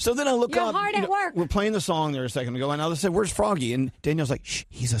did. So then I look You're up. hard at work. We're playing the song there a second ago, and I said, "Where's Froggy?" And Danielle's like, "Shh,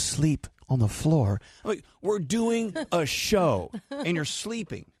 he's asleep on the floor." I'm like, we're doing a show, and you're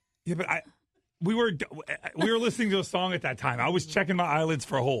sleeping. Yeah, but we were listening to a song at that time. I was checking my eyelids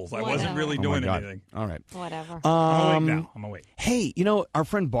for holes. I wasn't really Oh, my doing God. anything. All right. Whatever. I'm awake now. I'm awake. Hey, our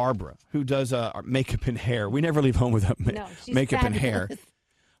friend Barbara, who does our makeup and hair. We never leave home without No, she's makeup and hair.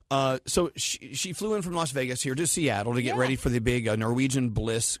 fabulous. So she flew in from Las Vegas here to Seattle to get ready for the big Norwegian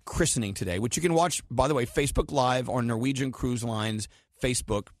Bliss christening today, which you can watch, by the way, Facebook Live on Norwegian Cruise Line's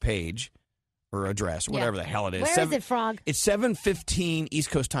Facebook page or address, whatever the hell it is. Where is it, Frog? It's 7:15 East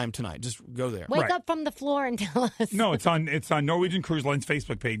Coast time tonight. Just go there. Wake up from the floor and tell us. No, it's on Norwegian Cruise Line's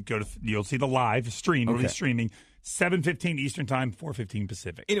Facebook page. You'll see the live stream. It'll be Okay. streaming 7:15 Eastern time, 4:15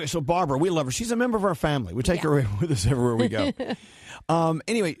 Pacific. Anyway, so Barbara, we love her. She's a member of our family. We take her with us everywhere we go.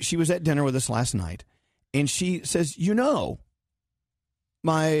 Anyway, she was at dinner with us last night, and she says,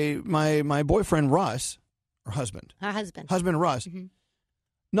 my boyfriend Russ, or husband, Her husband. Russ.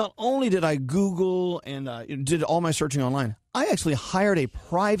 Not only did I Google and did all my searching online, I actually hired a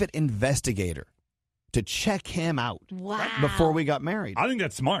private investigator to check him out before we got married. I think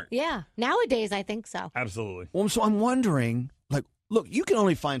that's smart. Yeah. Nowadays, I think so. Absolutely. Well, so I'm wondering, look, you can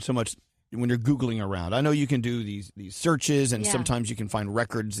only find so much when you're Googling around. I know you can do these searches, and sometimes you can find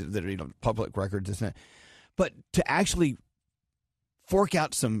records that are public records, isn't it? But to actually fork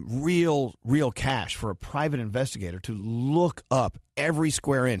out some real cash for a private investigator to look up every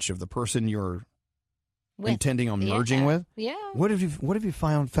square inch of the person you're intending on merging with. Yeah. What have you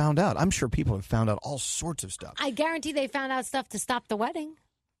found out? I'm sure people have found out all sorts of stuff. I guarantee they found out stuff to stop the wedding.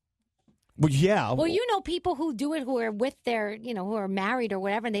 Well, yeah. Well, people who do it who are with their, who are married or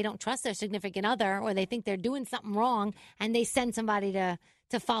whatever, and they don't trust their significant other, or they think they're doing something wrong, and they send somebody to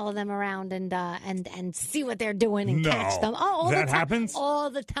follow them around and see what they're doing and catch them. Oh, all that the time. happens?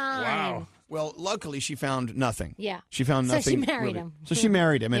 All the time. Wow. Well, luckily she found nothing. Yeah. She found So nothing. she married really. him. So she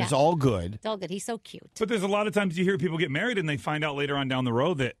married him, and Yeah. it's all good. It's all good. He's so cute. But there's a lot of times you hear people get married and they find out later on down the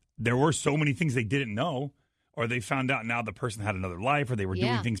road that there were so many things they didn't know, or they found out now the person had another life, or they were doing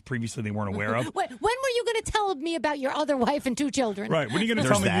Yeah. things previously they weren't aware of. When were you going to tell me about your other wife and 2 children? Right. When are you going to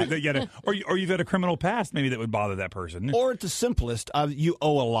tell me that you had or you've had a criminal past maybe that would bother that person? Or at the simplest, you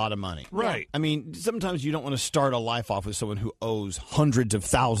owe a lot of money. Right. I mean, sometimes you don't want to start a life off with someone who owes hundreds of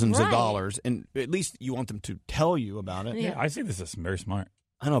thousands of Right. dollars, and at least you want them to tell you about it. Yeah, I see this as very smart.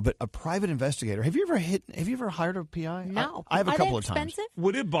 I know, but a private investigator. Have you ever hired a PI? No. I have a Are couple they of times. expensive?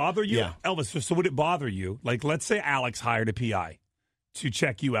 Would it bother you, Yeah. Elvis? So would it bother you? Like, let's say Alex hired a PI to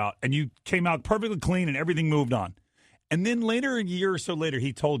check you out, and you came out perfectly clean, and everything moved on, and then later, a year or so later,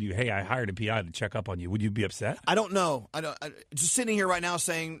 he told you, hey, I hired a PI to check up on you. Would you be upset? I don't know. Just sitting here right now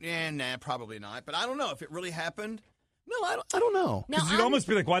saying, nah, probably not. But I don't know if it really happened. No, I don't know. Because you'd almost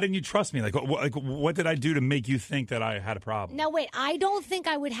be like, why didn't you trust me? Like, what did I do to make you think that I had a problem? Now, wait, I don't think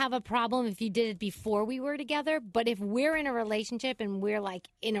I would have a problem if you did it before we were together. But if we're in a relationship and we're like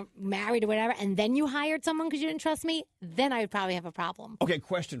married or whatever, and then you hired someone because you didn't trust me, then I would probably have a problem. Okay,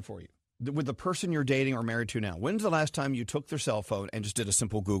 question for you. With the person you're dating or married to now, when's the last time you took their cell phone and just did a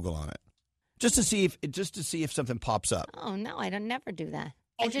simple Google on it? Just to see if something pops up. Oh, no, I don't never do that.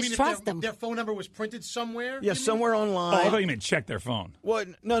 Oh, I you just mean if trust them. Their phone number was printed somewhere? Yeah, somewhere online. Oh, I thought you meant check their phone. What?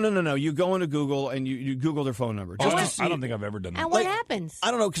 No. You go into Google and you Google their phone number. Just to see. I don't think I've ever done that. And what happens?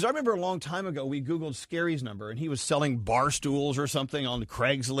 I don't know, because I remember a long time ago we Googled Scary's number, and he was selling bar stools or something on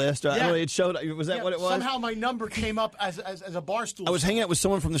Craigslist. I don't know, it showed. Was that what it was? Somehow my number came up as a bar stool. I was hanging out with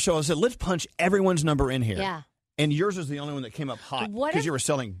someone from the show. I said, let's punch everyone's number in here. Yeah. And yours was the only one that came up hot because you were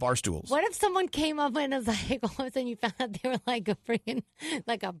selling bar stools. What if someone came up and was like, all of a sudden you found out they were like a freaking,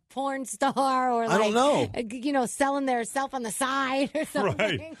 like a porn star or like, I don't know. Selling their self on the side or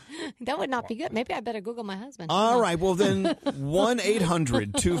something. Right. That would not be good. Maybe I better Google my husband. All right. Well, then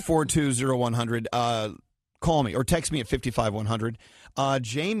 1-800-242-0100. Call me or text me at 55100.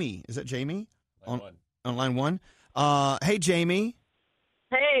 Jamie. Is that Jamie? On line one. Hey, Jamie.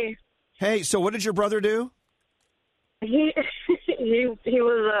 Hey. Hey, so what did your brother do? He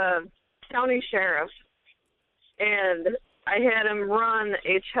was a county sheriff, and I had him run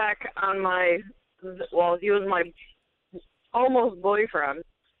a check on he was my almost boyfriend.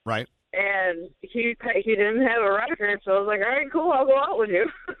 Right. And he didn't have a record, so I was like, all right, cool, I'll go out with you.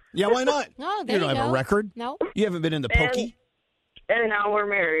 Yeah, why not? No, you don't have a record? No. You haven't been in the pokey? And now we're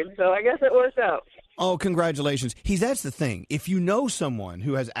married, so I guess it worked out. Oh, congratulations. That's the thing. If you know someone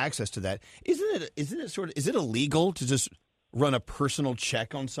who has access to that, is it illegal to just run a personal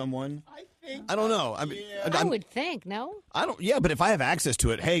check on someone? I don't know. I mean, I would think, no? But if I have access to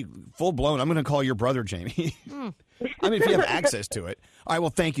it, hey, full blown, I'm going to call your brother, Jamie. I mean, if you have access to it. All right,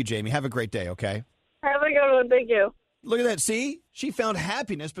 well, thank you, Jamie. Have a great day, okay? Have a good one. Thank you. Look at that. See? She found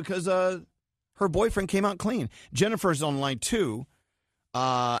happiness because her boyfriend came out clean. Jennifer's on line 2.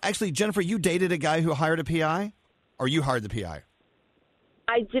 Actually, Jennifer, you dated a guy who hired a PI? Or you hired the PI?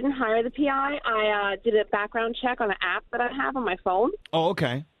 I didn't hire the PI. I did a background check on an app that I have on my phone. Oh,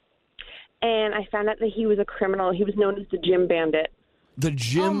 okay. And I found out that he was a criminal. He was known as the Gym Bandit. The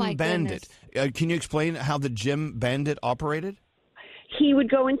Gym Bandit. Can you explain how the Gym Bandit operated? He would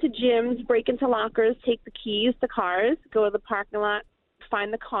go into gyms, break into lockers, take the keys to cars, go to the parking lot,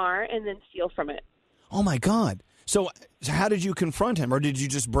 find the car, and then steal from it. Oh, my God. So how did you confront him, or did you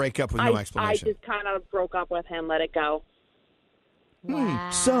just break up with no explanation? I just kind of broke up with him, let it go. Wow.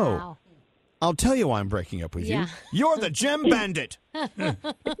 So I'll tell you why I'm breaking up with you. You're the Gym Bandit.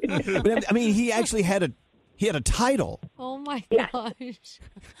 But, I mean, he actually had a title. Oh, my gosh.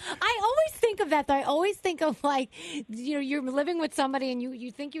 I always think of that, though. I always think of, like, you're living with somebody and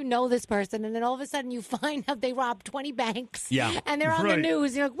you think you know this person, and then all of a sudden you find out they robbed 20 banks. Yeah. And they're on the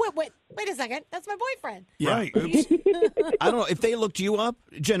news. You're like, wait a second. That's my boyfriend. Yeah. Right. Oops. I don't know. If they looked you up,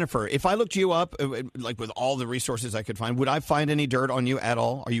 Jennifer, if I looked you up, like with all the resources I could find, would I find any dirt on you at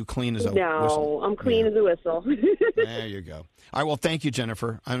all? Are you clean as a whistle? No, I'm clean as a whistle. There you go. All right. Well, thank you,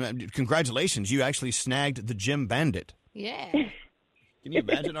 Jennifer. Congratulations. You actually snagged the Gym Bandit. Yeah. Can you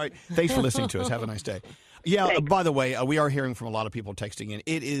imagine? All right. Thanks for listening to us. Have a nice day. Yeah. Thanks. By the way, we are hearing from a lot of people texting in.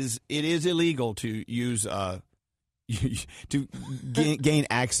 It is illegal to use to gain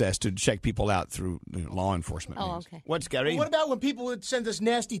access to check people out through law enforcement. Oh, means. okay. What's Gary? What about when people would send us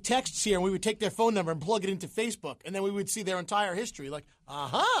nasty texts here and we would take their phone number and plug it into Facebook and then we would see their entire history like,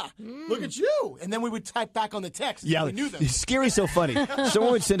 look at you. And then we would type back on the text. Yeah, we knew them. Scary's so funny.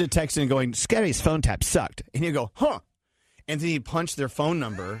 Someone would send a text in going, Scary's phone tap sucked. And you go, huh? And then he'd punch their phone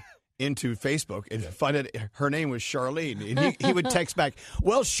number into Facebook and find out her name was Charlene. And he would text back,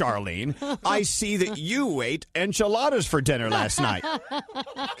 well, Charlene, I see that you ate enchiladas for dinner last night.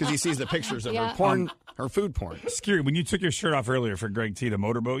 Because he sees the pictures of her porn, her food porn. Scary, when you took your shirt off earlier for Greg T to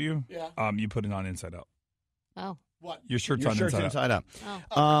motorboat you, you put it on inside out. Oh. What? Your shirt's Your on shirt's inside out.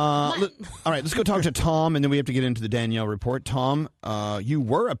 Oh. All right, let's go talk to Tom, and then we have to get into the Danielle report. Tom, you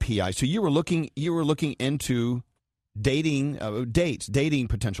were a PI, so you were looking into dating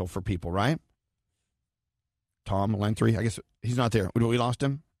potential for people, right? Tom, line 3. I guess he's not there. We lost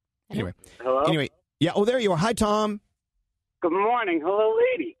him. Anyway. Hello? Anyway. Yeah. Oh, there you are. Hi, Tom. Good morning. Hello,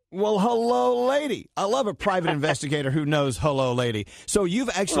 lady. Well, hello, lady. I love a private investigator who knows hello, lady. So you've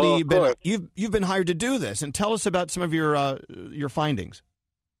actually been hired to do this, and tell us about some of your findings.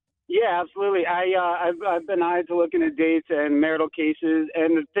 Yeah, absolutely. I've been eyed to looking at dates and marital cases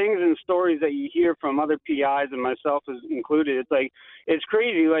and the things and stories that you hear from other PIs and myself is included. It's like it's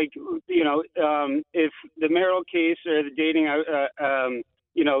crazy. Like if the marital case or the dating,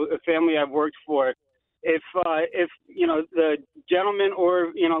 a family I've worked for, if the gentleman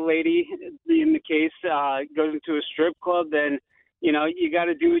or lady in the case goes into a strip club, then you got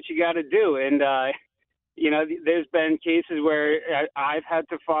to do what you got to do and. There's been cases where I've had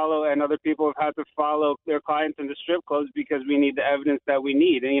to follow and other people have had to follow their clients into strip clubs because we need the evidence that we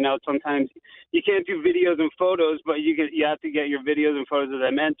need. And, sometimes you can't do videos and photos, but you have to get your videos and photos of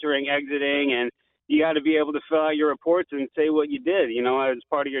them entering, exiting, and you got to be able to fill out your reports and say what you did, as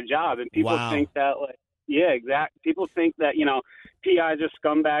part of your job. And people think that, yeah, exactly. People think that, PIs are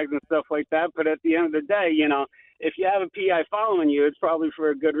scumbags and stuff like that. But at the end of the day, if you have a PI following you, it's probably for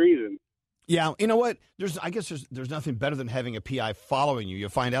a good reason. Yeah, you know what? I guess there's nothing better than having a PI following you. You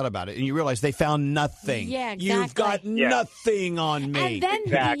find out about it, and you realize they found nothing. Yeah, exactly. You've got nothing on me. And then,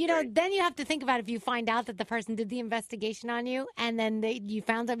 then you have to think about if you find out that the person did the investigation on you, and then you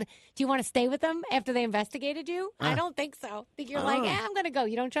found them. Do you want to stay with them after they investigated you? I don't think so. I think you're like, I'm going to go.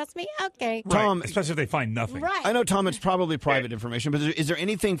 You don't trust me? Okay. Tom, especially if they find nothing. Right. I know, Tom, it's probably private information, but is there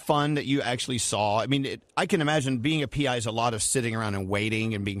anything fun that you actually saw? I mean, I can imagine being a PI is a lot of sitting around and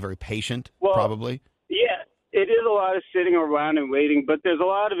waiting and being very patient, probably. Yeah, it is a lot of sitting around and waiting, but there's a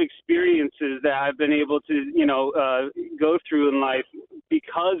lot of experiences that I've been able to, go through in life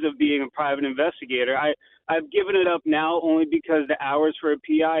because of being a private investigator. I've given it up now only because the hours for a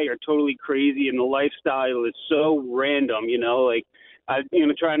PI are totally crazy and the lifestyle is so random,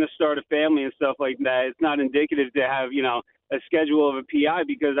 trying to start a family and stuff like that. It's not indicative to have, a schedule of a PI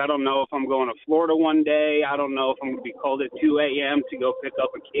because I don't know if I'm going to Florida one day. I don't know if I'm going to be called at 2 a.m. to go pick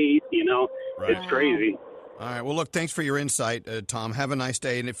up a case, Right. It's crazy. All right. Well, look, thanks for your insight, Tom. Have a nice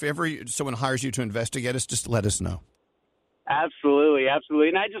day. And if ever someone hires you to investigate us, just let us know. Absolutely, absolutely.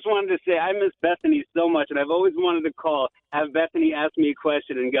 And I just wanted to say I miss Bethany so much, and I've always wanted to call, have Bethany ask me a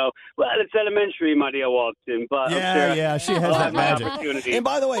question and go, well, it's elementary, my dear Watson. But Yeah, she has that magic. Opportunity. And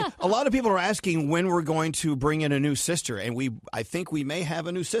by the way, a lot of people are asking when we're going to bring in a new sister, and I think we may have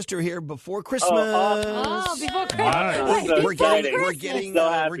a new sister here before Christmas. Before Christmas. We're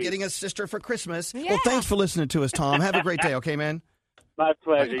getting a sister for Christmas. Yeah. Well, thanks for listening to us, Tom. Have a great day, okay, man? My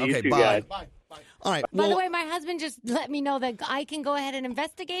pleasure. Okay, you too, bye. guys. Bye. All right. By the way, my husband just let me know that I can go ahead and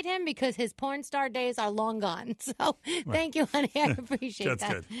investigate him because his porn star days are long gone. So thank you, honey. I appreciate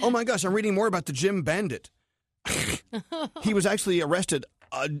that. Good. Oh, my gosh. I'm reading more about the Jim Bandit. He was actually arrested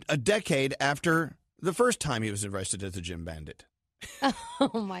a decade after the first time he was arrested as a Jim Bandit.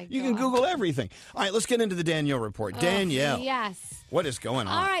 Oh, my God. You can Google everything. All right, let's get into the Danielle report. Danielle. Yes. What is going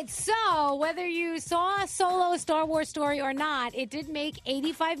on? All right, so whether you saw Solo, a Star Wars story or not, it did make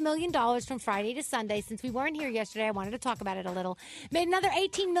 $85 million from Friday to Sunday. Since we weren't here yesterday, I wanted to talk about it a little. Made another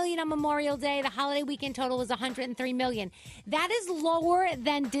 $18 million on Memorial Day. The holiday weekend total was $103 million. That is lower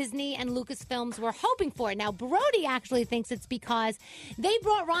than Disney and Lucasfilms were hoping for. Now, Brody actually thinks it's because they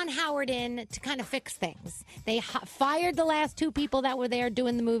brought Ron Howard in to kind of fix things. They fired the last two people that were there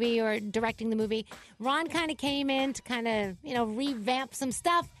doing the movie or directing the movie. Ron kind of came in to kind of, revamp some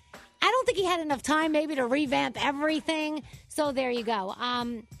stuff. I don't think he had enough time maybe to revamp everything. So there you go.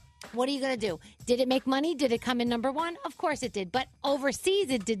 What are you going to do? Did it make money? Did it come in number one? Of course it did. But overseas,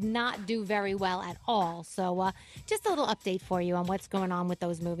 it did not do very well at all. So just a little update for you on what's going on with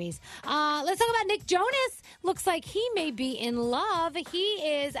those movies. Let's talk about Nick Jonas. Looks like he may be in love. He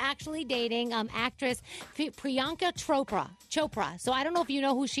is actually dating actress Priyanka Chopra. So I don't know if you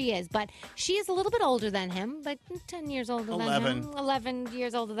know who she is, but she is a little bit older than him, like 10 years older than him. 11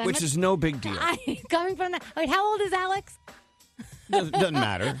 years older than him. Which is no big deal. Coming from that. Wait, how old is Alex? Doesn't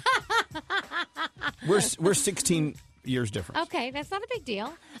matter. We're 16 years different. Okay, that's not a big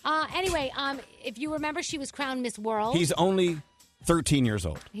deal. Anyway, if you remember, she was crowned Miss World. He's only 13 years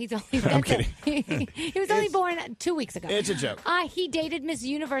old. I'm kidding. He was only born 2 weeks ago. It's a joke. He dated Miss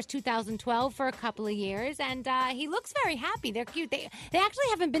Universe 2012 for a couple of years, and he looks very happy. They're cute. They actually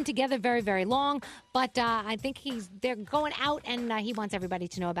haven't been together very, very long, but I think they're going out, and he wants everybody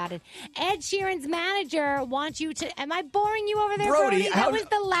to know about it. Ed Sheeran's manager wants you to... Am I boring you over there, Brody? That was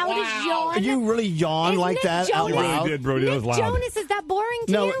the loudest yawn. You really yawn like Nick that out Jonas, loud? You did, Brody. That was loud. Jonas, is that boring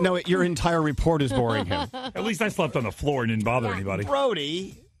to you? No, your entire report is boring him. At least I slept on the floor and didn't bother anybody.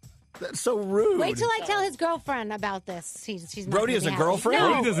 Brody, That's so rude. Wait till I tell his girlfriend about this. She's not Brody gonna has be a happy. girlfriend? No.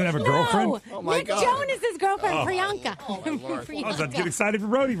 Brody doesn't have a girlfriend? No. Oh, my Nick God. Jonas' girlfriend, Oh. Priyanka. I was getting excited for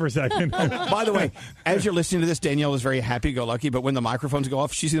Brody for a second. By the way, as you're listening to this, Danielle is very happy-go-lucky, but when the microphones go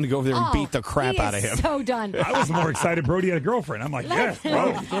off, she's going to go over there and Oh, beat the crap he out of is him. so done. I was more excited Brody had a girlfriend. I'm like, yes,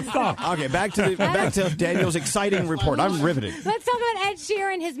 Brody, let's stop. Okay, back to Danielle's exciting report. I'm riveted. Let's talk about Ed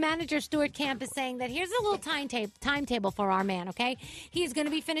Sheeran. His manager, Stuart Camp, is saying that here's a little timetable for our man, okay? He's going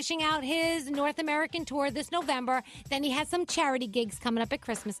to be finishing out his North American tour this November. Then he has some charity gigs coming up at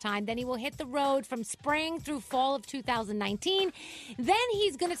Christmas time. Then he will hit the road from spring through fall of 2019. Then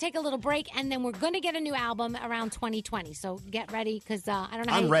he's going to take a little break, and then we're going to get a new album around 2020. So get ready, because I don't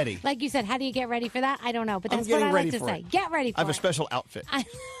know how I'm ready. Like you said, how do you get ready for that? I don't know, but I'm that's what getting I ready like to for say. it. Get ready for I have a it. special outfit.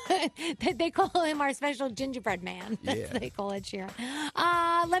 They call him our special gingerbread man. That's Yeah. what they call Ed Sheeran.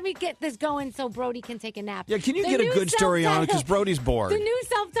 Let me get this going so Brody can take a nap. Yeah, can you The get a new good story on it? Because self-titled- Brody's bored. The new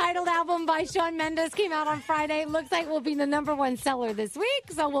self-titled album by Shawn Mendes came out on Friday. Looks like will be the #1 seller this week,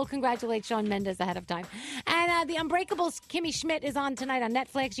 so we'll congratulate Shawn Mendes ahead of time. And The Unbreakables, Kimmy Schmidt is on tonight on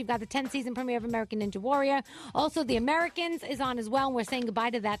Netflix. You've got the 10th season premiere of American Ninja Warrior. Also, The Americans is on as well, and we're saying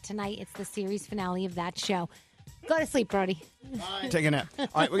goodbye to that tonight. It's the series finale of that show. Go to sleep, Brody. Take a nap. All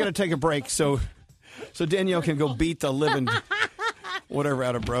right, we're going to take a break so Danielle can go beat the living whatever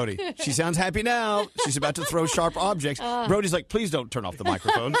out of Brody. She sounds happy now. She's about to throw sharp objects. Brody's like, please don't turn off the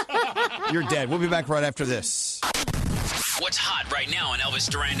microphones. You're dead. We'll be back right after this. What's hot right now on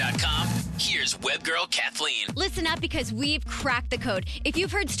ElvisDuran.com? Here's webgirl Kathleen. Listen up, because we've cracked the code. If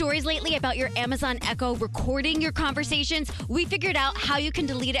you've heard stories lately about your Amazon Echo recording your conversations, we figured out how you can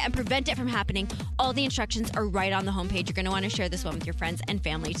delete it and prevent it from happening. All the instructions are right on the homepage. You're going to want to share this one with your friends and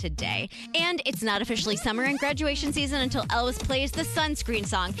family today. And it's not officially summer and graduation season until Elvis plays the Sunscreen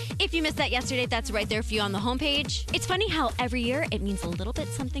song. If you missed that yesterday, that's right there for you on the homepage. It's funny how every year it means a little bit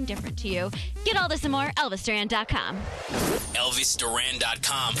something different to you. Get all this and more, ElvisDuran.com.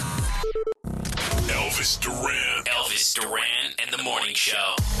 ElvisDuran.com. Elvis Duran. Elvis Duran and the Morning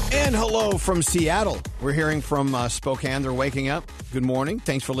Show. And hello from Seattle. We're hearing from Spokane. They're waking up. Good morning.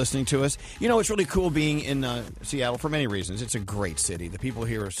 Thanks for listening to us. You know, it's really cool being in Seattle for many reasons. It's a great city. The people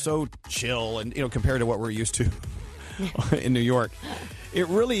here are so chill and, you know, compared to what we're used to in New York. It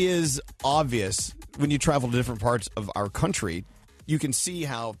really is obvious when you travel to different parts of our country. You can see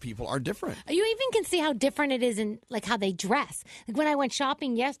how people are different. You even can see how different it is in like how they dress. Like when I went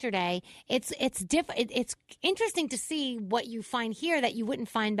shopping yesterday, it's different. It's interesting to see what you find here that you wouldn't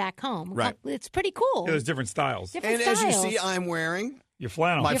find back home. Right. It's pretty cool. There's different styles. Different And as you styles. see, I'm wearing Your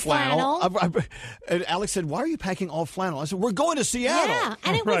flannel. my Your flannel. flannel. And Alex said, "Why are you packing all flannel?" I said, "We're going to Seattle." Yeah,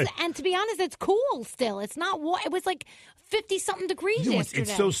 and it was, Right. and to be honest, it's cool still. It's not. It was like 50-something degrees You know, yesterday.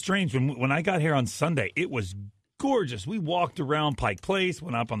 it's so strange. When I got here on Sunday, it was gorgeous. We walked around Pike Place,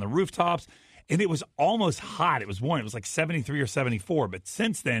 went up on the rooftops, and it was almost hot. It was warm. It was like 73 or 74. But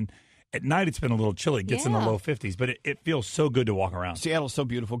since then, at night, it's been a little chilly. It gets in the Yeah. low 50s, but it feels so good to walk around. Seattle's so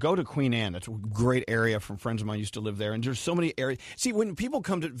beautiful. Go to Queen Anne. It's a great area from friends of mine used to live there. And there's so many areas. See, when people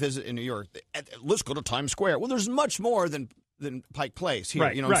come to visit in New York, let's go to Times Square. Well, there's much more than Pike Place here.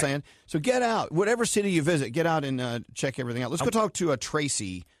 Right, you know what I'm right. saying? So get out. Whatever city you visit, get out and check everything out. Let's go talk to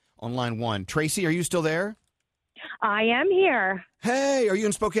Tracy on line 1. Tracy, are you still there? I am here. Hey, are you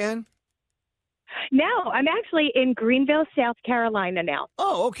in Spokane? No, I'm actually in Greenville, South Carolina now.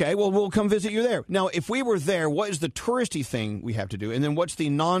 Oh, okay. Well, we'll come visit you there. Now, if we were there, what is the touristy thing we have to do? And then what's the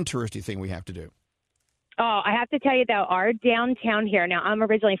non-touristy thing we have to do? Oh, I have to tell you, though, our downtown here, now I'm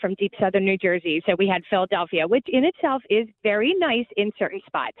originally from deep southern New Jersey, so we had Philadelphia, which in itself is very nice in certain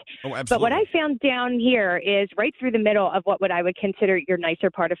spots. Oh, absolutely. But what I found down here is right through the middle of what I would consider your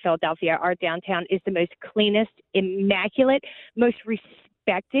nicer part of Philadelphia. Our downtown is the most cleanest, immaculate, most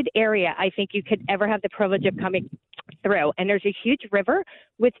respected area I think you could ever have the privilege of coming through. And there's a huge river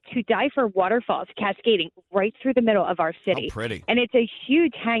with to die for waterfalls cascading right through the middle of our city. How pretty. And it's a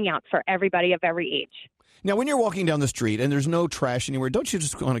huge hangout for everybody of every age. Now, when you're walking down the street and there's no trash anywhere, don't you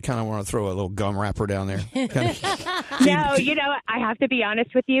just want to throw a little gum wrapper down there? No, you know, I have to be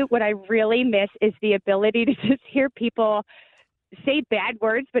honest with you. What I really miss is the ability to just hear people say bad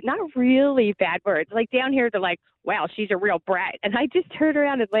words, but not really bad words. Like down here, they're like, wow, she's a real brat. And I just turned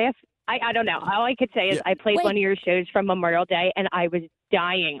around and laughed. I don't know. All I could say is I played one of your shows from Memorial Day, and I was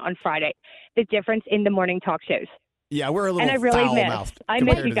dying on Friday. The difference in the morning talk shows. Yeah, we're a little And I really foul-mouthed. I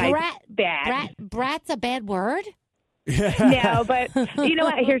miss compared you to guys them. bad. Brat's a bad word? No, but you know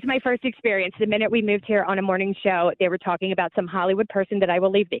what? Here's my first experience. The minute we moved here on a morning show, they were talking about some Hollywood person that I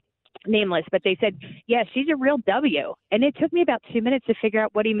will leave nameless, but they said, yeah, she's a real W. And it took me about 2 minutes to figure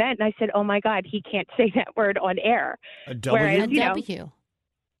out what he meant. And I said, oh, my God, he can't say that word on air. A W? Whereas, you know, W.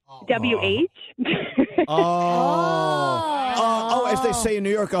 WH. Oh, as they say in New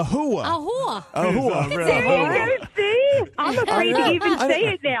York, a hooah. A hooah. A hooah. There you go. See? I'm afraid to even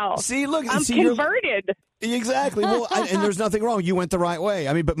say it now. See, look. I'm see, you're- converted. Exactly. Well, and there's nothing wrong. You went the right way.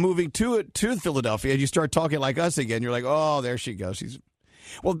 I mean, but moving to Philadelphia, you start talking like us again. You're like, oh, there she goes.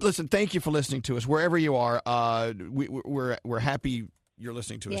 Well, listen. Thank you for listening to us wherever you are. We're happy you're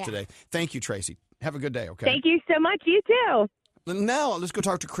listening to us today. Thank you, Tracy. Have a good day. Okay. Thank you so much. You too. Now let's go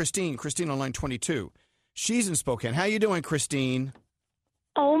talk to Christine. Christine on line 22. She's in Spokane. How you doing, Christine?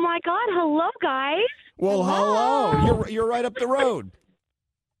 Oh my God! Hello, guys. Well, hello. You're right up the road.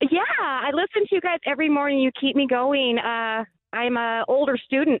 Yeah, I listen to you guys every morning. You keep me going. I'm a older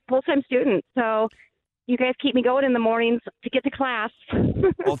student, full-time student, so you guys keep me going in the mornings to get to class.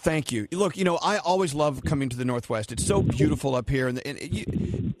 Well, thank you. Look, I always love coming to the Northwest. It's so beautiful up here, and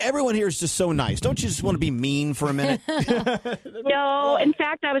everyone here is just so nice. Don't you just want to be mean for a minute? No, in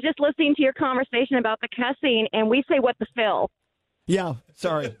fact, I was just listening to your conversation about the cussing, and we say "what the fill." Yeah,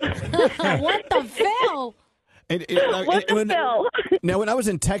 sorry. What the fill? What the fill? Now, when I was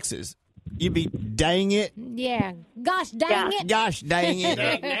in Texas, you'd be dang it. Yeah. Gosh dang it. Gosh dang it.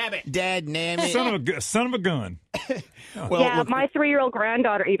 Dad nabbit. Son of a gun. Well, yeah, look, my 3-year-old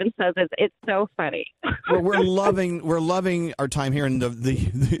granddaughter even says it's so funny. we're loving our time here, and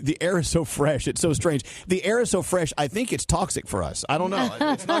the air is so fresh. It's so strange. The air is so fresh. I think it's toxic for us. I don't know.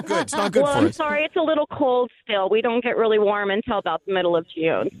 It's not good. It's not good well, for I'm us. sorry, it's a little cold still. We don't get really warm until about the middle of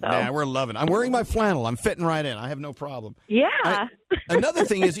June. So. Yeah, we're loving it. I'm wearing my flannel. I'm fitting right in. I have no problem. Yeah. Another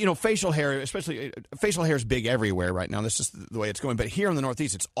thing is, facial hair, especially facial hair is big everywhere right now. That's just the way it's going. But here in the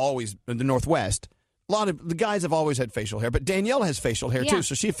Northeast, it's always in the Northwest. A lot of the guys have always had facial hair, but Danielle has facial hair too,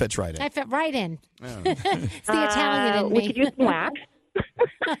 so she fits right in. I fit right in. Oh. It's the Italian in me. We could use some wax.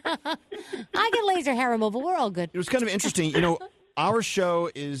 I get laser hair removal. We're all good. It was kind of interesting. Our show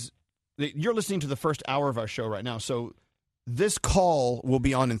is, you're listening to the first hour of our show right now, so this call will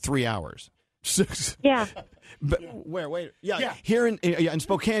be on in 3 hours. Yeah. But wait. Yeah. Here in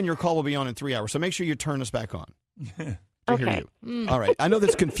Spokane, your call will be on in 3 hours, so make sure you turn us back on. To hear you. All right. I know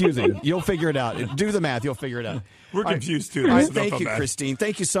that's confusing. You'll figure it out. Do the math. You'll figure it out. We're confused, too. All right. So Thank don't you, feel bad. Christine.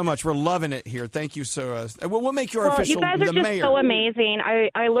 Thank you so much. We're loving it here. Thank you so we'll make you our Well, official you guys are the just mayor. so amazing.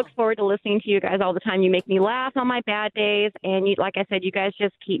 I look forward to listening to you guys all the time. You make me laugh on my bad days, and like I said, you guys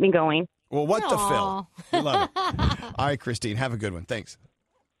just keep me going. Well, what the Phil? We love it. All right, Christine. Have a good one. Thanks.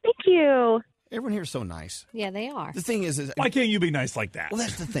 Thank you. Everyone here is so nice. Yeah, they are. The thing is Why can't you be nice like that? Well,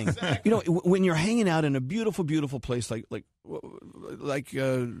 that's the thing. When you're hanging out in a beautiful, beautiful place like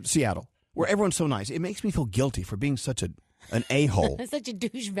Seattle, where everyone's so nice, it makes me feel guilty for being such an a-hole. Such a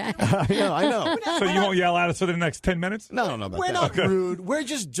douchebag. I know. So you won't yell at us for the next 10 minutes? No, I don't know about We're that. not Okay. rude. We're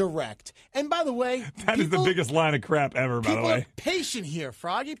just direct. And by the way, That is the biggest line of crap ever, by the people way. are patient here,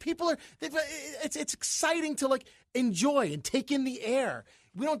 Froggy. People are. It's exciting to enjoy and take in the air.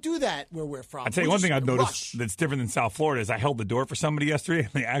 We don't do that where we're from. I'll tell you We're one thing just I've noticed rush. that's different than South Florida is I held the door for somebody yesterday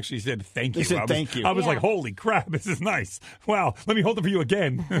and they actually said thank you. They said I was, thank you. I was Yeah. like, holy crap, this is nice. Wow, let me hold it for you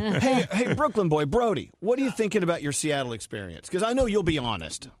again. Hey, Brooklyn boy, Brody, what are you thinking about your Seattle experience? Because I know you'll be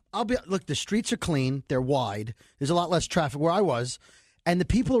honest. Look, the streets are clean. They're wide. There's a lot less traffic where I was. And the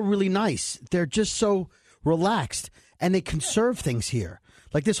people are really nice. They're just so relaxed. And they conserve things here.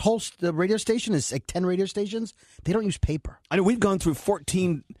 Like this whole the radio station is like 10 radio stations. They don't use paper. I know we've gone through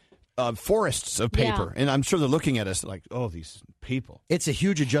 14 forests of paper, and I'm sure they're looking at us like, oh, these people. It's a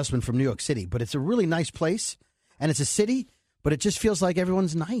huge adjustment from New York City, but it's a really nice place. And it's a city, but it just feels like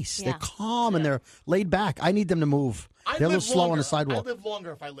everyone's nice. Yeah. They're calm and they're laid back. I need them to move. They're a little slow on the sidewalk. I'd live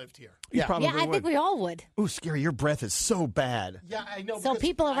longer if I lived here. You probably Yeah, I think we all would. Ooh, Scary, your breath is so bad. Yeah, I know. So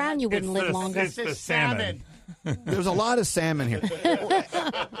people around you wouldn't live longer. It's the salmon. There's a lot of salmon here.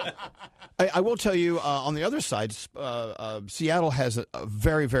 I will tell you, on the other side, Seattle has a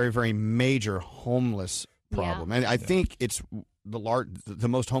very, very, very major homeless problem, and I think it's the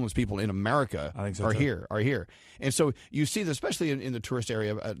most homeless people in America I think so, are too. here. And so you see, especially in the tourist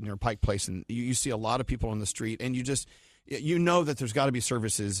area near Pike Place, and you see a lot of people on the street, and you know that there's got to be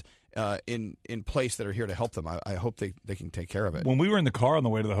services in place that are here to help them. I hope they can take care of it. When we were in the car on the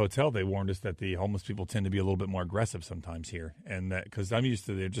way to the hotel, they warned us that the homeless people tend to be a little bit more aggressive sometimes here, and that because I'm used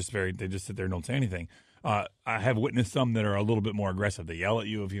to they just sit there and don't say anything. I have witnessed some that are a little bit more aggressive. They yell at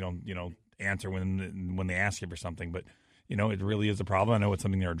you if you don't answer when they ask you for something, but it really is a problem. I know it's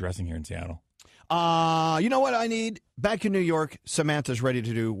something they're addressing here in Seattle. You know what I need? Back in New York, Samantha's ready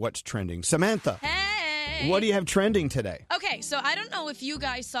to do What's Trending. Samantha. Hey. What do you have trending today? Okay, Okay, so I don't know if you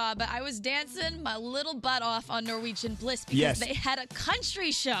guys saw, but I was dancing my little butt off on Norwegian Bliss because Yes. they had a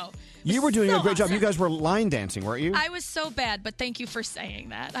country show. You were doing So a great job. awesome. You guys were line dancing, weren't you? I was so bad, but thank you for saying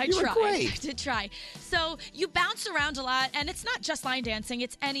that. I You were tried. great. I did try. So you bounce around a lot, and it's not just line dancing,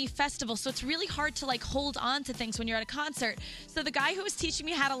 it's any festival. So it's really hard to like hold on to things when you're at a concert. So the guy who was teaching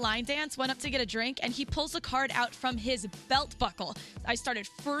me how to line dance went up to get a drink, and he pulls a card out from his belt buckle. I started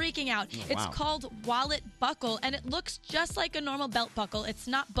freaking out. Oh, It's wow. called Wallet Buckle, and it looks just like a normal belt buckle. It's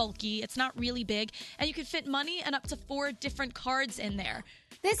not bulky, it's not really big, and you can fit money and up to 4 different cards in there.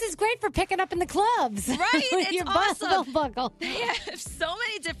 This is great for picking up in the clubs. Right? With It's your awesome. belt buckle. They have so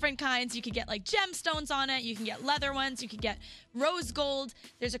many different kinds. You can get like gemstones on it. You can get leather ones. You can get rose gold.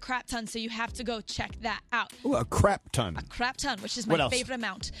 There's a crap ton, so you have to go check that out. Ooh, a crap ton. Crap ton, which is What my else? favorite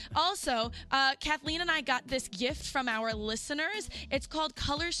amount. Also, Kathleen and I got this gift from our listeners. It's called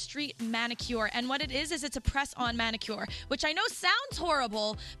Color Street Manicure. And what it is it's a press-on manicure, which I know sounds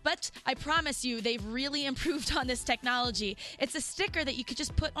horrible, but I promise you, they've really improved on this technology. It's a sticker that you could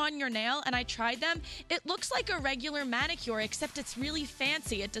just put on your nail, and I tried them. It looks like a regular manicure, except it's really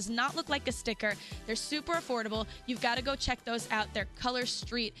fancy. It does not look like a sticker. They're super affordable. You've got to go check those out. They're Color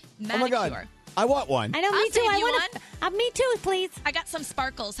Street Manicure. Oh, my God. I want one. I know, me I'll too. save I you want one. me too, please. I got some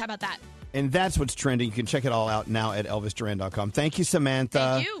sparkles. How about that? And that's what's trending. You can check it all out now at ElvisDuran.com. Thank you, Samantha.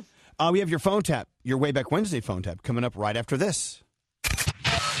 Thank you. We have your phone tap, your Way Back Wednesday phone tap, coming up right after this.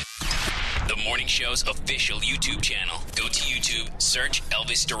 The morning show's official YouTube channel. Go to YouTube, search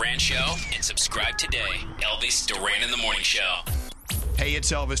Elvis Duran Show, and subscribe today. Elvis Duran in the Morning Show. Hey,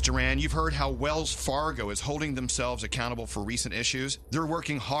 it's Elvis Duran. You've heard how Wells Fargo is holding themselves accountable for recent issues. They're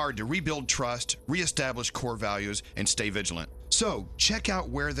working hard to rebuild trust, reestablish core values, and stay vigilant. So check out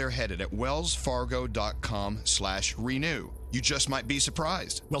where they're headed at wellsfargo.com/renew. You just might be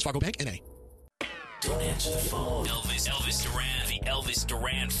surprised. Wells Fargo Bank, N.A. Don't answer the phone. Elvis Duran, the Elvis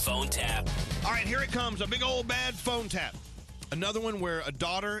Duran phone tap. All right, here it comes. A big old bad phone tap. Another one where a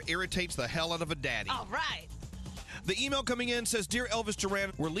daughter irritates the hell out of a daddy. All right. The email coming in says, Dear Elvis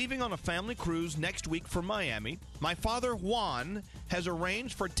Duran, we're leaving on a family cruise next week for Miami. My father, Juan, has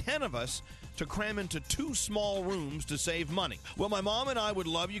arranged for 10 of us to cram into 2 small rooms to save money. Well, my mom and I would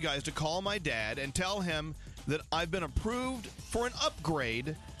love you guys to call my dad and tell him that I've been approved for an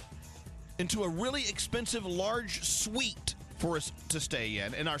upgrade into a really expensive large suite for us to stay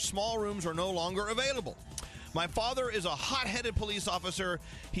in, and our small rooms are no longer available. My father is a hot-headed police officer.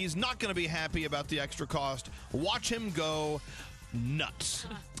 He's not going to be happy about the extra cost. Watch him go nuts.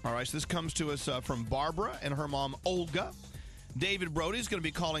 All right, so this comes to us from Barbara and her mom, Olga. David Brody's going to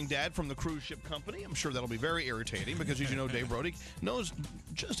be calling Dad from the cruise ship company. I'm sure that'll be very irritating because, as you know, Dave Brody knows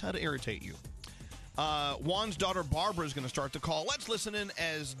just how to irritate you. Juan's daughter, Barbara, is going to start the call. Let's listen in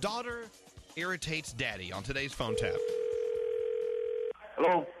as daughter irritates Daddy on today's phone tap.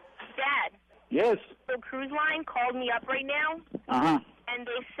 Hello? Dad, Yes. the cruise line called me up right now, Uh-huh. and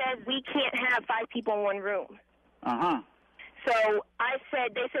they said we can't have 5 people in one room. Uh-huh. So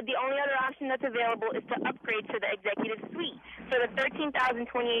they said the only other option that's available is to upgrade to the executive suite for the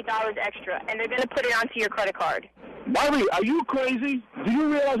 $13,028 extra, and they're going to put it onto your credit card. Bobby, are you crazy? Do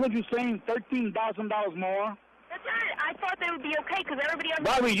you realize what you're saying? $13,000 more? That's right. I thought they would be okay because everybody else.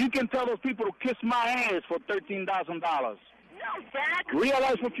 Bobby, you can tell those people to kiss my ass for $13,000. No, Dad.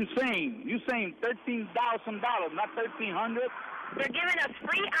 Realize what you're saying. You're saying $13,000, not $1,300. They're giving us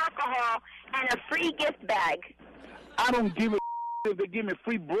free alcohol and a free gift bag. I don't give a if they give me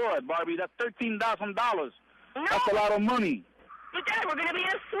free broad, Barbie. That's $13,000. That's a lot of money. But Dad, we're going to be in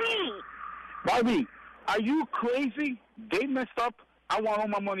a suite. Barbie, are you crazy? They messed up. I want all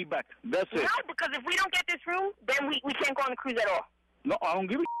my money back. That's it. No, because if we don't get this room, then we can't go on the cruise at all. No, I don't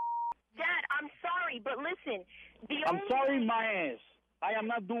give a Dad, I'm sorry, but listen. I'm sorry, my ass. I am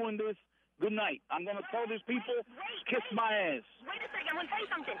not doing this. Good night. I'm going to tell these people, kiss my ass. Wait a second. I'm going to tell you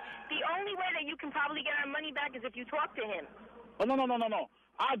something. The only way that you can probably get our money back is if you talk to him. Oh, no.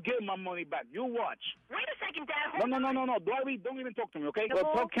 I'll get my money back. You watch. Wait a second, Dad. Hold No. on. Don't even talk to me, okay? No.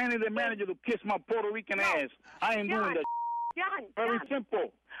 Well, tell Kenny, the manager, to kiss my Puerto Rican ass. I ain't doing that. John. Very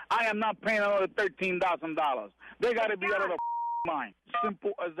simple. I am not paying another $13,000. They got to be out of the mind.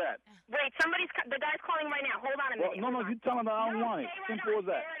 Simple as that. Wait, the guy's calling right now. Hold on a minute. Well, no, you tell him that I don't want it. Simple as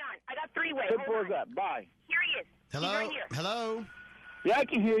that. I got 3-way. Simple as that. Bye. Here he is. Hello? He's right here. Hello? Yeah, I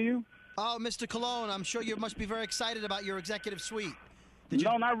can hear you. Oh, Mr. Cologne, I'm sure you must be very excited about your executive suite.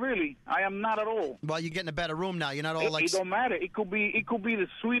 No, not really. I am not at all. Well, you're getting a better room now. You're not all like... It don't matter. It could be the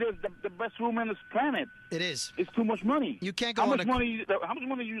sweetest, the best room on this planet. It is. It's too much money. You can't go How on much a... money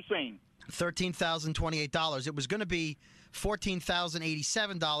are you saying? $13,028. It was going to be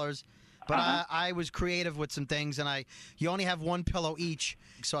 $14,087, But I was creative with some things, and you only have one pillow each,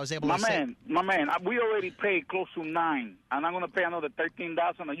 so I was able My to say... man, we already paid close to $9,000, and I'm going to pay another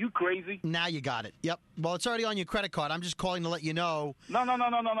 $13,000. Are you crazy? Now you got it. Yep. Well, it's already on your credit card. I'm just calling to let you know. No.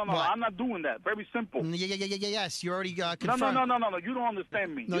 What? I'm not doing that. Very simple. Yes. You already confirmed. No. You don't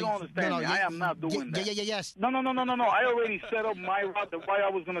understand me. You don't understand me. I am not doing that. Yes. No. I already set up my route, the way I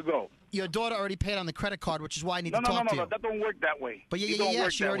was going to go. Your daughter already paid on the credit card, which is why I need to talk to you. No. That don't work that way. But she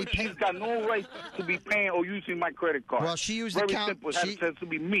already paid. She's got no right to be paying or using my credit card. Well, she used Very the account. simple. It has to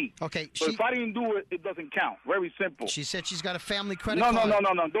be me. Okay. So if I didn't do it, it doesn't count. Very simple. She said she's got a family credit card.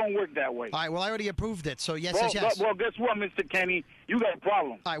 No. Don't work that way. All right. Well, I already approved it. So yes. Well, guess what, Mr. Kenny? You got a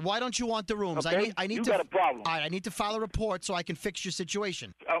problem. All right. Why don't you want the rooms? Okay? I need you to. got a problem. All right. I need to file a report so I can fix your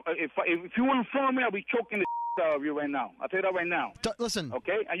situation. If you want to phone me, I'll be choking the out of you right now. I'll tell you that right now. Listen.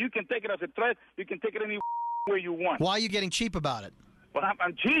 Okay? And you can take it as a threat. You can take it any way you want. Why are you getting cheap about it? Well,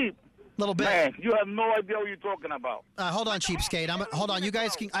 I'm cheap. Little bit. Man, you have no idea what you're talking about. Hold on, cheapskate. Hold on. You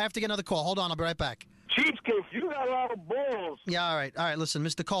guys I have to get another call. Hold on. I'll be right back. Cheapskate, you got a lot of balls. Yeah, all right. Listen,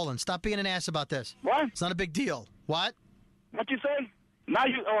 Mr. Colin, stop being an ass about this. What? It's not a big deal. What? What you say? Now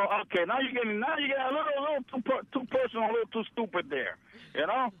you okay. Now you're getting a little too personal, a little too stupid there. You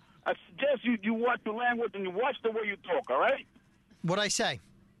know? I suggest you watch your language and you watch the way you talk, all right? What'd I say?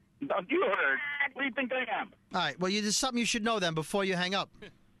 You heard. What do you think I am? All right. Well, there's something you should know then before you hang up.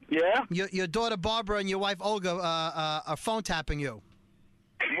 Yeah? Your daughter Barbara and your wife Olga are phone tapping you.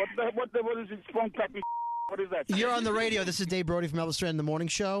 What is this phone tapping? What is that? You're on the radio. This is Dave Brody from Elvis Duran in the Morning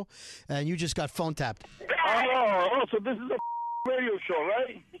Show, and you just got phone tapped. Oh, so this is a radio show,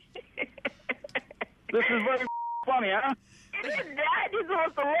 right? This is very funny, huh? Dad, you're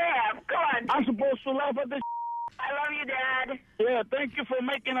supposed to laugh. Come on. I'm supposed to laugh at this. I love you, Dad. Yeah, thank you for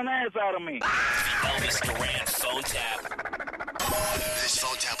making an ass out of me. The Elvis Duran phone tap. This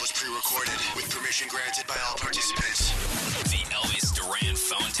phone tap was pre-recorded with permission granted by all participants. The Elvis Duran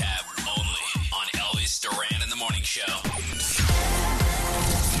phone tap only on Elvis Duran in the Morning Show.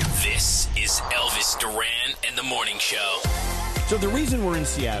 This is Elvis Duran and the Morning Show. So the reason we're in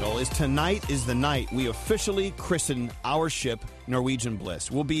Seattle is tonight is the night we officially christen our ship Norwegian Bliss.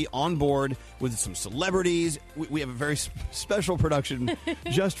 We'll be on board with some celebrities. We have a very special production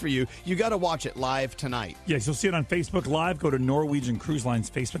just for you. You got to watch it live tonight. Yes, you'll see it on Facebook Live. Go to Norwegian Cruise Line's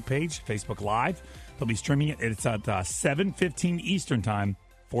Facebook page, Facebook Live. They'll be streaming it. It's at 7:15 Eastern Time,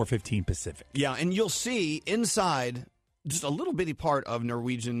 4:15 Pacific. Yeah, and you'll see inside just a little bitty part of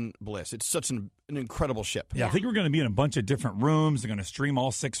Norwegian Bliss. It's such an incredible ship. Yeah, I think we're going to be in a bunch of different rooms. They're going to stream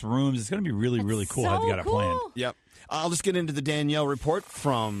all 6 rooms. It's going to be really cool how they got it planned. Yep. Let's get into the Danielle report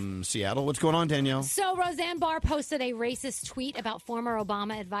from Seattle. What's going on, Danielle? So Roseanne Barr posted a racist tweet about former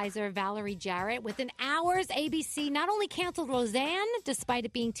Obama advisor Valerie Jarrett. Within hours, ABC not only canceled Roseanne, despite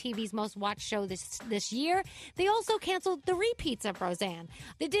it being TV's most watched show this year, they also canceled the repeats of Roseanne.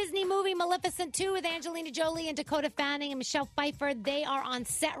 The Disney movie Maleficent 2 with Angelina Jolie and Dakota Fanning and Michelle Pfeiffer, they are on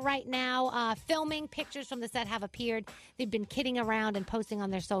set right now, filming. Pictures from the set have appeared. They've been kidding around and posting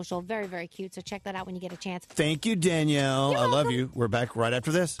on their social. Very, very cute. So check that out when you get a chance. Thank you, Danielle. I love you. We're back right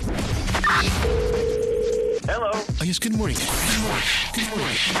after this. Hello. Yes, good morning. Good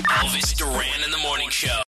morning. Elvis Duran in the Morning Show.